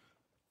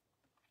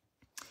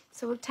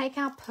 So we'll take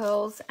our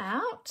pearls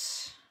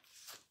out.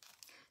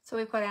 So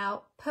we've got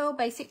our pearl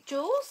basic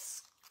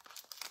jewels.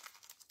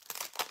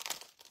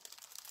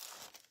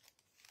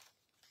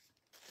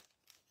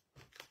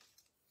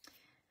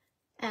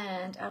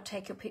 And I'll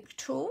take your pick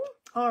tool.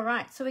 All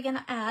right, so we're going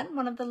to add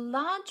one of the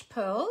large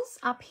pearls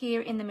up here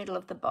in the middle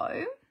of the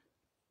bow.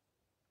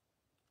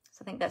 So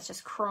I think that's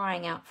just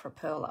crying out for a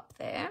pearl up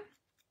there.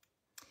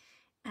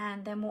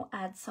 And then we'll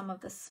add some of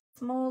the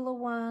smaller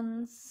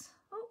ones.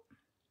 Oh,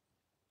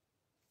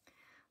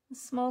 the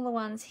smaller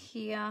ones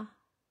here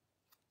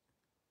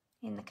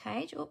in the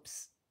cage.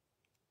 Oops.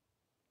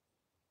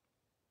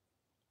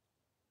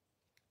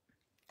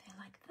 They're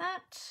like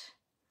that.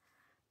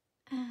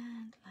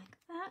 And like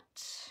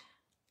that.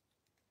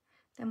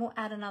 Then we'll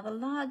add another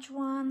large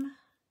one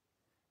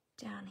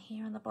down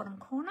here in the bottom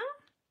corner.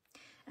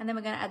 And then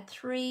we're going to add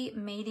 3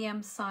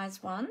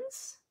 medium-sized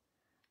ones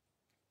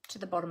to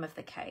the bottom of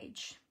the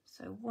cage.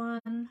 So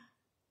 1,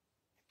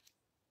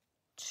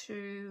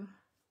 2,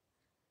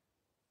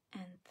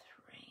 and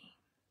 3.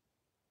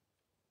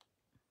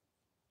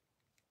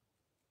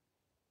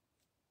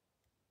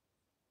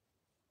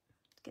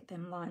 Get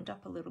them lined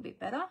up a little bit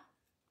better.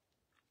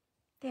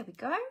 There we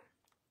go.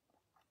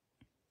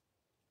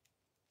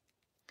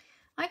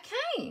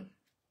 Okay,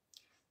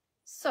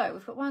 so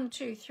we've got 1,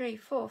 2, 3,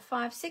 4,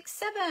 5, 6,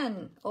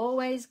 7.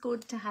 Always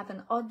good to have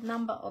an odd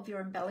number of your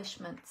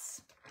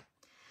embellishments.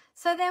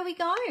 So there we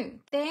go.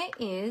 There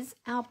is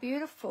our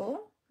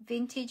beautiful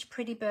vintage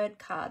Pretty Bird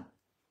card.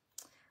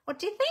 What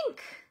do you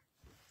think?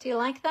 Do you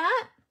like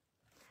that?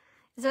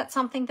 Is that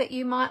something that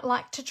you might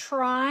like to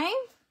try?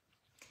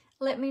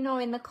 Let me know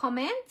in the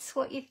comments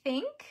what you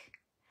think.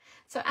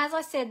 So as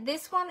I said,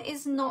 this one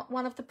is not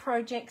one of the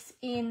projects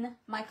in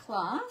my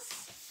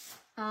class.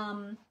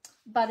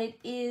 But it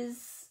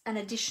is an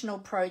additional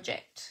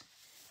project.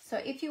 So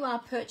if you are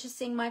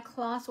purchasing my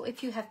class, or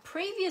if you have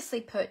previously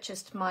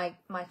purchased my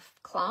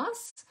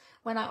class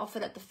when I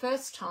offered it the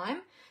first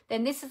time,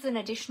 then this is an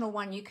additional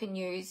one you can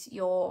use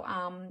your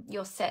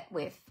set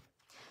with.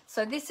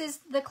 So this is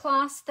the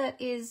class that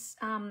is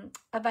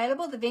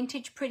available, the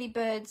Vintage Pretty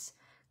Birds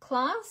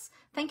class.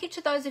 Thank you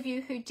to those of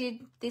you who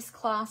did this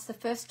class the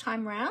first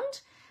time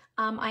round.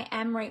 I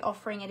am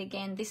re-offering it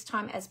again, this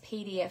time as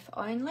PDF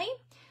only.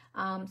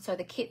 So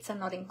the kits are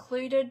not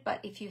included, but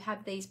if you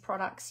have these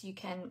products, you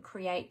can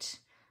create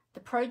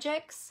the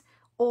projects,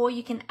 or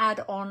you can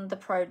add on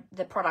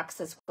the products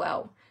as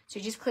well. So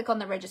you just click on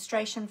the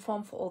registration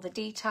form for all the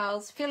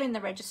details, fill in the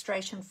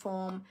registration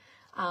form,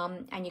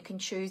 and you can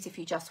choose if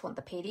you just want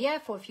the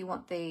PDF or if you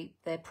want the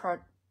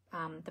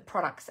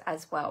products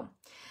as well.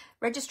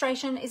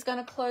 Registration is going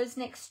to close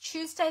next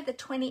Tuesday, the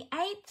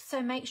 28th,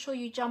 so make sure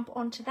you jump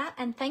onto that.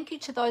 And thank you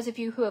to those of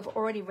you who have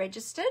already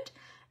registered.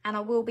 And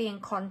I will be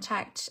in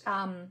contact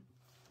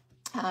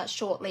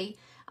shortly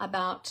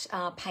about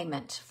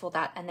payment for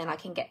that, and then I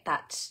can get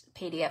that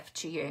PDF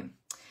to you.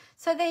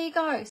 So there you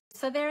go.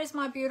 So there is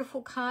my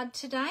beautiful card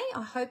today.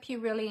 I hope you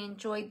really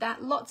enjoyed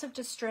that. Lots of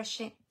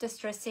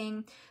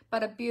distressing,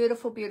 but a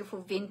beautiful,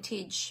 beautiful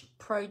vintage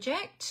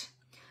project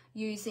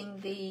using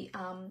the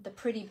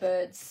Pretty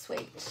Birds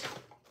suite.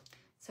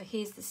 So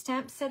here's the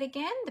stamp set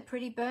again, the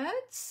Pretty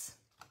Birds.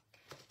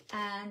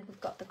 And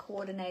we've got the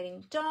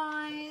coordinating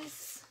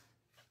dies.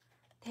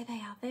 There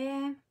they are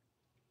there.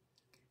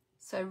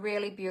 So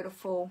really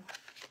beautiful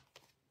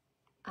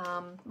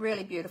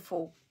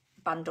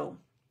bundle.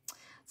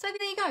 So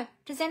there you go.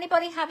 Does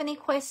anybody have any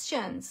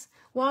questions?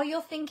 While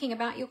you're thinking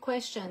about your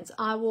questions,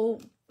 I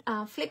will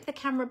flip the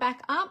camera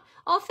back up.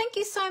 Oh, thank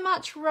you so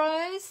much,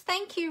 Rose.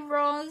 Thank you,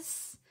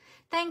 Roz.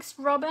 Thanks,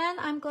 Robin.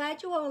 I'm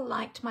glad you all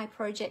liked my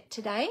project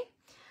today.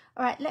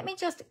 All right, let me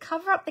just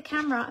cover up the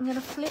camera. I'm going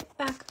to flip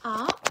back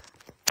up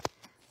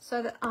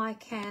so that I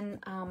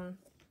can...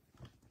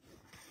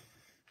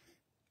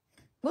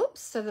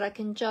 so that I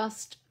can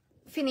just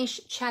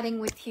finish chatting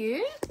with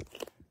you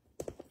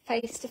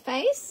face to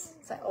face.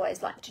 So I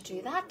always like to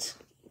do that.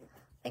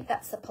 I think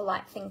that's the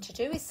polite thing to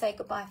do, is say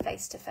goodbye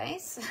face to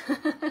face.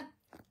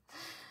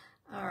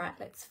 All right,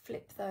 let's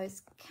flip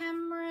those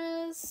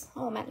cameras.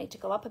 Oh, I might need to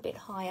go up a bit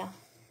higher.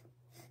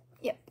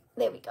 Yep,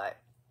 there we go.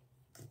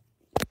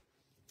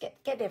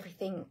 Get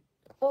everything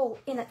all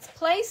in its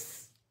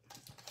place.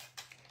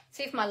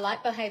 See if my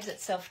light behaves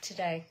itself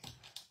today.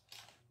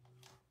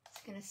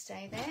 Gonna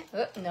stay there.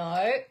 Oh,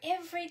 no,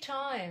 every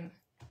time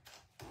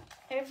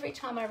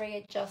I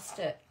readjust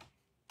it.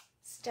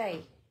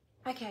 Stay.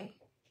 Okay,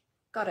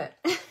 got it.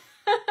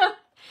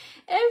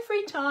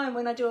 Every time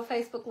when I do a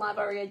Facebook Live,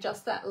 I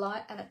readjust that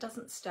light and it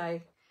doesn't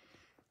stay.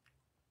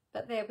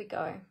 But there we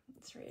go.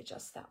 Let's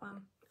readjust that one.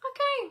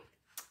 Okay,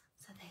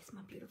 so there's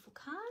my beautiful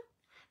card.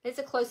 There's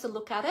a closer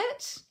look at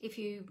it if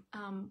you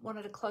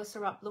wanted a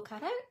closer up look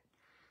at it.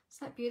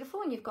 Isn't that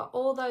beautiful? And you've got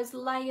all those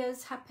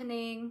layers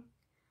happening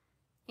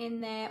in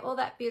there, all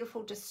that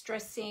beautiful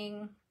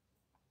distressing.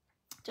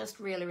 Just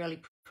really,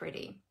 really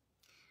pretty.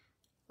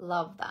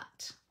 Love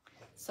that.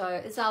 So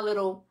it's our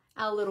little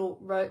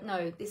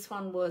no, this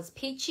one was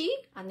peachy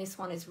and this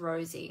one is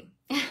rosy.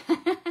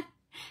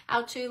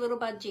 Our two little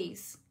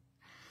budgies.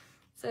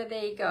 So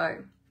there you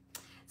go.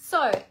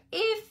 So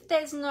if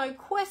there's no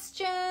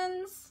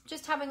questions,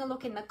 just having a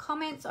look in the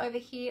comments over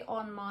here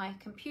on my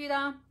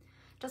computer.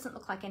 Doesn't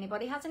look like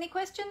anybody has any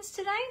questions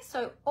today,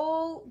 so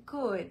all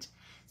good.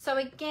 So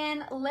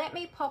again, let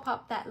me pop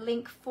up that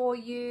link for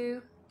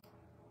you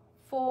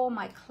for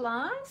my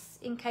class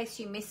in case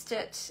you missed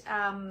it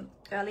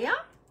earlier.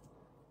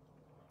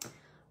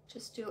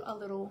 Just do a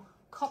little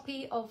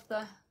copy of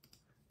the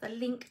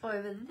link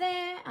over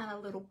there and a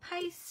little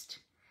paste.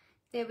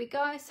 There we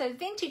go. So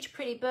Vintage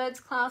Pretty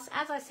Birds class.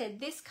 As I said,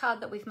 this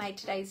card that we've made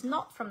today is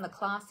not from the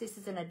class. This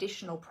is an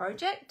additional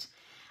project.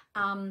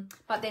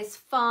 But there's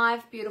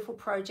 5 beautiful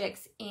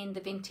projects in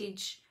the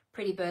Vintage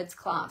Pretty Birds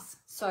class.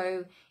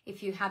 So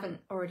if you haven't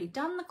already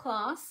done the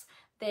class,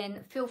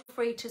 then feel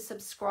free to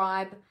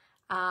subscribe.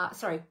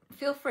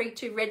 Feel free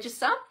to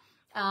register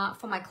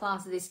for my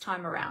class this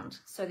time around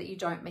so that you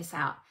don't miss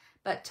out.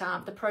 But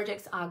the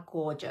projects are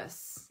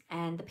gorgeous.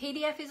 And the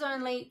PDF is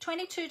only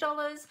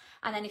 $22.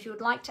 And then if you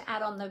would like to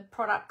add on the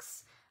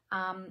products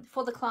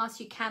for the class,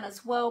 you can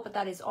as well, but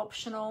that is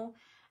optional.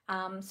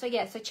 So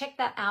yeah, so check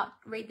that out,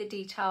 read the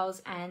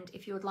details, and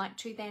if you would like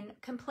to then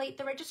complete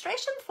the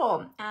registration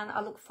form. And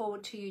I look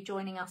forward to you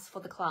joining us for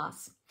the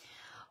class.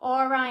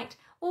 All right.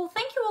 Well,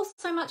 thank you all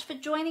so much for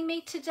joining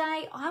me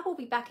today. I will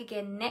be back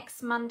again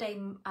next Monday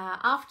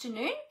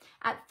afternoon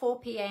at 4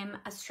 p.m.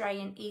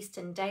 Australian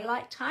Eastern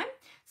Daylight Time.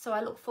 So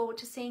I look forward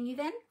to seeing you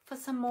then for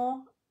some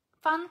more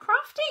fun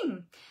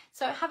crafting.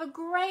 So have a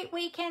great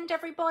weekend,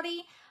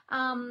 everybody.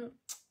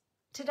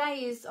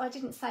 Today is, I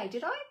didn't say,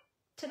 did I?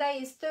 Today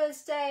is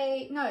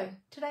Thursday. No,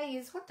 today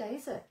is, what day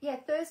is it? Yeah,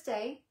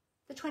 Thursday,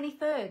 the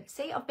 23rd.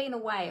 See, I've been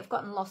away.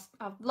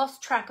 I've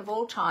lost track of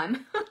all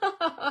time.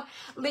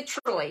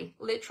 literally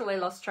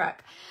lost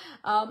track.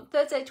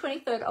 Thursday,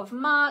 23rd of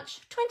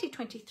March,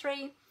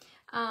 2023.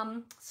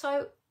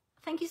 So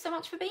thank you so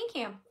much for being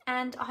here.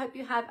 And I hope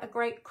you have a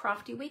great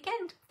crafty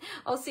weekend.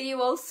 I'll see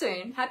you all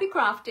soon. Happy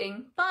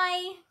crafting.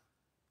 Bye.